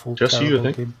that awful, Just you, terrible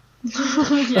I think. game.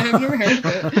 Yeah, I've never heard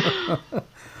of it.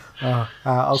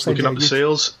 I'll send Looking you up a the YouTube-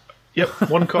 sales. Yep,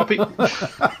 one copy.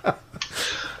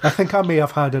 I think I may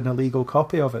have had an illegal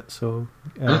copy of it, so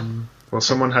Well,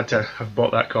 someone had to have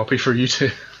bought that copy for you to.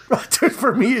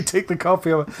 for me to take the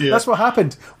copy of it. Yeah. That's what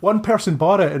happened. One person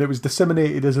bought it and it was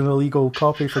disseminated as an illegal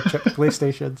copy for chipped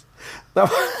PlayStations.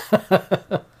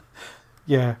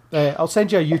 Yeah, I'll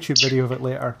send you a YouTube video of it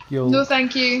later. No,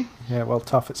 thank you. Yeah, well,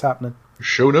 tough. It's happening.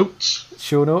 Show notes.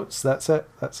 Show notes. That's it.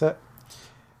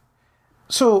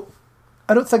 So,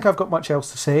 I don't think I've got much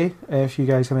else to say. If you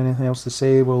guys have anything else to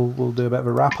say, we'll do a bit of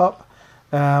a wrap up.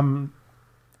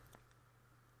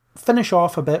 Finish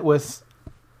off a bit with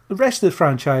the rest of the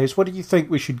franchise. What do you think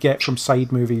we should get from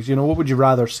side movies? You know, what would you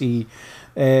rather see?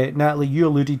 Natalie, you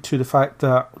alluded to the fact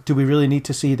that do we really need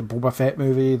to see the Boba Fett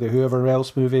movie, the whoever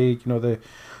else movie? You know,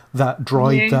 that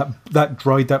droid that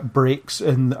droid that breaks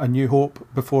in A New Hope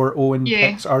before Owen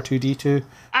picks R2D2.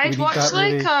 I'd watch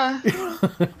like a.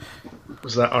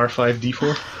 Was that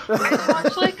R5D4? I'd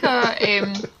watch like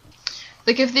a.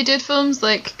 Like if they did films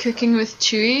like Cooking with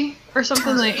Chewie or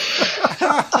something, like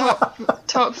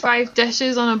top 5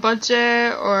 dishes on a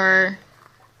budget, or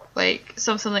like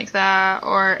something like that,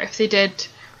 or if they did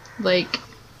like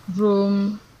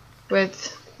Rome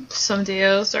with somebody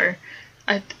else, or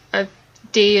a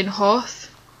day in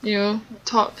Hoth, you know,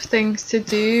 top things to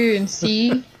do and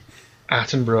see.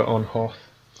 Attenborough on Hoth.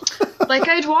 Like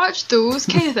I'd watch those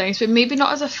kind of things, but maybe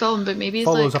not as a film, but maybe as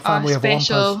Follows like a family a of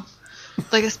special. Wampas.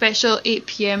 Like a special 8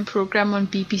 p.m. program on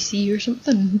BBC or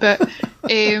something, but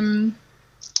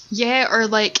yeah, or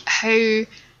like how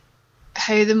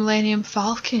the Millennium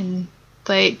Falcon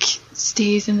like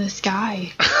stays in the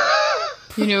sky.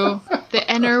 You know,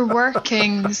 the inner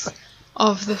workings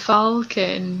of the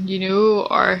Falcon, you know,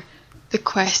 or the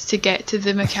quest to get to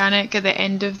the mechanic at the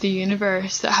end of the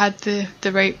universe that had the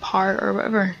right part or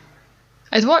whatever.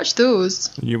 I'd watch those.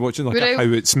 You're watching like Would I-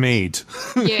 how it's made.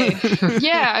 Yeah,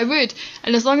 yeah, I would.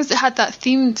 And as long as it had that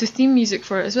theme music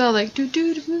for it as well, like do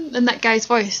do do, and that guy's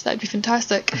voice, that'd be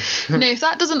fantastic. Now, if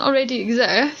that doesn't already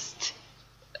exist,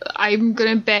 I'm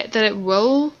gonna bet that it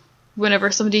will.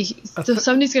 Whenever somebody's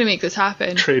gonna make this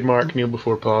happen. Trademark Kneel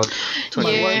Before Pod.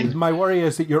 Yeah. My worry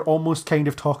is that you're almost kind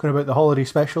of talking about the holiday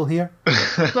special here.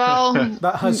 Well,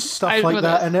 That has I stuff don't like know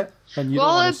that that. in it, and you don't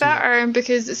well, want to it's see it. better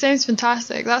because it sounds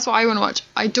fantastic. That's what I want to watch.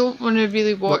 I don't want to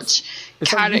really watch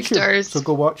It's on YouTube, characters. so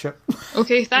go watch it.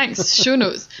 Okay, thanks. Show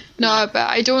notes. No, but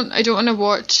I don't want to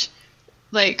watch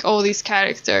like all these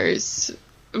characters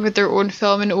with their own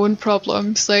film and own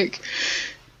problems. Like,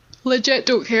 legit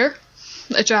don't care.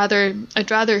 I'd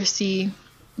rather see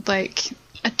like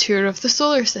a tour of the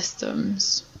solar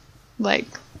systems. Like,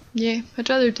 yeah, I'd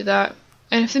rather do that.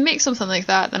 And if they make something like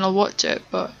that, then I'll watch it.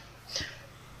 But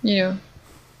you know,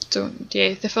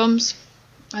 the films.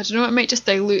 I don't know. It might just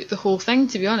dilute the whole thing.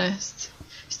 To be honest,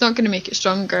 it's not going to make it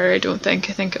stronger. I don't think.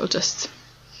 I think it'll just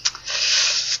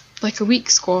like a weak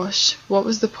squash. What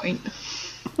was the point?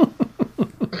 A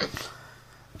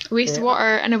waste of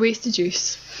water and a waste of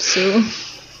juice. So.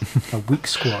 A weak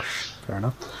squash. Fair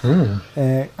enough.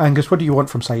 Angus, what do you want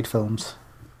from side films?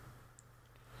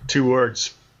 2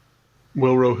 words.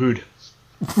 Wilro Hood.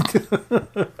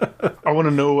 I want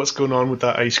to know what's going on with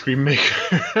that ice cream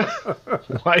maker.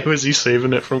 Why was he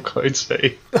saving it from Cloud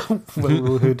City?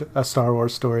 Will Hood, A Star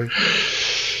Wars Story.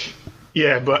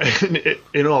 Yeah, but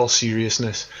in all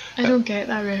seriousness, I don't get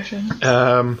that reference.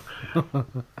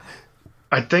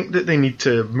 I think that they need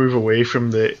to move away from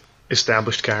the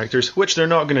established characters, which they're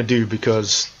not going to do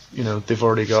because, you know, they've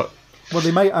already got Well,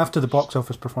 they might after the box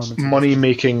office performance.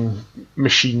 money-making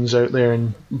machines out there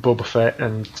in Boba Fett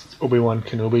and Obi-Wan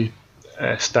Kenobi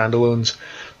standalones,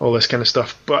 all this kind of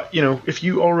stuff. But, you know, if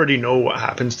you already know what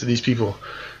happens to these people,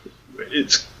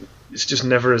 it's just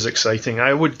never as exciting.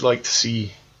 I would like to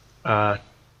see a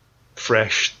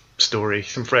fresh story,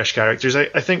 some fresh characters.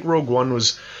 I think Rogue One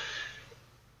was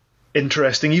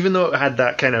interesting, even though it had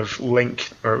that kind of link,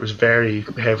 or it was very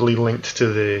heavily linked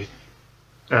to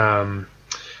the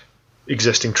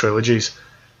existing trilogies.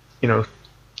 You know,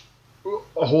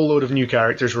 a whole load of new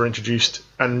characters were introduced,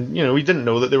 and you know, we didn't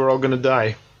know that they were all going to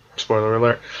die. Spoiler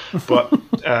alert. But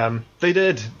they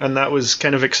did, and that was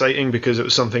kind of exciting because it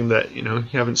was something that, you know,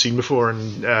 you haven't seen before.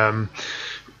 And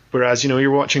whereas, you know,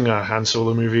 you're watching a Han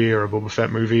Solo movie or a Boba Fett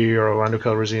movie or a Lando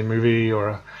Calrissian movie or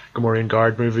a Gamorrean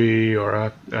Guard movie or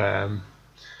a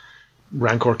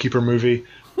Rancor Keeper movie,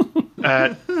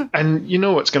 and you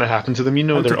know what's going to happen to them. You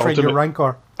know How their to Train Your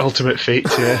Rancor. ultimate fate.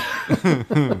 Yeah,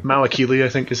 Malakili, I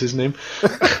think, is his name.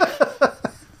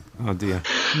 Oh dear.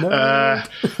 No.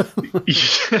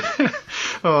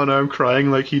 Oh no, I'm crying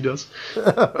like he does.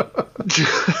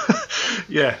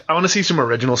 Yeah, I want to see some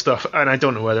original stuff, and I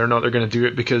don't know whether or not they're going to do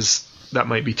it because that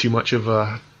might be too much of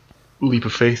a leap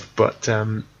of faith. But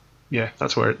yeah,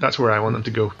 that's where I want them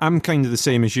to go. I'm kind of the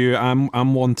same as you.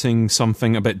 I'm wanting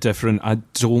something a bit different. I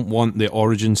don't want the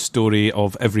origin story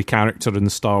of every character in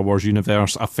the Star Wars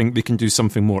universe. I think they can do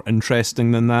something more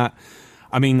interesting than that.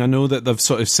 I mean, I know that they've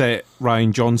sort of set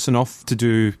Rian Johnson off to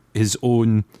do his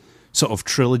own sort of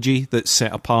trilogy that's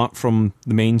set apart from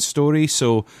the main story,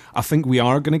 so I think we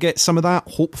are going to get some of that,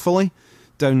 hopefully,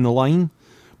 down the line.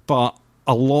 But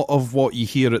a lot of what you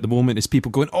hear at the moment is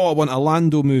people going, oh, I want a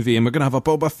Lando movie, and we're going to have a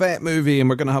Boba Fett movie, and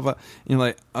we're going to have a... You're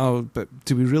like, oh, but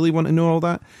do we really want to know all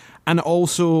that? And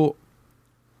also,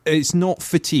 it's not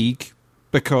fatigue,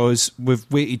 because we've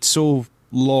waited so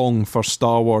long for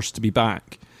Star Wars to be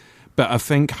back. But I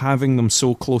think having them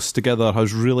so close together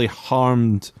has really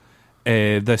harmed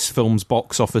this film's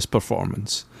box office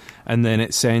performance. And then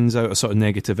it sends out a sort of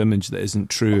negative image that isn't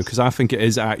true, because I think it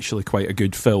is actually quite a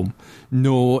good film.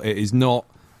 No, it is not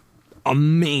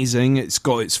amazing. It's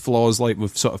got its flaws, like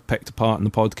we've sort of picked apart in the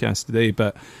podcast today,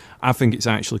 but I think it's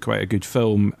actually quite a good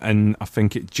film, and I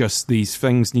think it just, these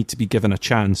things need to be given a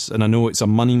chance. And I know it's a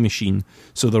money machine,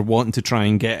 so they're wanting to try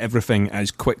and get everything as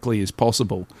quickly as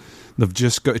possible. They've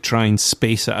just got to try and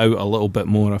space it out a little bit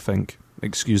more, I think.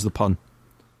 Excuse the pun.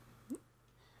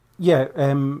 Yeah,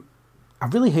 I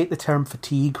really hate the term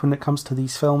fatigue when it comes to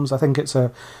these films. I think it's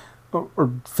or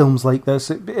films like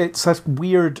this. It's a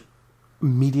weird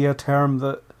media term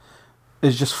that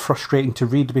is just frustrating to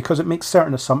read because it makes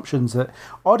certain assumptions that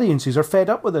audiences are fed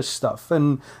up with this stuff.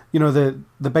 And, you know,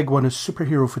 the big one is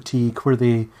superhero fatigue, where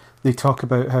they talk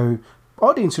about how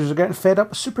audiences are getting fed up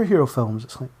with superhero films.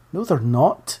 It's like, no, they're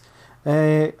not.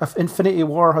 If Infinity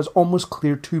War has almost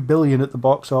cleared $2 billion at the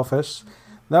box office,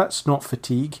 that's not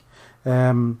fatigue.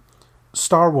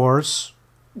 Star Wars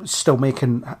still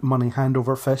making money hand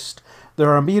over fist. There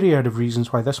are a myriad of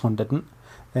reasons why this one didn't.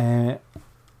 You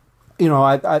know,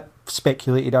 I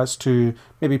speculated as to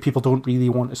maybe people don't really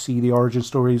want to see the origin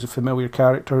stories of familiar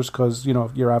characters because, you know,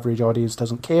 your average audience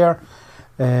doesn't care.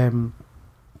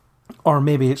 Or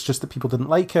maybe it's just that people didn't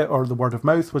like it, or the word of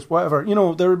mouth was whatever. You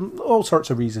know, there are all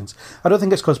sorts of reasons. I don't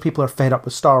think it's because people are fed up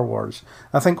with Star Wars.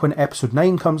 I think when Episode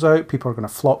 9 comes out, people are going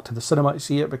to flock to the cinema to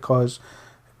see it because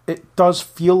it does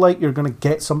feel like you're going to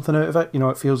get something out of it. You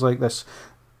know, it feels like this...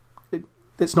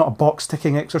 It's not a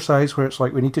box-ticking exercise where it's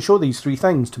like, we need to show these 3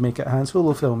 things to make it a Han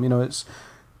Solo film. You know, it's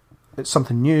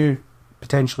something new,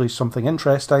 potentially something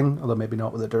interesting, although maybe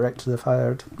not with the director they've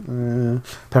hired.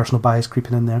 Personal bias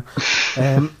creeping in there.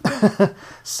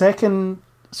 Second,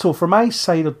 so for my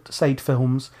side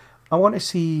films, I want to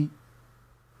see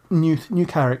new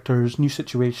characters, new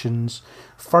situations,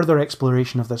 further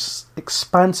exploration of this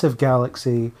expansive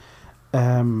galaxy.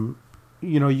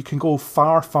 You know, you can go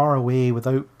far, far away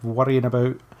without worrying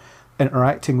about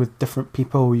interacting with different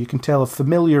people. You can tell a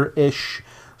familiar-ish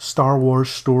Star Wars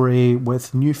story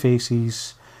with new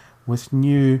faces, with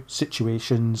new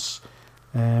situations,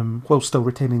 while still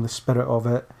retaining the spirit of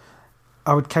it.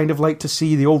 I would kind of like to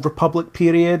see the Old Republic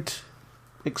period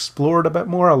explored a bit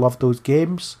more. I love those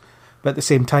games. But at the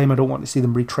same time, I don't want to see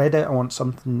them retread it. I want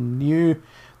something new.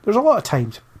 There's a lot of time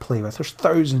to play with. There's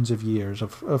thousands of years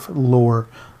of lore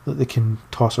that they can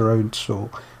toss around. So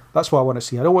that's what I want to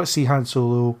see. I don't want to see Han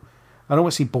Solo. I don't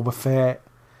want to see Boba Fett.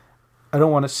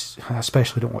 I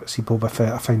especially don't want to see Boba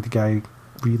Fett. I find the guy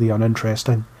really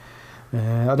uninteresting.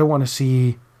 I don't want to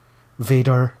see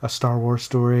Vader, a Star Wars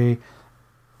story,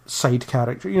 side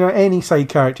character. You know, any side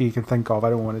character you can think of,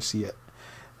 I don't want to see it.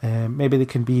 Maybe they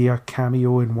can be a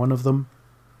cameo in one of them,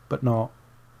 but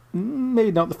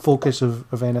maybe not the focus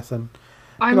of anything.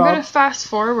 I'm going to fast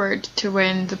forward to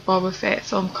when the Boba Fett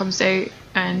film comes out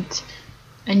and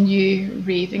you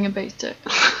raving about it.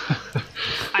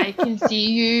 I can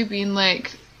see you being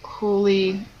like,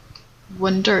 holy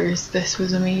wonders, this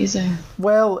was amazing.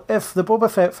 Well, if the Boba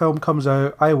Fett film comes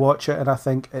out, I watch it and I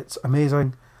think it's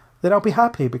amazing, then I'll be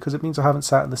happy because it means I haven't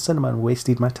sat in the cinema and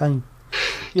wasted my time.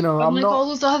 Unlike all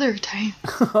those other times.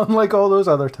 Unlike all those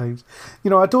other times.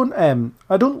 I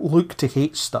don't look to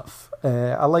hate stuff.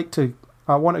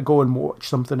 I want to go and watch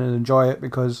something and enjoy it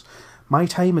because my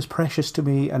time is precious to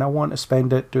me and I want to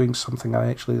spend it doing something I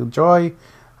actually enjoy.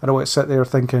 I don't want to sit there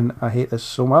thinking, I hate this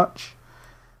so much.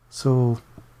 So,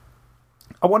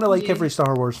 I want to like every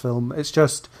Star Wars film. It's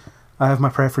just, I have my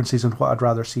preferences on what I'd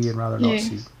rather see and rather not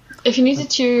see. If you need to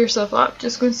cheer yourself up,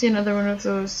 just go and see another one of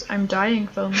those I'm dying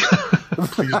films.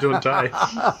 Please don't die.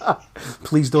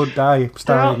 Please Don't Die,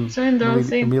 starring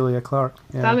Emilia Emilia Clarke.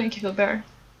 Yeah. That'll make you feel better.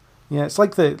 Yeah, it's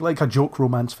like a joke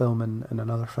romance film in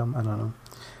another film. I don't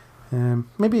know.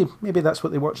 Maybe that's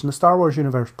what they watch in the Star Wars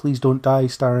universe. Please Don't Die,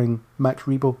 starring Max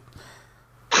Rebo.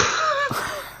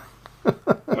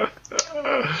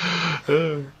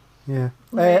 Yeah.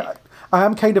 I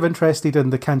am kind of interested in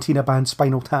the Cantina Band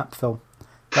Spinal Tap film.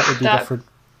 That would be different.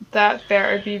 That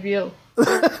better be real.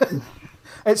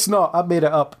 It's not. I made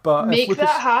it up. But Make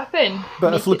that happen.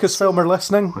 But if Lucasfilm are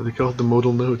listening... What are they called? The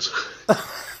modal nodes.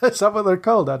 Is that what they're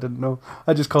called? I didn't know.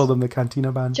 I just called them the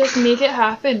Cantina Band. Just make it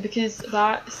happen because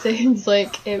that sounds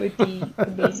like it would be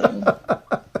amazing.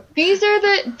 These are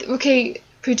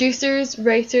producers,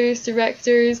 writers,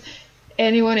 directors,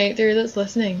 anyone out there that's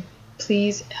listening,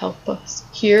 please help us.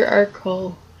 Hear our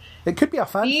call. It could be a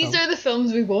fan film. These are the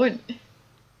films we want.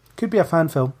 Could be a fan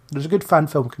film. There's a good fan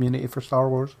film community for Star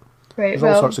Wars. Right, There's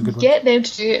all sorts of good get them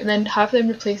to do it and then have them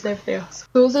replace everything else.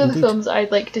 Those are the films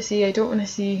I'd like to see. I don't want to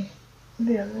see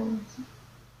the other ones.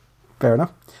 Fair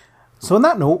enough. So on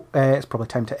that note, it's probably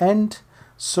time to end.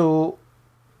 So,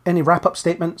 any wrap-up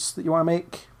statements that you want to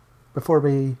make before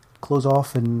we close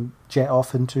off and jet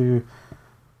off into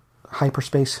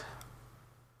hyperspace?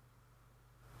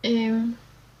 I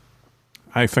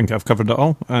think I've covered it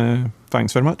all.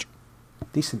 Thanks very much.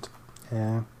 Decent.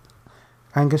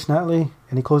 Angus, Natalie,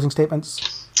 any closing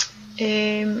statements?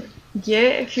 If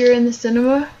you're in the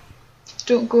cinema,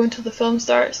 don't go until the film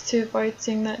starts to avoid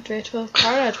seeing that dreadful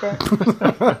car advert.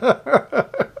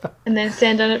 And then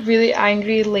send in a really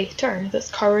angry letter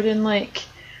that's covered in like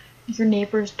your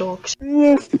neighbour's dog to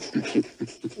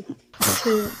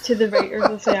the writers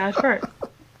of the advert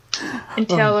and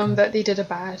tell them that they did a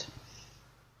bad.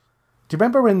 Do you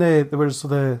remember when there was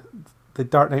the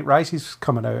Dark Knight Rises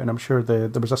coming out, and I'm sure there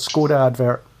was a Skoda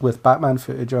advert with Batman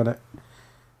footage on it,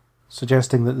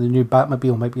 suggesting that the new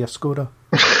Batmobile might be a Skoda.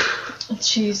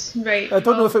 Jeez, right. I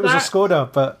don't know if it was a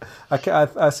Skoda, but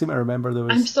I seem to remember there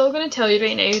was... I'm still going to tell you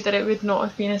right now that it would not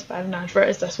have been as bad an advert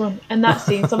as this one, and that's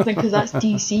saying something because that's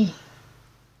DC.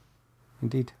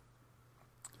 Indeed.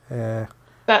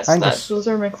 Those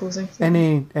are my closing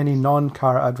things. Any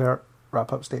non-car advert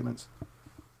wrap-up statements?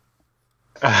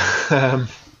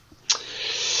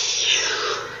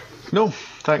 No,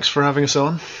 thanks for having us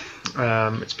on.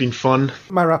 It's been fun.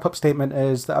 My wrap-up statement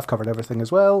is that I've covered everything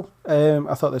as well.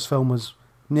 I thought this film was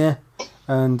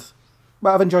but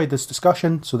I've enjoyed this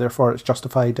discussion, so therefore it's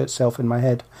justified itself in my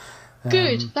head.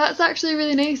 Good. That's actually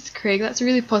really nice, Craig. That's a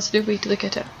really positive way to look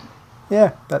at it.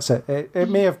 Yeah, that's it. It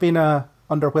may have been a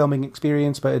underwhelming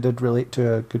experience, but it did relate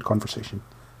to a good conversation.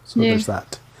 So there's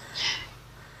that.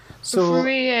 So, before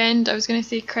we end, I was going to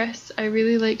say, Chris, I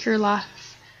really like your laugh.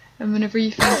 And whenever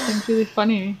you find things really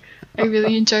funny, I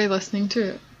really enjoy listening to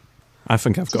it. I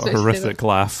think I've got a horrific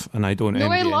laugh, and I don't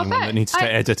envy anyone that needs to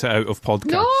edit it out of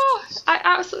podcasts. No, I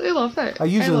absolutely love it. I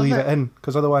usually leave it in,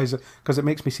 because it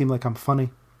makes me seem like I'm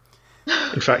funny.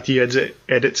 In fact, he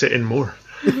edits it in more.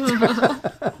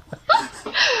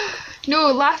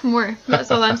 No, laugh more. That's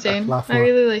all I'm saying. Laugh more. I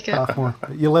really like it. Laugh more.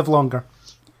 You live longer.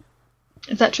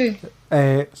 Is that true?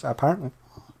 Apparently.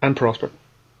 And prosper.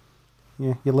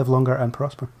 Yeah, you live longer and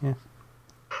prosper. Yeah.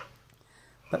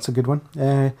 That's a good one.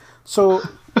 So,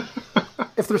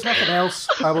 if there's nothing else,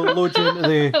 I will load you into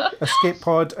the escape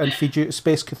pod and feed you to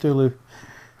Space Cthulhu.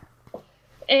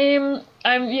 I'm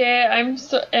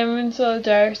in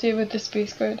solidarity with the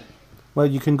Space Squid. Well,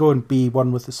 you can go and be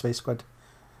one with the Space Squid.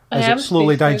 As it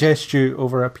slowly digests you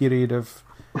over a period of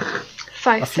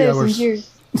 5,000 years.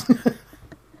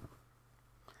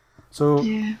 So,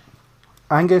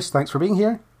 Angus, thanks for being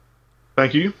here.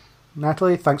 Thank you.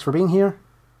 Natalie, thanks for being here.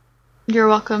 You're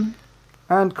welcome.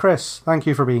 And Chris, thank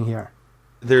you for being here.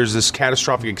 there's this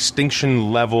catastrophic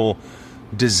extinction level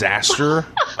disaster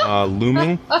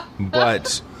looming,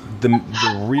 but the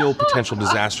real potential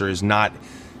disaster is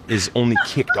only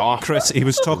kicked off. Chris, he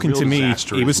was talking to me.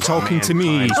 He was talking to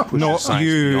me, not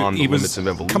you. He was.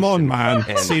 Come on, man.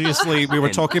 Seriously, we were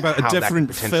talking about a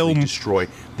different film. Destroy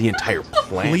the entire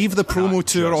planet. Leave the promo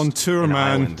tour on tour,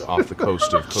 man. Off the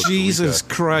coast of Costa Jesus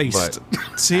Rica, Christ!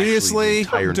 but Seriously,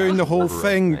 actually doing the whole river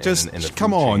thing. and Just the food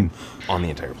come on. chain on the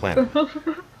entire planet.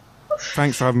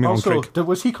 Thanks for having me on, Also, Craig.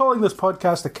 was he calling this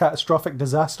podcast a catastrophic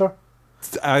disaster?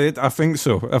 I think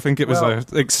so. I think it was Well, an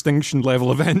extinction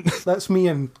level event. That's me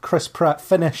and Chris Pratt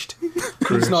finished.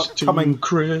 He's not coming.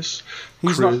 Chris.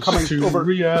 He's not coming to over.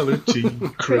 reality.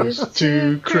 Chris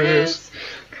to Chris.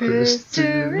 Chris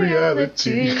to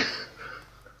reality.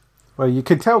 Well, you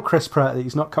can tell Chris Pratt that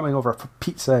he's not coming over for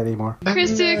pizza anymore.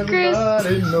 Chris to Chris.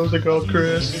 Everybody knows they call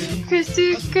Chris. Chris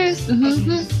to Chris.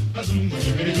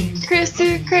 Chris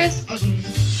to Chris.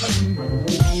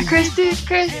 Chris to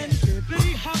Chris.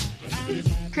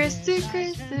 Chris to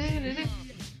Chris.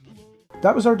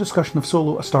 That was our discussion of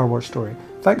Solo, A Star Wars Story.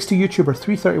 Thanks to YouTuber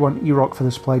 331 eRock for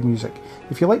the supplied music.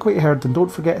 If you like what you heard, then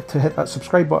don't forget to hit that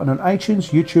subscribe button on iTunes,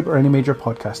 YouTube, or any major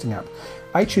podcasting app.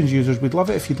 iTunes users, we'd love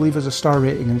it if you'd leave us a star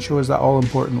rating and show us that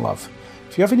all-important love.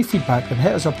 If you have any feedback, then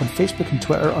hit us up on Facebook and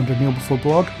Twitter under Kneel Before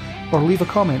Blog, or leave a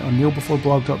comment on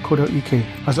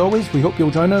kneelbeforeblog.co.uk. As always, we hope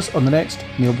you'll join us on the next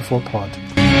Kneel Before Pod.